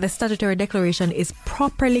ensure that the statutory declaration is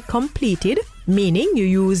properly completed, meaning you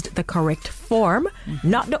used the correct form,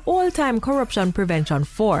 not the old-time corruption prevention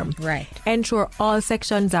form. Right. Ensure all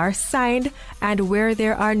sections are signed, and where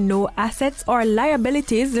there are no assets or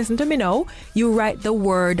liabilities, listen to me now, you write the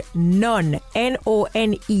word none,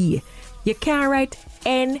 N-O-N-E. You can't write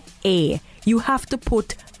N-A. You have to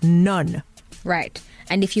put none. Right.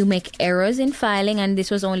 And if you make errors in filing and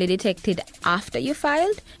this was only detected after you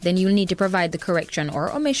filed, then you'll need to provide the correction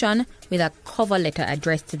or omission with a cover letter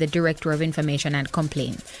addressed to the Director of Information and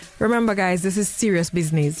Complaints. Remember, guys, this is serious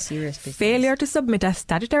business. Serious business. Failure to submit a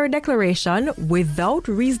statutory declaration without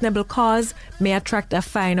reasonable cause may attract a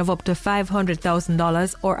fine of up to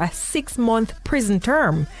 $500,000 or a 6-month prison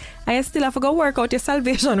term. And you still have to go work out your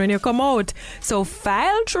salvation when you come out. So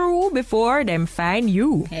file true before them fine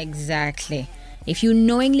you. Exactly. If you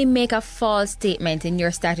knowingly make a false statement in your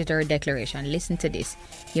statutory declaration, listen to this,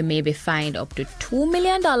 you may be fined up to $2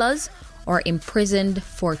 million or imprisoned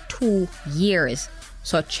for 2 years.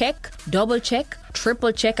 So check, double check,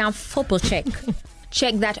 triple check, and triple check.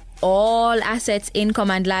 Check that all assets, income,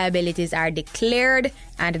 and liabilities are declared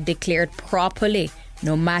and declared properly,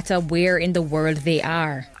 no matter where in the world they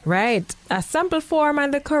are. Right. A sample form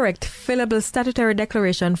and the correct fillable statutory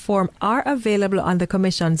declaration form are available on the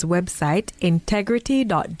Commission's website,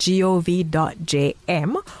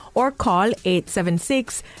 integrity.gov.jm, or call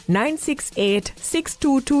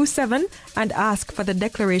 876-968-6227 and ask for the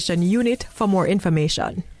declaration unit for more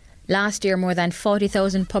information. Last year, more than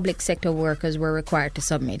 40,000 public sector workers were required to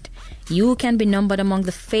submit. You can be numbered among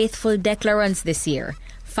the faithful declarants this year.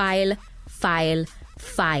 File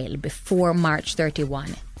before March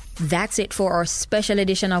 31. That's it for our special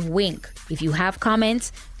edition of Wink. If you have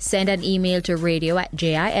comments, send an email to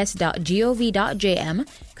radio@jis.gov.jm.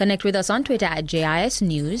 Connect with us on Twitter @JIS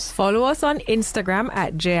News. Follow us on Instagram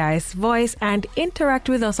 @JIS Voice and interact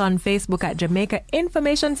with us on Facebook at Jamaica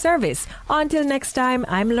Information Service. Until next time,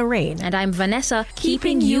 I'm Lorraine. And I'm Vanessa,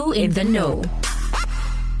 keeping you in the know.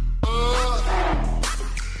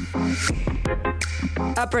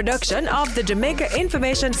 A production of the Jamaica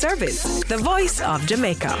Information Service, the voice of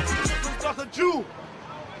Jamaica. He was not a Jew.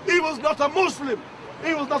 He was not a Muslim.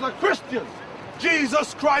 He was not a Christian.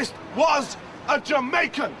 Jesus Christ was a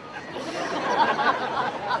Jamaican.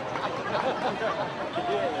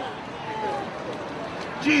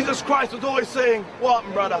 Jesus Christ was always saying, "What,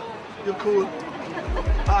 brother? You're cool.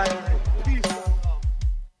 Aye, peace."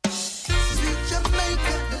 Sweet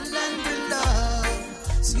Jamaica, the land we love.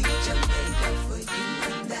 Sweet Jamaica for you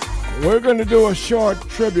and I. We're going to do a short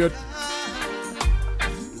tribute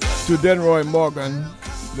to Denroy Morgan,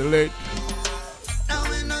 the late.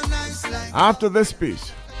 After this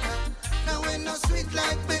piece.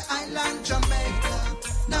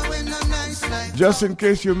 Just in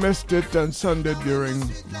case you missed it on Sunday during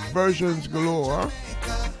Versions Galore,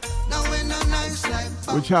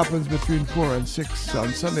 which happens between 4 and 6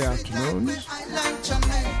 on Sunday afternoons.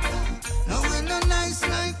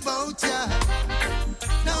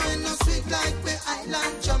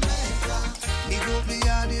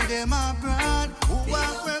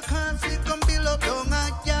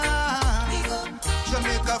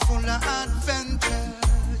 Jamaica full of adventure.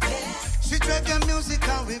 Sweet reggae music,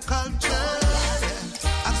 our culture.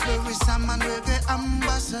 Axbury Sam and reggae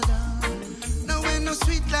ambassador. No way no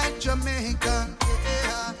sweet like Jamaica.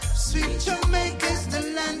 Yeah. Sweet Jamaica is the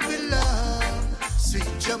land we love.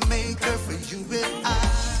 Sweet Jamaica for you and I.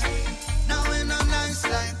 Now we no nice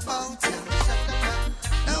like Bounty.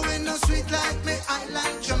 Now we no sweet like me, I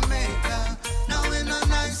like Jamaica. Now we no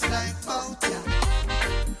nice like Bounty.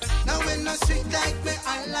 Now we no sweet like me,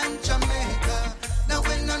 I like Jamaica. Now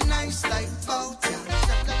we no nice like Bounty.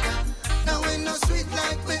 Now we no sweet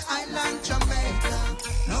like me, I like Jamaica.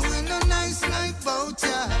 Now we no nice like Bounty.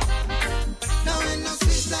 Now we no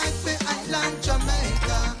sweet like me, I like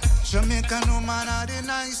Jamaica. Jamaican woman are the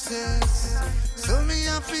nicest. So me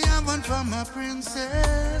happy have one for my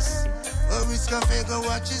princess. Oh, it's cafe go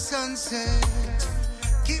watch the sunset.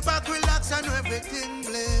 Keep back, relax and everything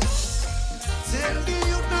blessed. Tell the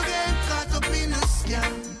youth no get caught up in a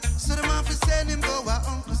scam. So the man fi send him go a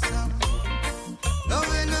Uncle Sam. No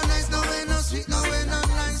way no nice, no way no sweet, no way no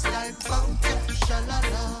nice like Bounty,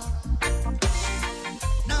 shalala.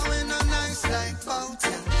 No way no nice like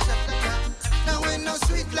Bounty, shalala. No way no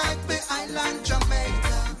sweet like me, island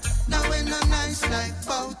Jamaica. No way no nice like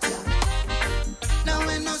Bounty. No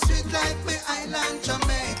way no sweet like me, island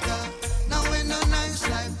Jamaica. No way no nice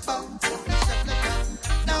like Bounty, shalala.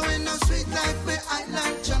 No way no sweet like me,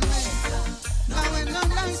 island Jamaica. No way no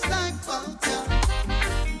nice like Bounty.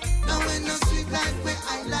 No way no sweet like me,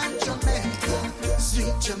 island Jamaica.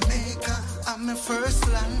 Sweet Jamaica, I'm my first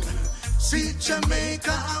land. Sweet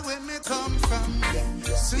Jamaica, where me come from.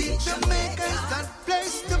 Sweet Jamaica is that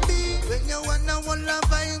place to be. When you wanna one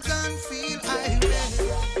love, I can feel irate.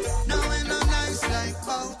 No way no nice like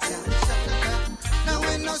Bounty. No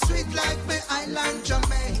way no sweet like me, island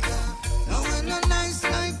Jamaica. No way no nice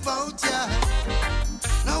like Bounty.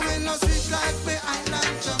 No way no sweet like me,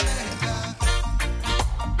 island Jamaica.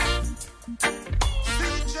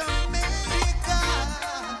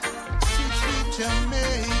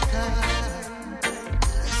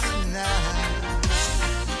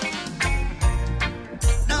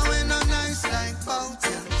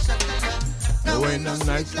 no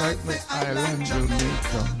nice like my island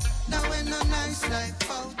Jamaica.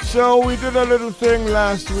 So we did a little thing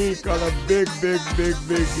last week on a big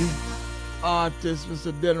artist,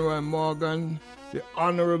 Mr. Denroy Morgan, the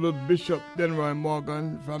Honorable Bishop Denroy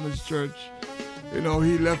Morgan from his church. You know,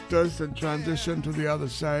 he left us and transitioned to the other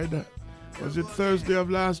side. Was it Thursday of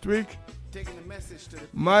last week?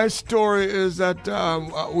 My story is that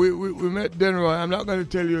we met Denroy. I'm not going to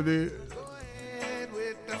tell you the...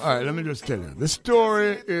 All right, let me just tell you. The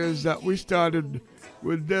story is that we started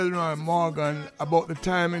with Denroy Morgan about the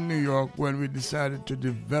time in New York when we decided to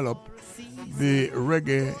develop the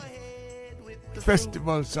reggae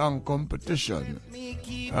festival song competition.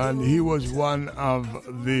 And he was one of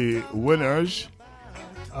the winners.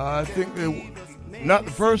 I think not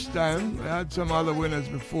the first time. We had some other winners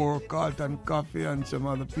before, Carlton Coffee and some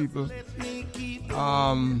other people.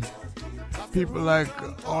 People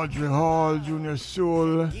like Audrey Hall, Junior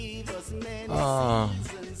Soul.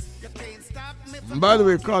 By the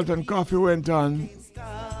way, Carlton Coffee went on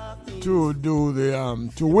to do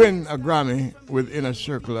to win a Grammy with Inner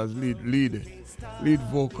Circle as lead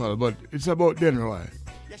vocal, but it's about Denroy.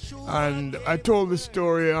 And I told the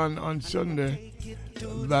story on Sunday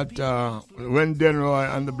that when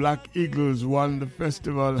Denroy and the Black Eagles won the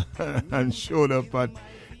festival and showed up at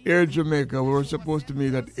Air Jamaica, we were supposed to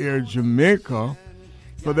meet at Air Jamaica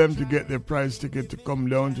for them to get their prize ticket to come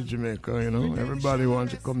down to Jamaica, you know. Everybody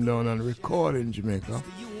wants to come down and record in Jamaica.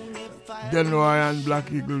 Denroy and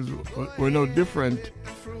Black Eagles were no different.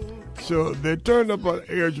 So they turned up at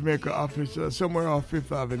Air Jamaica office somewhere off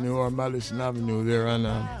Fifth Avenue or Madison Avenue there, and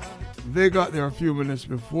they got there a few minutes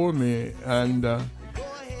before me, and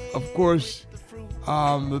of course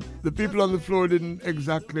the people on the floor didn't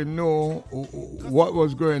exactly know what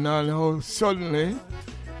was going on, how suddenly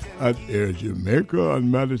at Air Jamaica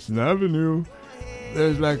on Madison Avenue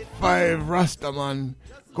there's like 5 Rastaman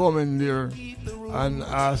coming there and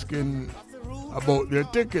asking about their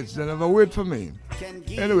tickets. They never wait for me.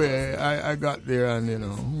 Anyway, I got there and, you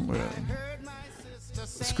know,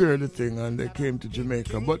 squared the thing, and they came to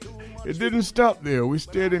Jamaica. But it didn't stop there. We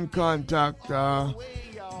stayed in contact.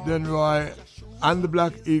 Denroy and the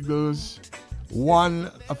Black Eagles won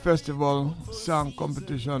a festival song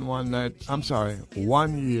competition one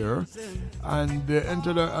year, and they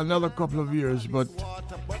entered another couple of years, but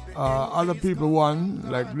other people won,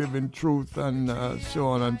 like Living Truth and so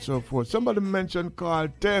on and so forth. Somebody mentioned Carl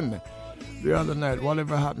Ten the other night.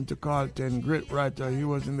 Whatever happened to Carl Ten? Great writer. He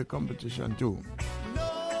was in the competition too.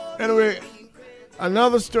 Anyway,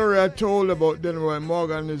 another story I told about Denroy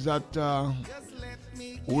Morgan is that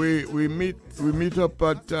we meet up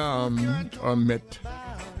at or met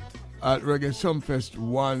at Reggae Sumfest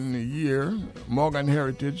 1 year. Morgan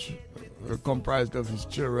Heritage, comprised of his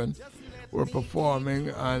children, were performing,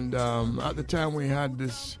 and at the time we had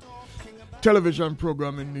this television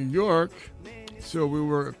program in New York, so we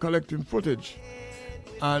were collecting footage,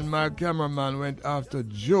 and my cameraman went after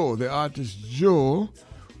Joe, the artist Joe,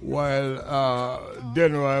 while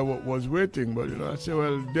Denroy was waiting. But, you know, I said,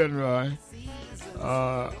 well, Denroy,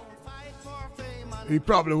 he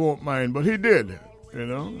probably won't mind, but he did, you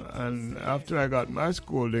know. And after I got my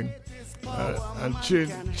scolding and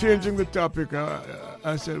changing the topic,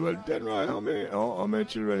 I said, well, Denroy, how many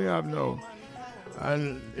children you have now?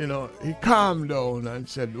 And, you know, he calmed down and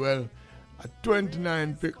said, well, at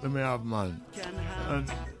 29 pick me have, man.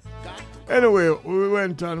 And anyway, we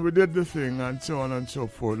went on, we did the thing, and so on and so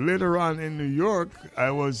forth. Later on in New York, I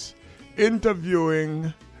was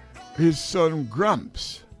interviewing his son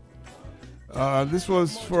Gramps. This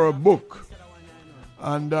was for a book.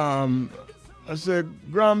 And I said,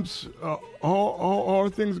 Gramps, how are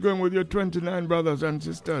things going with your 29 brothers and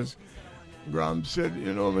sisters? Gramps said,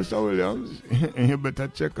 you know, Mr. Williams, you better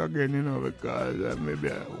check again, you know, because maybe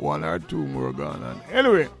 1 or 2 more gone on.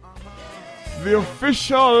 Anyway, the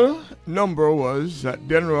official number was that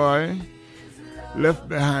Denroy left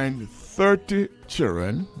behind 30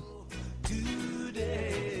 children,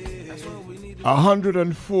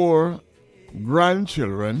 104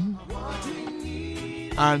 grandchildren,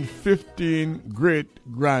 and 15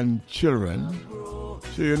 great-grandchildren.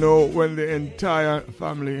 So, you know, when the entire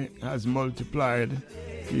family has multiplied,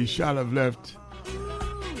 he shall have left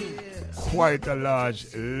quite a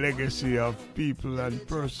large legacy of people and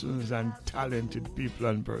persons and talented people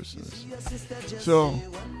and persons. So,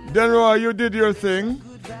 Denroy, you did your thing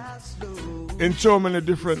in so many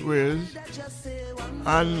different ways,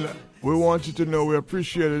 and we want you to know we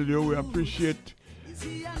appreciated you. We appreciate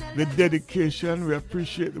the dedication. We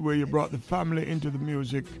appreciate the way you brought the family into the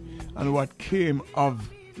music and what came of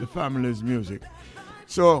the family's music.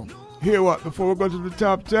 So, here what, before we go to the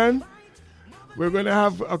top 10, we're going to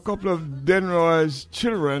have a couple of Denroy's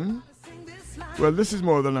children. Well, this is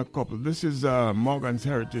more than a couple. This is Morgan's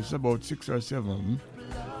Heritage, about 6 or 7 of them.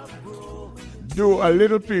 Do a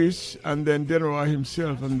little piece, and then Denroy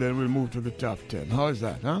himself, and then we'll move to the top 10. How is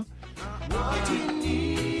that, huh?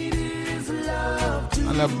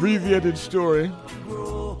 An abbreviated story.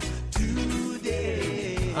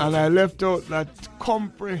 And I left out that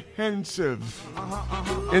comprehensive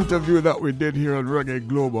interview that we did here on Reggae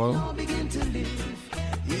Global.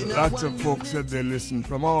 Lots of folks said they listened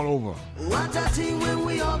from all over.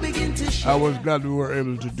 I was glad we were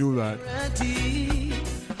able to do that.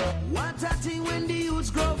 What a thing when the youth's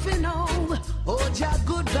growing old. Oh, just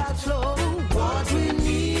good vibes flow. What we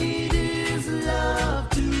need is love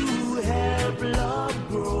to help love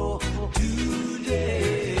grow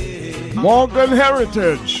today. Morgan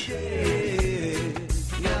Heritage.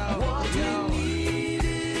 What we need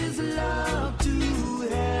is love to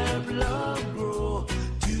help love grow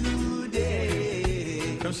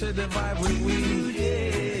today. Come share the vibe with we.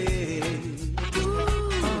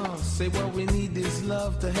 Say what we need is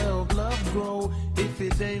love to help love grow. If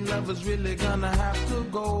it ain't love, it's really gonna have to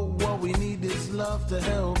go. What we need is love to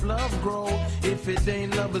help love grow. If it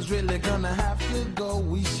ain't love, it's really gonna have to go.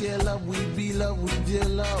 We share love, we be love, we dear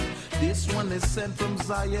love. This one is sent from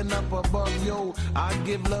Zion up above, yo. I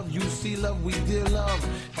give love, you see love, we dear love.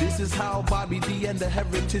 This is how Bobby D and the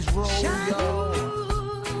Heritage roll, yo.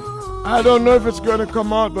 I don't know if it's going to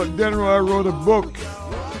come out, but Denroy wrote a book,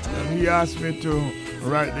 and he asked me to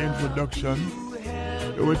write the introduction,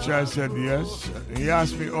 to which I said yes. He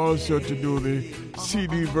asked me also to do the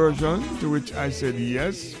CD version, to which I said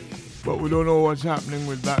yes, but we don't know what's happening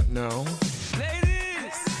with that now.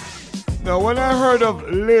 Now, when I heard of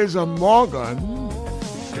Laser Morgan,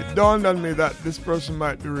 it dawned on me that this person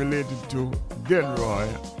might be related to Denroy,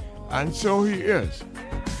 and so he is.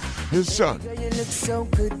 His son. You look so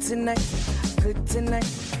good tonight, good tonight,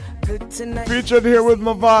 good tonight. Featured here with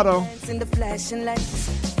Movado. In the flashing lights,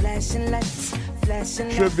 flashing lights, flashing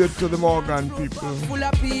lights. Tribute to the Morgan people. Full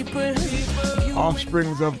of people.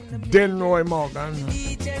 Offsprings of Denroy Morgan.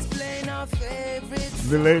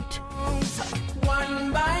 The late.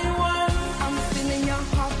 One by one, I'm feeling your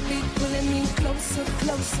heartbeat pulling me closer,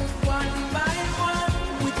 closer. One by one,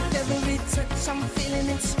 with every touch, I'm feeling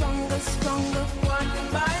it stronger, stronger. One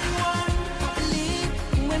by one, believe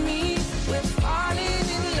with me, we're falling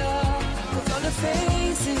in love. 'Cause all the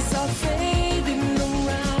faces are fading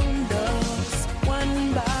around us.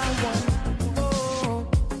 One by one, oh,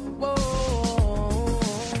 oh,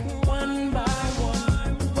 one by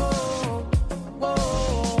one, oh, oh.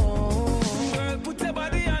 Girl, put your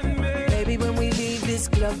body on me. Baby, when we leave this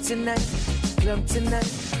club tonight, club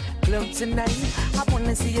tonight, club tonight, I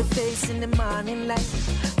wanna see your face in the morning light,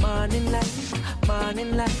 morning light,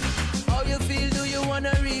 morning light. How you feel? Do you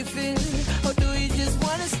wanna refill, or do you just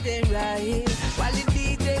wanna stay right here while the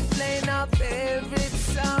DJ's playing our favorite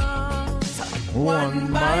songs?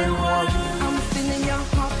 One by one, I'm feeling your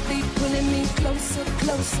heartbeat pulling me closer,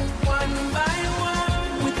 closer. One by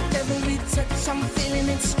one, with every touch, I'm feeling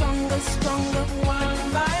it stronger, stronger.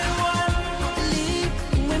 One by one, believe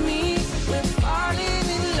with me, we're falling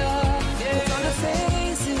in love. Yeah. All the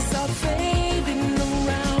faces are fading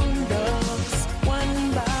around us. One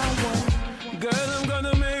by one. Girl, I'm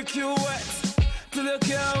gonna make you wet till you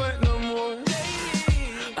can't wet no more.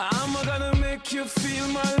 I'm gonna make you feel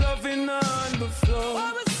my loving on the floor.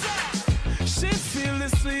 She feel the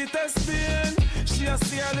sweetest pain. She a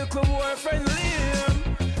see her little boyfriend Liam.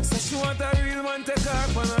 So she want a real man take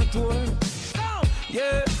her on a tour.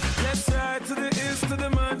 Yeah, let's ride to the east to the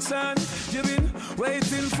mansion. You've been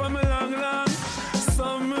waiting for me long, long.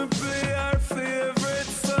 So me play our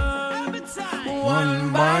favorite song.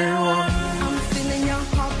 One by one, I'm feeling your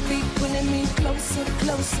heartbeat pulling me closer,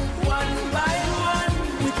 closer. One by one,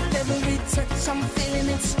 with every touch, I'm feeling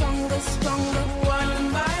it stronger, stronger.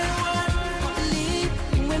 One by one, believe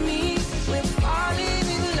with me, we're falling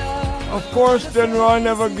in love. Of course, Denroy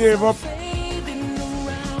never gave up.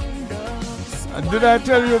 Did I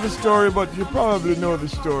tell you the story? But you probably know the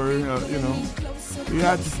story, you know. He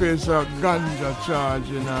had to face a ganja charge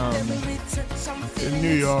in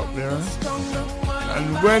New York there.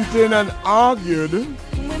 And went in and argued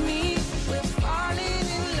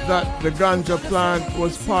that the ganja plant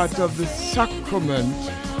was part of the sacrament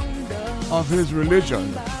of his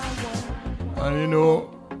religion. And you know,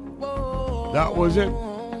 that was it.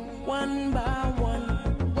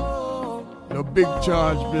 The big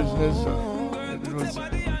charge business. It was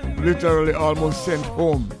literally almost sent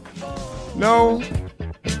home. Now,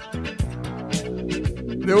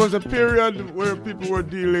 there was a period where people were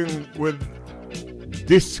dealing with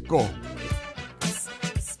disco.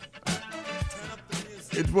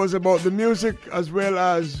 it was about the music as well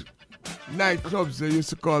as nightclubs. They used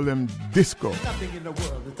to call them disco. Nothing in the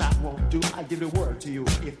world that I won't do. I'll give the word to you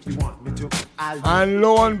if you want me to. And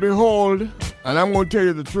lo and behold, and I'm going to tell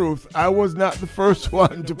you the truth, I was not the first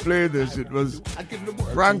one to play this. It was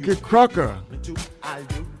Frankie Crocker.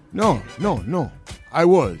 No. I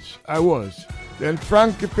was. Then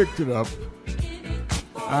Frankie picked it up,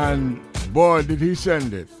 and boy, did he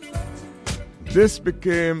send it. This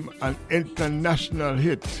became an international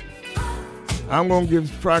hit. I'm going to give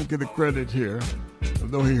Frankie the credit here,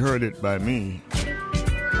 although he heard it by me.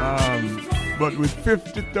 But with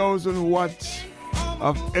 50,000 watts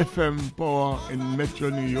of FM power in Metro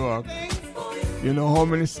New York, you know how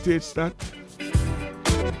many states that?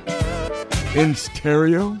 In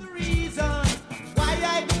stereo?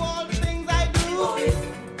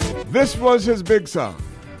 This was his big song.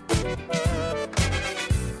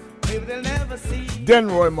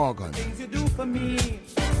 Denroy Morgan. Things you do for me,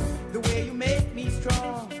 the way you make me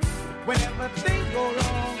strong. Whenever things go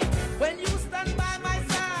wrong, when you stand by my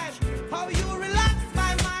side, how you relax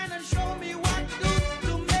my mind and show me what to do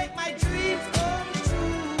to make my dreams come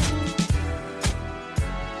true.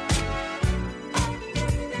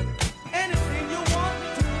 Anything you want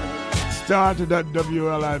to. Started at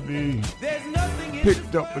WLIB,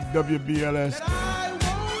 picked up with WBLS,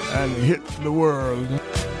 and hit the world.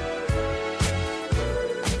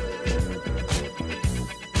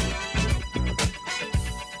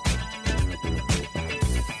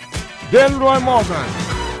 Denroy Morgan.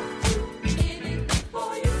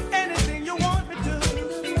 Anything you want me to.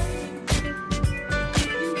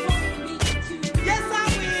 Yes, I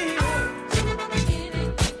will.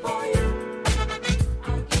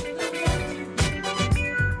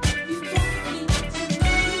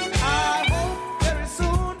 I hope very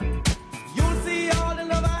soon you'll see all the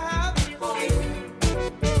love I have for you.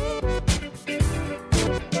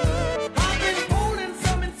 I've been holding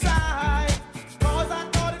some inside, 'cause I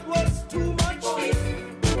thought it was too much.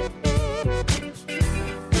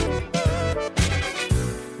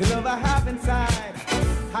 The love I have inside,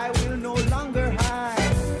 I will no longer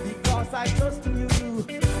hide, because I trust in you.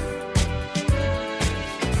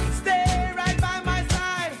 Stay right by my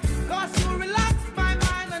side, 'cause you relax my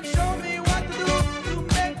mind and show me what to do to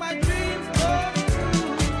make my dreams come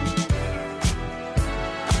true.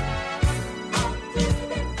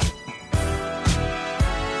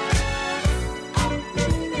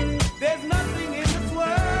 There's nothing in this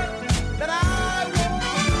world that I won't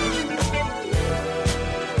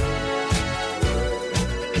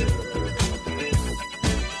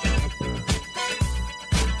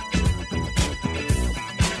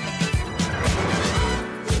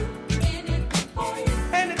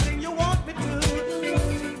anything you want me to.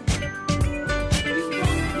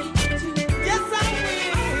 Yes, I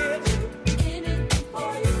will.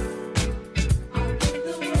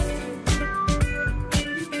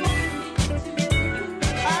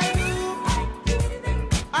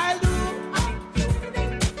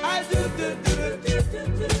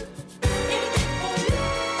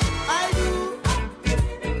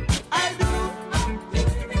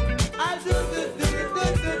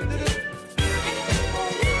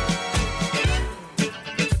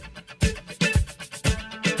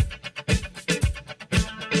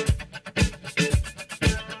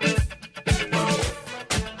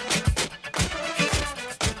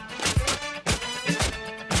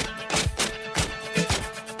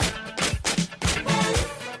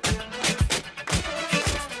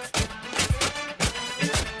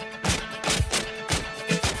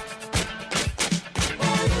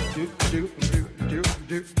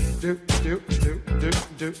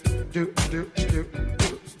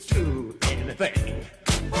 Do anything.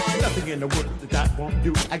 Nothing in the world that I won't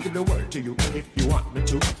do. I give the word to you. If you want me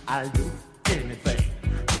to, I'll do anything.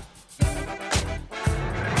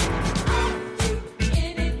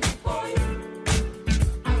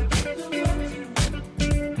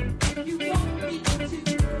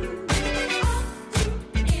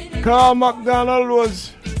 Carl McDonald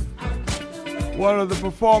was one of the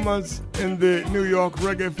performers in the New York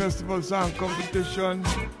Reggae Festival Song Competition.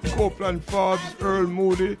 Copeland Forbes, Earl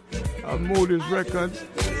Moody of Moody's Records.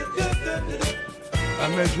 I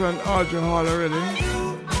mentioned Audrey Hall already.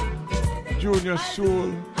 Junior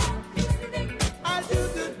Soul.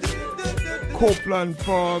 Copeland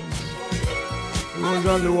Forbes. He was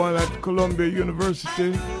on the one at Columbia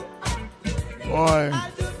University. Boy,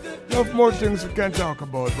 enough more things we can talk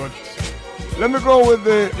about, but let me go with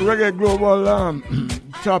the Reggae Global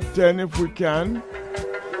top 10 if we can.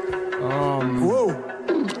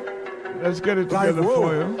 Let's get it together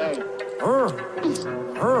for you.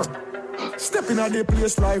 Stepping on the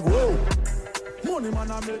place like whoa.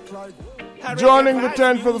 Joining the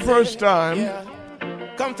tent for the first time,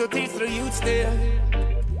 come to teach the youth there.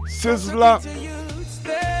 Sizzla,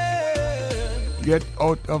 Get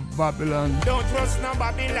Out of Babylon. Don't trust no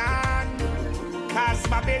Babylon, 'cause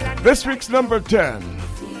Babylon. This week's number 10.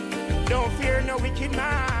 Don't fear no wicked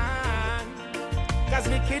man, 'cause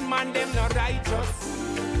wicked man them no righteous.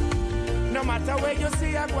 No matter where you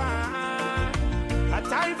see a one, a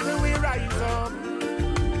time for we rise up.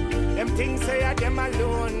 Them things say are them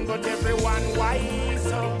alone, but everyone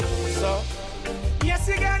wise up. So, yes,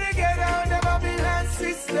 you gotta get out the Babylon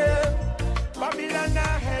system. Babylon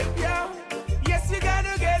not help you. Yes, you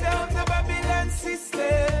gotta get out the Babylon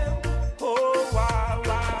system. Oh, wow,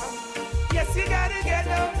 wow. Yes, you gotta get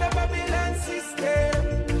out the Babylon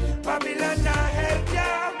system. Babylon not help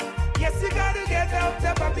you. Yes, you gotta get out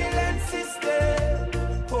the Babylon system.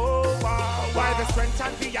 Oh, wow. By the strength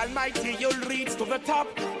of the Almighty, you'll reach to the top.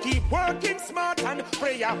 Keep working smart and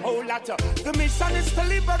pray a whole lot. The mission is to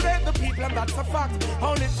liberate the people, and that's a fact.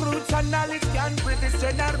 Only truth and knowledge can bridge this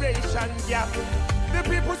generation gap. The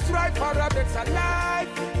people strive for a better life.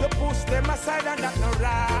 You push them aside, and that's no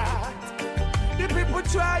right. The people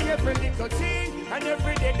try every little thing, and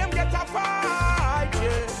every day them get a fight,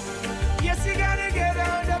 yeah. Yes, you gotta get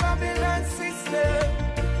out the Babylon system.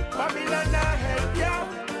 Babylon not help you.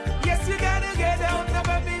 Yes, you gotta get out the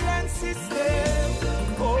Babylon system.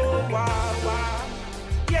 Oh, wow, wow.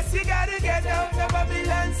 Yes, you gotta get out the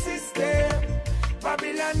Babylon system.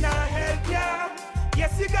 Babylon not help you.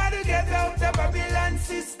 Yes, you gotta get out the Babylon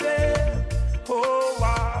system. Oh,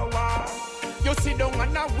 wow, wow. You sit down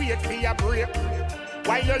and wait for your break,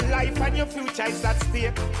 while your life and your future is at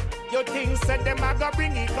stake. You think said them a go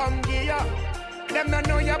bring it come here. Them no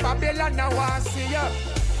know your Babylon now want see you.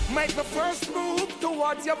 Make the first move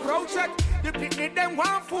towards your project. The picnic them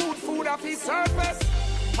want food off his surface.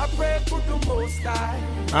 I pray to the Most High.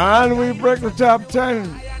 And we break the top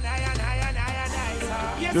 10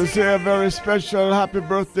 to say a very special happy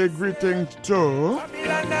birthday greeting to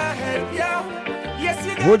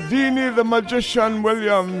Houdini the Magician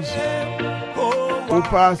Williams, who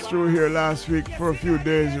passed through here last week for a few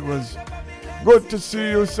days. It was good to see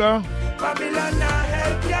you, sir.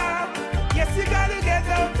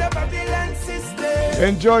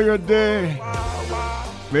 Enjoy your day.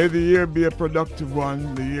 May the year be a productive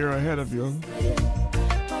one, the year ahead of you.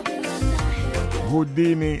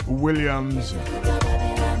 Houdini Williams,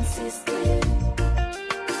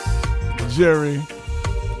 Jerry,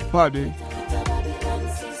 Paddy,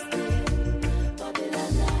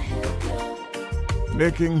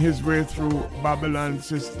 making his way through Babylon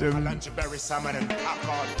system.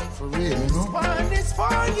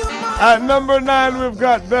 At number 9, we've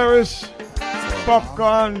got Beres,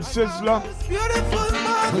 Popcorn, Sizzla.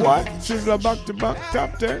 What? Sizzla back to back,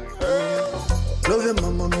 top 10. Love your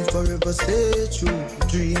mama, me forever stay true.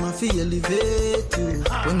 Dream I feel elevate you.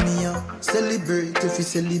 When me a celebrate, if you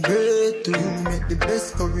celebrate too, you make the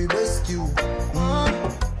best curry rescue.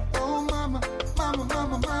 Oh mama, mama,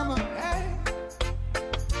 mama, mama, hey.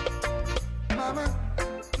 Mama,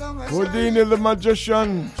 Houdini the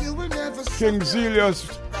Magician, King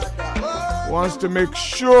Zelius, wants to make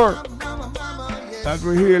sure that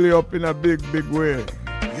we heal you up in a big, big way.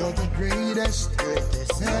 You're the greatest.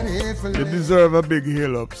 You deserve a big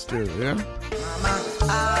heal up still, yeah?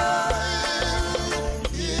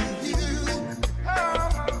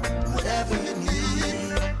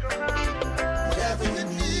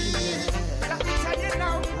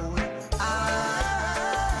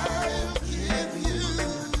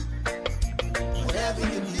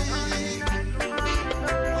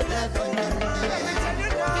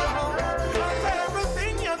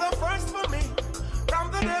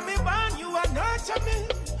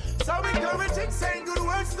 Saying good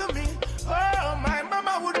words to me. Oh, my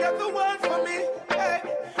mama would get the world for me. Hey,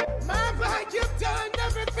 mama, you've done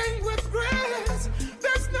everything with grace.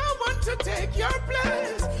 There's no one to take your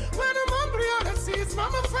place. When I'm hungry, all I see is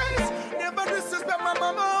mama face. Never disrespect my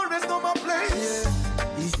mama, always know my place.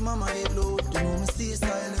 Yeah, if mama hate love, don't know me stay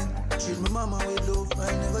silent. Treat my mama with love, I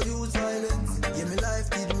never use violence. Yeah, me life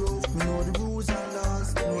did rough, me know the rules and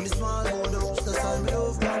laws. Know the small road ups, that's why me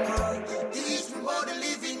love grandma. Teach me about the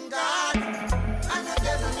living God.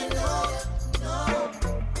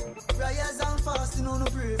 Prayers and fasting on the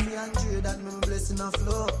pray for and pray that my blessing of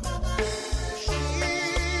flow. She's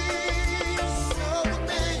so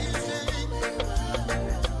amazing.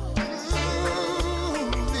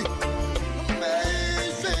 Truly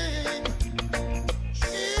amazing.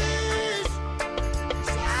 She's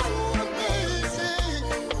so amazing.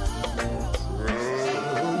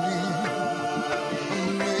 Truly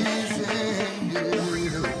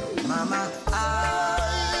amazing. Mama,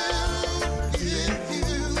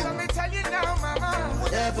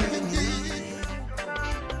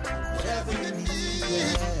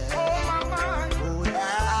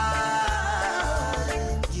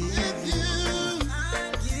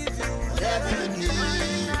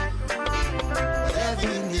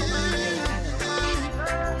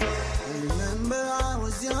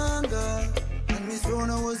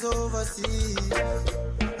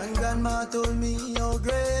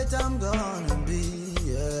 great I'm gonna be,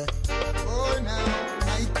 yeah. Oh, now,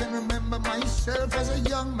 I can remember myself as a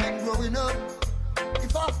young man growing up.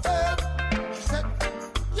 If I fell, she said,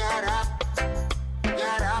 get up,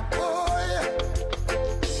 boy.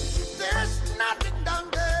 There's nothing down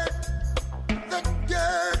there that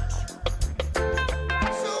gets.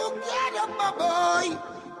 So get up, my boy.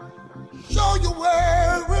 Show your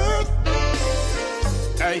worth.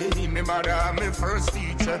 Hey, me mother, me first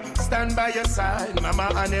teacher. Stand by your side,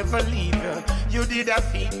 mama, I never leave you. You did a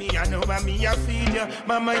feed me, I know by me I feed you.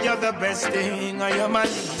 Mama, you're the best thing, I am a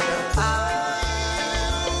leader.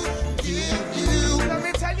 I'll give you. Let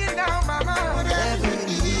me tell you now, mama. Whatever you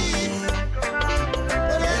need.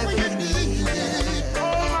 Whatever you need.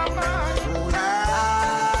 Oh, mama.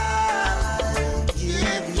 I'll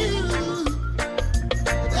give you.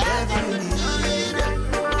 Whatever you need.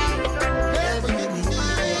 Whatever you need.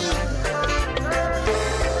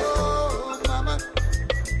 Oh, mama.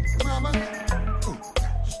 Mama. Oh,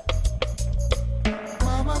 gosh.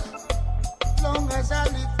 Mama. Long as I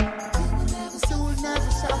live. You will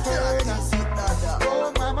never suffer.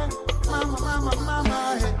 Oh, mama, mama, mama, mama.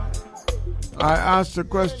 Hey. I asked a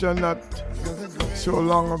question not so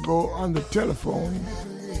long ago on the telephone.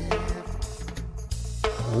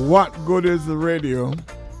 What good is the radio,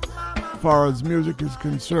 as far as music is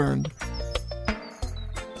concerned,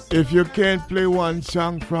 if you can't play one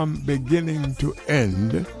song from beginning to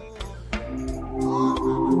end?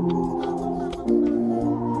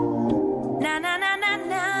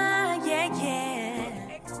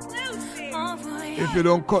 If you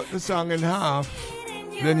don't cut the song in half,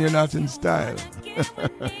 then you're not in style.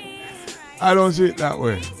 I don't see it that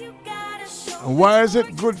way. And why is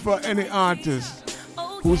it good for any artist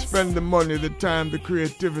who spend the money, the time, the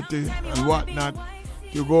creativity and whatnot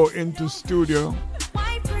to go into studio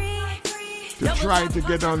to try to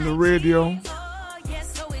get on the radio,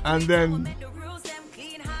 and then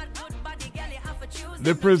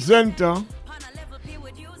the presenter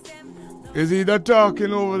is either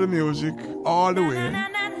talking over the music all the way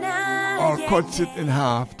or cuts it in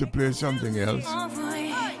half to play something else?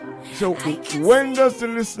 So when does the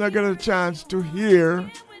listener get a chance to hear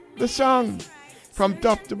the song from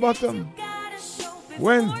top to bottom?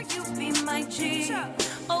 When?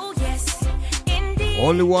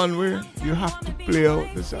 Only one way. You have to play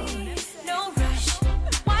out the song.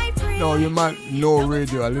 Now you might know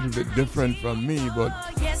radio a little bit different from me, but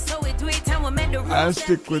I'll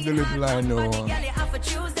stick with the little I know.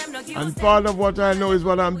 And part of what I know is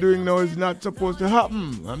what I'm doing now is not supposed to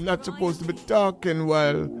happen. I'm not supposed to be talking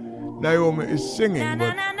while Naomi is singing,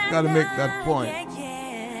 but gotta make that point.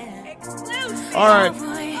 Alright,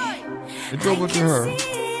 it's over to her.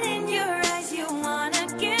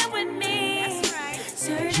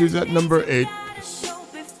 She's at number 8.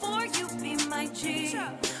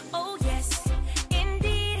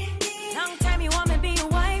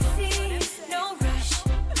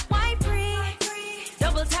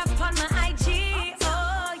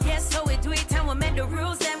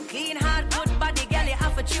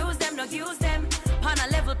 Use them, on a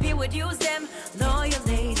level P would use them. Loyal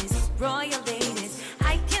ladies, royal ladies.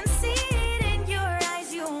 I can see it in your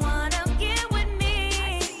eyes. You wanna get with me.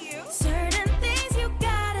 Certain things you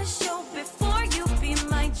gotta show before you be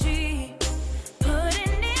my G.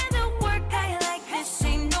 Putting in the work, I like this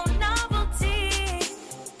ain't no novelty.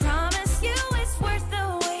 Promise you it's worth the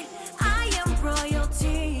wait. I am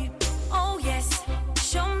royalty. Oh yes,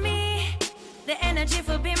 show me the energy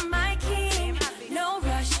for being my king. No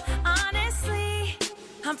rush.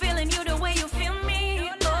 I'm feeling you the way you feel me.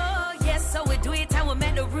 Oh, yes, so we do it and we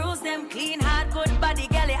make the rules them. Clean, hard, good body,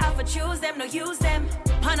 girl, you have to choose them, no use them.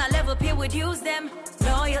 On a level P would use them.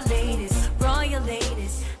 Loyal ladies, royal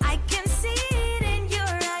ladies. I can see it in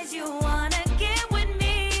your eyes, you wanna get with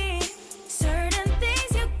me. Certain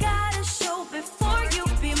things you gotta show before you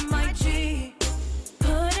be my G.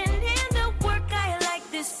 Putting in the work, I like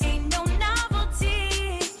this, ain't no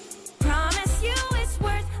novelty. Promise you it's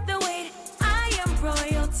worth the wait.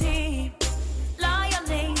 Royalty, loyal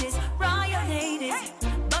ladies, royal ladies.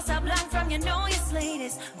 Bust a blank from your noise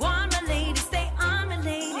ladies. Go on my ladies, stay on my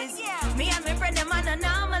ladies. Me and my friend them on the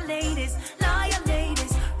normal ladies. Loyal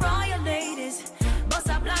ladies, royal ladies. Bust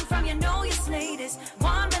a blank from your noise ladies. Go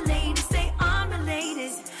on my ladies, stay on my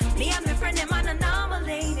ladies. Me and my friend them on the normal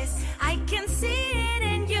ladies. I can see it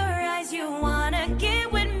in your eyes, you wanna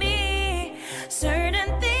get with me.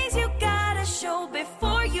 Certain things you gotta show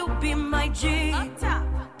before you be my G.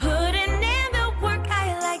 Putting in the work,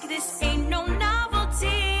 I like this, ain't no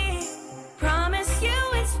novelty. Promise you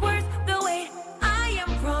it's worth the wait, I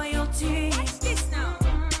am royalty. Watch this now.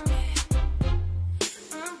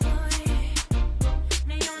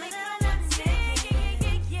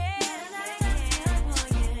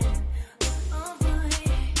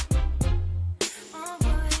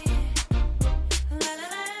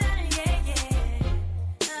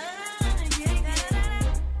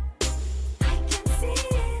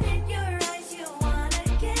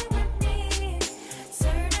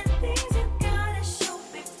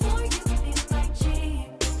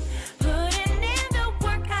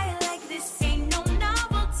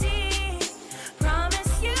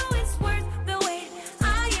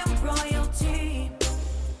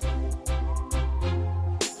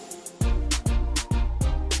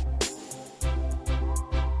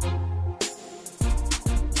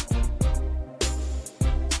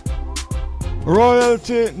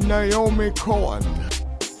 Royalty Naomi Cohen,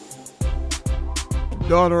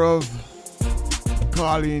 daughter of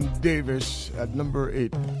Colleen Davis, at number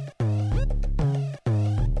 8.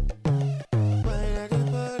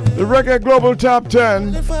 The Reggae Global Top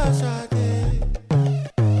 10.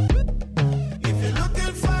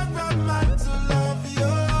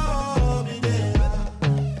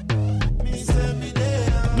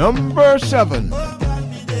 Number 7.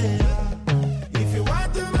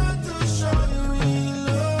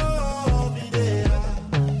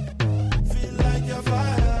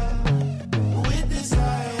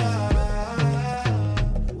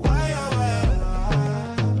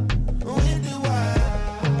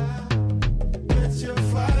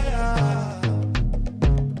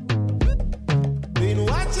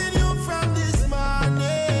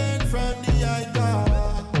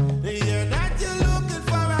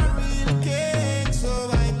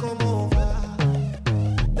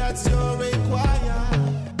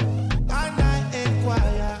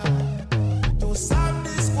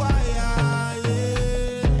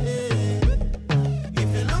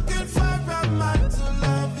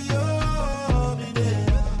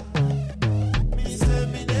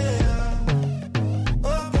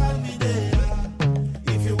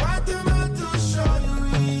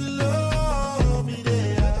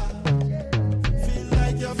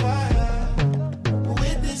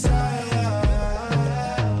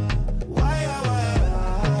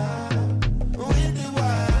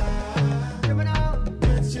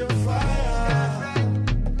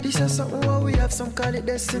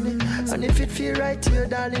 Destiny. And if it feel right to you,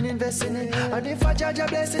 darling, invest in it. And if I judge a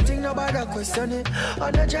blessing thing, nobody question it.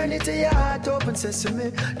 On the journey to your heart, open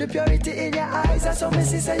sesame. The purity in your eyes, that's how me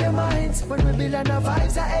see say your minds. When we build on the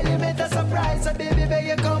vibes, the element of surprise. So baby, beg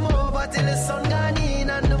you come over till the sun gone in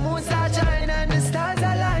and the moon start shine and the stars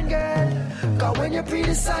align, girl. Cause when you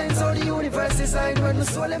predesign, so the universe designed. When the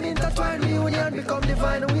soul them intertwine, reunion become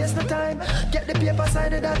divine. Don't waste no time. Get the paper,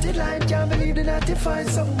 sign the dotted line. Can't believe the not find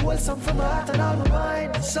something wholesome from my heart and all my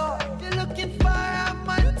mind. So if you're looking for a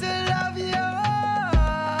man to love you,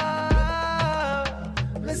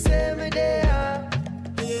 me say me there,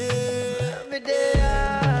 yeah, me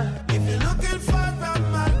there. If you're looking for a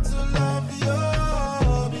man to love you,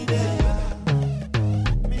 me there,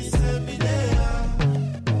 me say me there,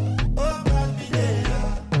 oh God, me there.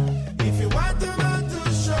 If you want a man to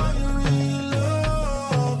show you real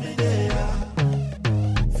love, me there.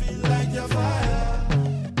 Feel like you're fire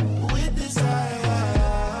with desire.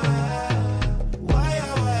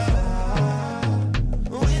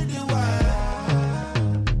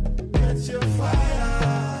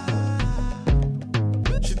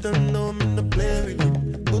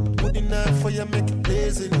 You make it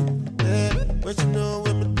blazing it, yeah. But you know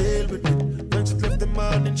when me deal with it. When she left the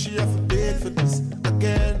morning, she have to pay for this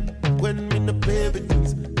again. When me no play with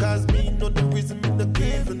things, cause me know the reason me no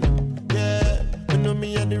giving it, yeah. Me know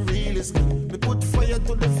me and the realest me. Me put fire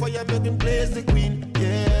to the fire, make him blaze the queen,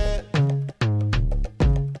 yeah.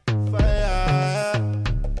 Fire,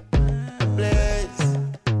 a blaze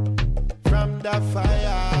from the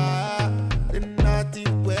fire, the naughty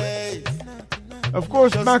ways. Of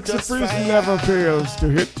course, Max the Priest never fails to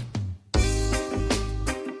hit.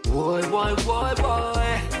 Boy, boy, boy,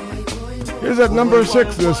 boy. He's at number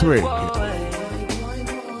 6 this week.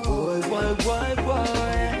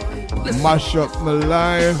 Mash up my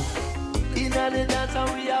life. In the dance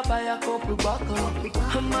we are by a couple buckle.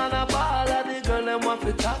 Man a ball and the girl them want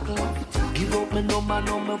to tackle. Give up my number,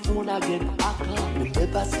 no my phone I get hackle. We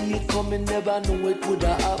never see it coming, never know it would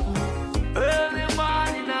have happened. Early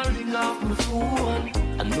morning I ring off my phone.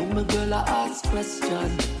 I know my girl I ask question.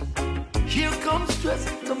 Here comes stress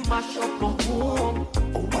to mash up my home.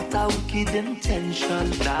 Oh, what a wicked intention.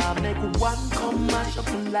 Now make one come mash up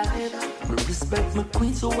my life. I respect my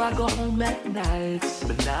queen so I go home at night.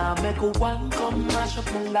 But now make one come mash up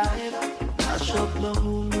my life. Mash up my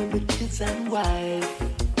home with the kids and wife.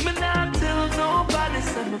 Me not tell nobody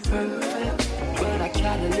say me perfect, but I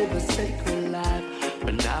try to live a sacred life.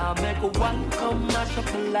 But now make one come mash up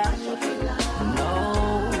my life. No,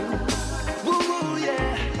 woo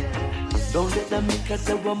yeah. Don't let them make us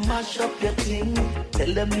say we mash up your thing.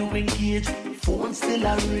 Tell them you engage, phone still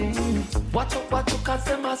a ring. Watch out, cause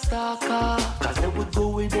them a stalker. Cause they would go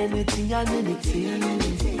with anything and anything.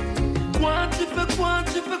 Want you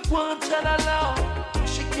for, chalala.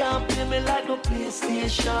 She can't play me like no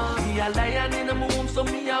PlayStation. Me a lion in the moon, so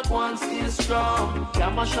me a go and stay strong.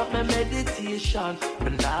 Can't mash up my meditation.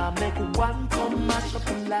 But now make one come mash up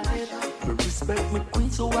my life. Me respect my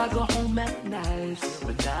queen, so I go home at night.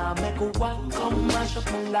 But now make one come mash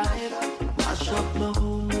up my life. Mash up my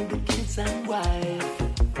home with the kids and wife.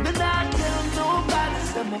 Me not tell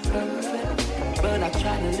not perfect, but I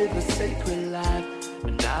try to live a sacred life.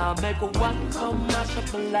 But now I make a one come mash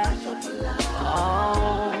up my life.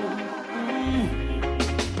 Oh,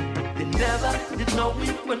 You never did know me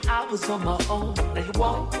when I was on my own. Now you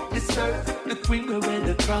won't deserve the queen and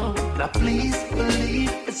the crown. Now please believe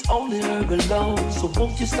it's only her alone. So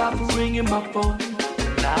won't you stop ringing my phone?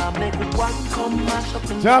 Now make one come mash up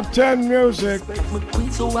and Top 10 music.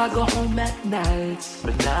 McQueen, so I go home at night.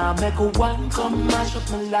 But now make a one come mash up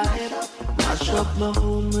my life. Mash up my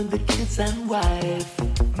home with the kids and wife.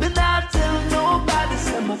 But I tell nobody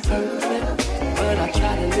say I'm perfect, but I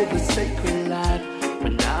try to live a sacred life.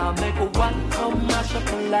 But now make a one come mash up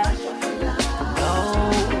my life. No.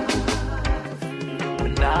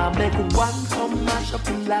 But now make a one come mash up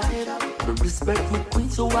my life. Respect my queen,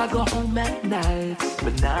 so I go home at night.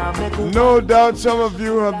 But now make a No doubt some of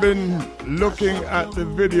you have been looking at the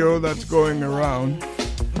video that's going around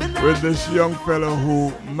with this young fellow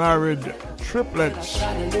who married triplets.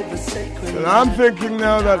 And I'm thinking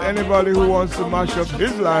now that anybody who wants to mash up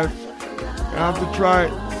his life have to try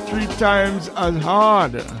 3 times as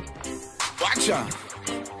hard. Watch out.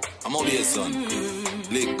 I'm over here, son.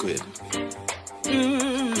 Liquid.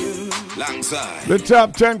 Langside. The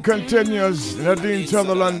top 10 continues. Nadine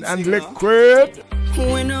Sutherland and Liquid.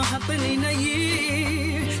 When it happen in a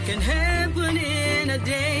year, can happen in a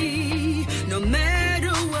day. No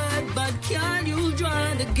matter what, but can you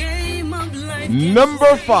draw the game of life?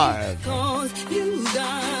 Number 5. Cause you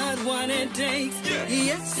got what it takes.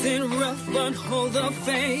 Yes, it's rough, but hold the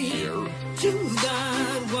faith. You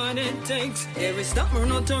got what it takes. Every stopper,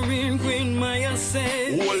 not a real queen, Maya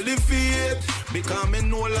said. Hold the faith, because me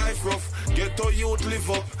know life rough. Get to youth live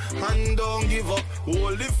up, and don't give up.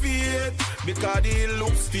 Hold the faith, because the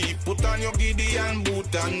look steep. Put on your Gideon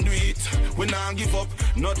boot and do it. We not give up,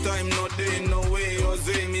 no time, no day, no way.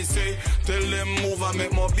 Jose me say, tell them move and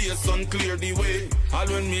make my bass and clear the way. All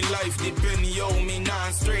when me life depend, yo, me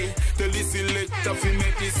not stray. Tell the selector fi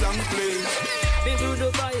make this song play. Been through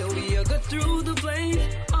the fire, we are got through the flame.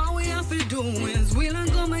 All we have to do is we'll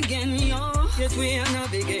come again, yo. Yes, we are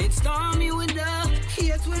navigate stormy with the.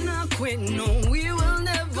 Yes, we're not quit, no, we will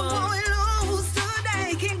never. We lose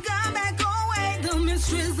today, can come back away. The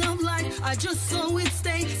mysteries of life, I just saw it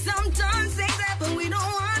stay. Sometimes things happen, we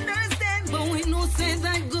don't understand. But we know say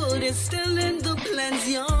that good is still in the plans,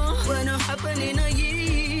 yo. When it happen in a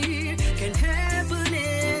year, can happen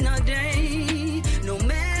in a day. No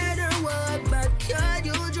matter what, but can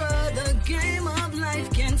you draw the game of life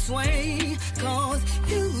can sway? Cause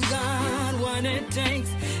you got what it takes.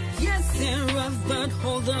 Yes, it's rough, but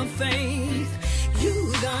hold the faith.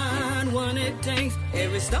 You got what it takes.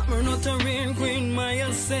 Every stopper, not a real queen,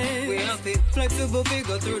 Maya said. We have to flexible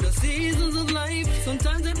figure through the seasons of life.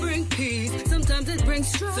 Sometimes it brings peace, sometimes it brings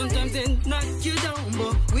strife. Sometimes it knock you down,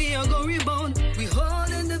 but we are gonna rebound. We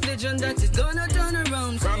hold in the vision that is gonna turn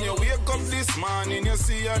around. From your wake up this morning, you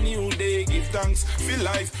see a new day. Give thanks for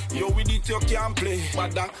life. You with it, you can't play.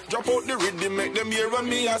 But that drop out the rhythm, make them hear what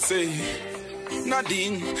me I say.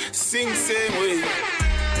 Nadine, sing same way.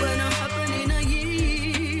 When it happen in a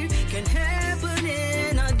year, can happen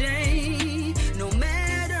in a day. No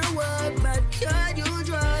matter what, but can you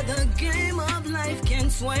draw the game of life can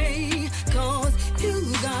sway? Cause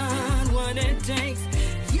you got what it takes.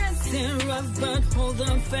 Yes, it's rough, but hold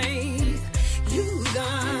the faith. You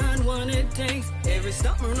got what it takes. Every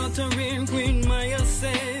stopper, not a real queen, Maya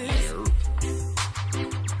says.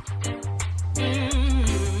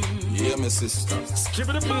 Yeah, my sister. Skip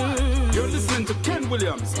it up. You're listening to Ken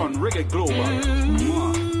Williams on Reggae Global.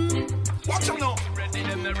 Watch him now. Ready,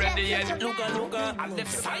 them not ready yet. Look, on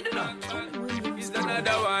left side now. Is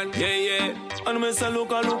another one? Yeah. And me say look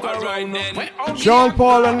right then. Sean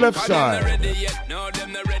Paul on left side. No,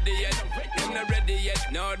 them not ready yet. Them not ready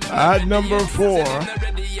yet. No, them At number 4. Them not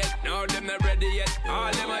ready yet. No, them not ready yet.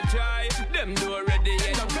 All them a try. Them do ready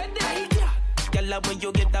yet. Girl, when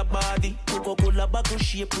you get that body, Coca-Cola bottle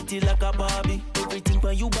shape pretty like a Barbie. Everything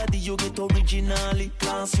for you body you get originally.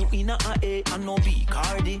 Class you in a A and no B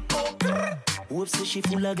Cardi. Whoops, say she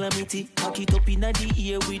full of glamity. Cock it up in a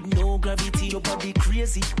the air with no gravity. Your body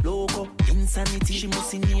crazy, loco, insanity. She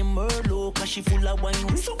must name her low, cause she full of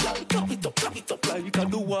wine. So clap it up like a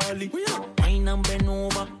do Wally. Wine and bend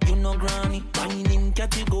over, you know granny. Wine in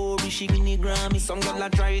category, she win the Grammy. Some girl a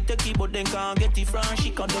try to keep but then can't get it from.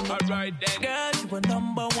 She can't do alright then. Girl, you a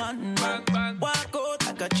number one. Walk out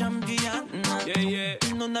like a champion. Yeah.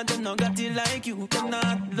 None of them no got it like you. Them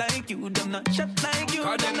not like you. Them not shot like you.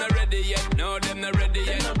 Cause them not ready yet. No, them not ready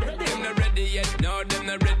yet. Them not ready yet. No, them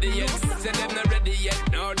not ready yet. Say them not ready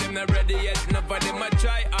yet. No, them not ready yet. None of them a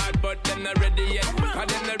try hard, but them not ready yet. Cause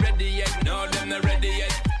them not ready yet. No, them not ready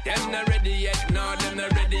yet.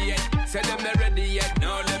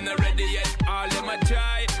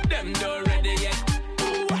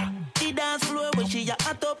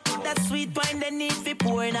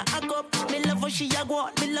 go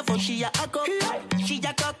out, me love how she a hack up. She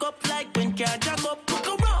a cock up like when car jack up. Look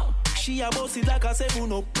around. She a boss it like a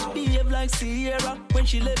 7-up. Behave like Sierra when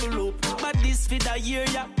she level up. But this fit a year,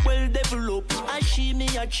 yeah, well developed. And she me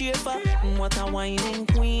a cheer for. What a whining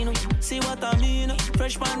queen. See what I mean?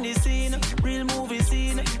 Fresh on the scene. Real movie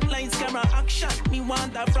scene. Lights, camera, action. Me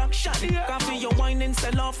want a fraction. Coffee your wine and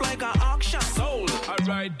sell off like a auction. Sold.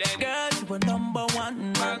 Alright then. Girl, you a number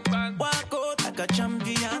one. Walk out like a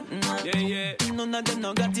champion. Yeah. None of them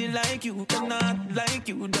no got it like you. Them not like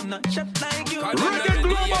you. Them not shot like you. Reggae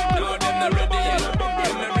Global. No, them not ready yet.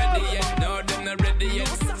 Them not ready yet. No, them not ready yet.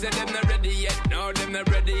 Say them not ready yet. No, them not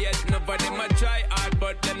ready yet. Nobody ma try hard,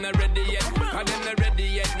 but them not ready yet. Cause them not ready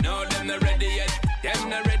yet. No, them not ready yet. Them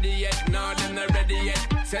not ready yet. No, them not ready yet.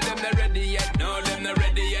 Say them not ready yet. No, them not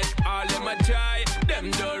ready yet. All them ma try, them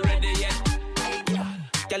not ready yet.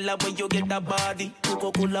 Girl, when you get that body,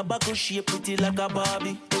 Coca-Cola bottle shape pretty like a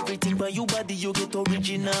Barbie. Everything by you body you get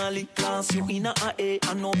originally. Class you in a A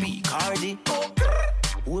and no B Cardi.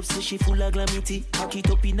 Whoops, say she full of glamity. Pack it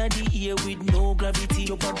up in the ear with no gravity.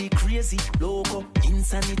 Your body crazy, loco,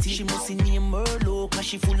 insanity. She must see name her low, cause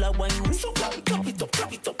she full of wine. So clap it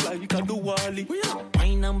up like a Wally.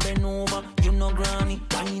 Wine and bend over, you know granny.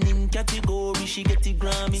 Wine in category, she get the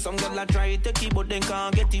Grammy. Some girl a try to take it, but then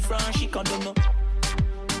can't get it from she can't do no.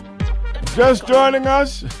 Just joining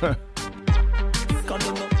us.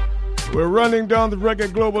 We're running down the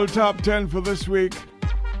Reggae Global Top 10 for this week.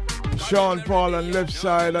 Sean Paul on Left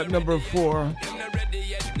Side at number 4.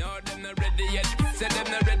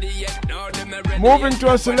 Moving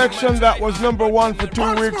to a selection that was number 1 for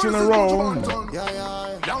 2 weeks in a row.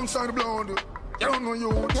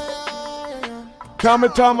 Tommy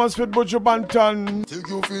Thomas with Butcher Banton.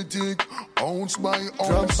 Ounce by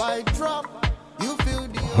ounce. Drop by drop. You feel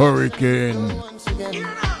the Hurricane. Once again.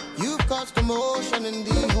 You've caused commotion in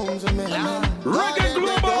the homes of men. Reggae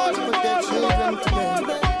Global.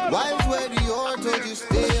 Wives where the order told you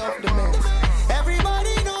stay off the mess.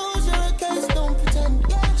 Everybody knows you're a case, don't pretend.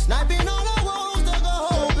 Sniping all the walls, dug a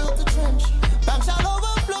hole, built a trench. Banks shall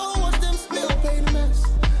overflow, watch them spill, pay the mess.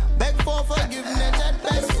 Beg for forgiveness at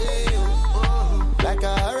best, say like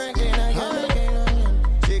a hurricane again.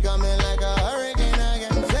 She coming like a hurricane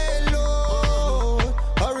again. Say Lord,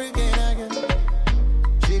 hurricane again.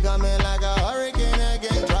 She coming like a hurricane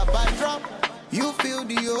again. Drop by drop, you feel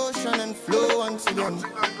the ocean and flow once again.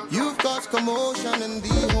 You've caused commotion in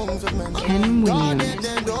the homes of men. Guarded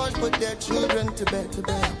their doors, put their children to bed.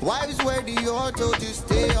 Wives where the order told you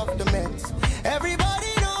stay off the meds.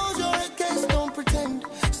 Everybody knows you're a case, don't pretend.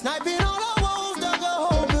 Sniping all our walls, dug a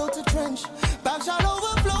hole, built a trench. Bags shall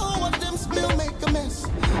overflow, watch them spill, make a mess.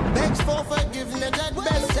 Begs for forgiveness at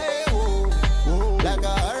best, say whoa, like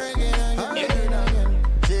a hurricane again.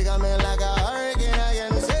 She got me like a hurricane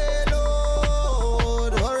again. Say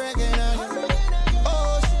Lord, hurricane again.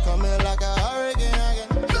 Oh, she coming like a hurricane again.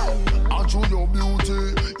 I show your beauty,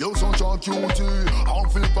 you're such a cutie. I'll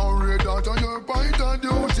flip and red out on your point of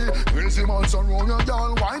duty. Crazy man surround your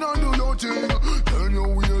girl, why not do your thing? Turn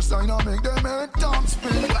your waistline and make them head top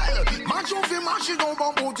spin. Well, match off him, mash it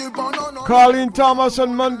over, put it on. Colleen Thomas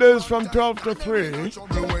on Mondays from 12 to 3.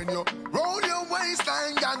 Roll your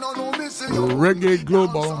waistline, got no missing. Reggae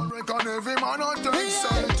Global.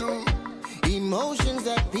 Emotions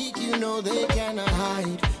that peak, you know they cannot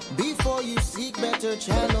hide. Before you seek better,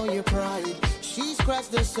 channel your pride. She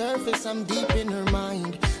scratched the surface, I'm deep in her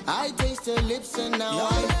mind. I taste her lips and now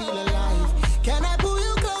I feel alive. Can I pull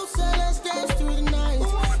you closer? Let's dance through the night.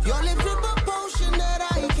 Your lips drip a potion that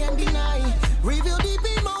I can't deny. Reveal deep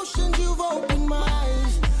emotions, you've opened my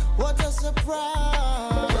eyes. What a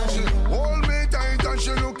surprise. She hold me tight and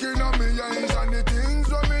she looking at me eyes. And the things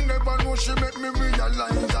that me never know, she make me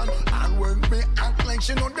realize. And when me act like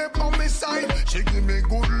she know they on me side, she give me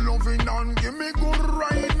good loving and give me good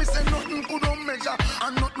ride. Me say nothing could not measure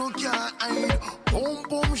and nothing can hide. Boom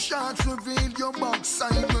boom shots reveal your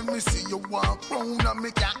backside. When me see you walk round and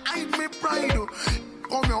me can hide me pride.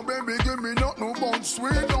 Come here, baby, give me nothing but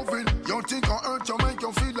sweet loving. You think I hurt you, make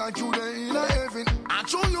you feel like you there in heaven. I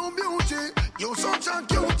show you beauty, you're such a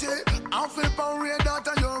cutie. I flip and red out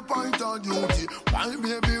of your point of duty. Why,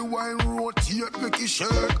 baby, why rotate, make it shake?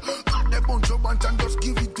 Got the bunch of bunch and just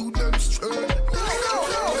give it to them straight.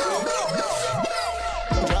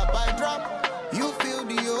 Drop by drop, you feel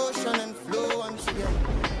the ocean and flow once again.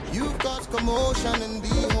 You've caused commotion in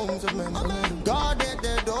the homes of men. Guarded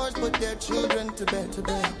their doors, put their children to bed.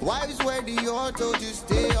 Wives where the order told you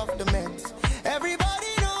stay off the meds. Everybody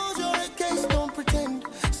knows you're a case, don't pretend.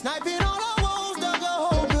 Sniping all our walls, dug a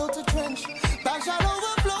hole, built a trench. Bags shall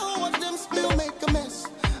overflow, watch them spill, make a mess.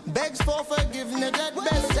 Begs for forgiveness at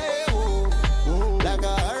best, say whoa,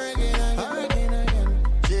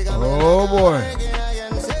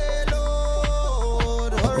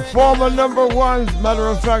 Former number ones. Matter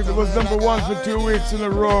of fact, it was number one for 2 weeks in a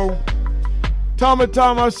row. Tommy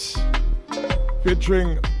Thomas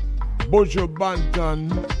featuring Buju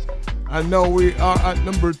Banton. And now we are at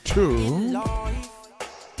number 2.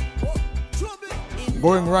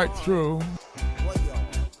 Going right through.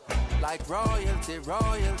 Like royalty.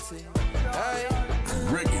 Hey.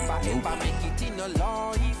 If I make it in a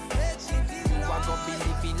life, you are gonna be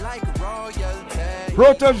living like royalty.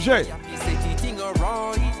 Protege.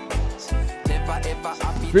 Never ever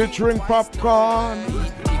happy. Featuring Popcorn.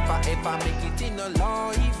 If I ever make it in a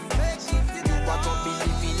life, you are gonna be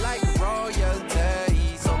living like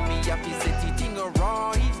royalty. So me happy set it in a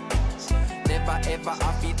right. Never ever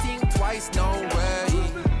happy think twice, no way.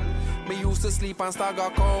 Me used to sleep on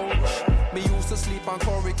Stagger Coach. Me used to sleep on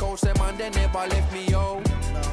Corey Coach. Them and they never left me out.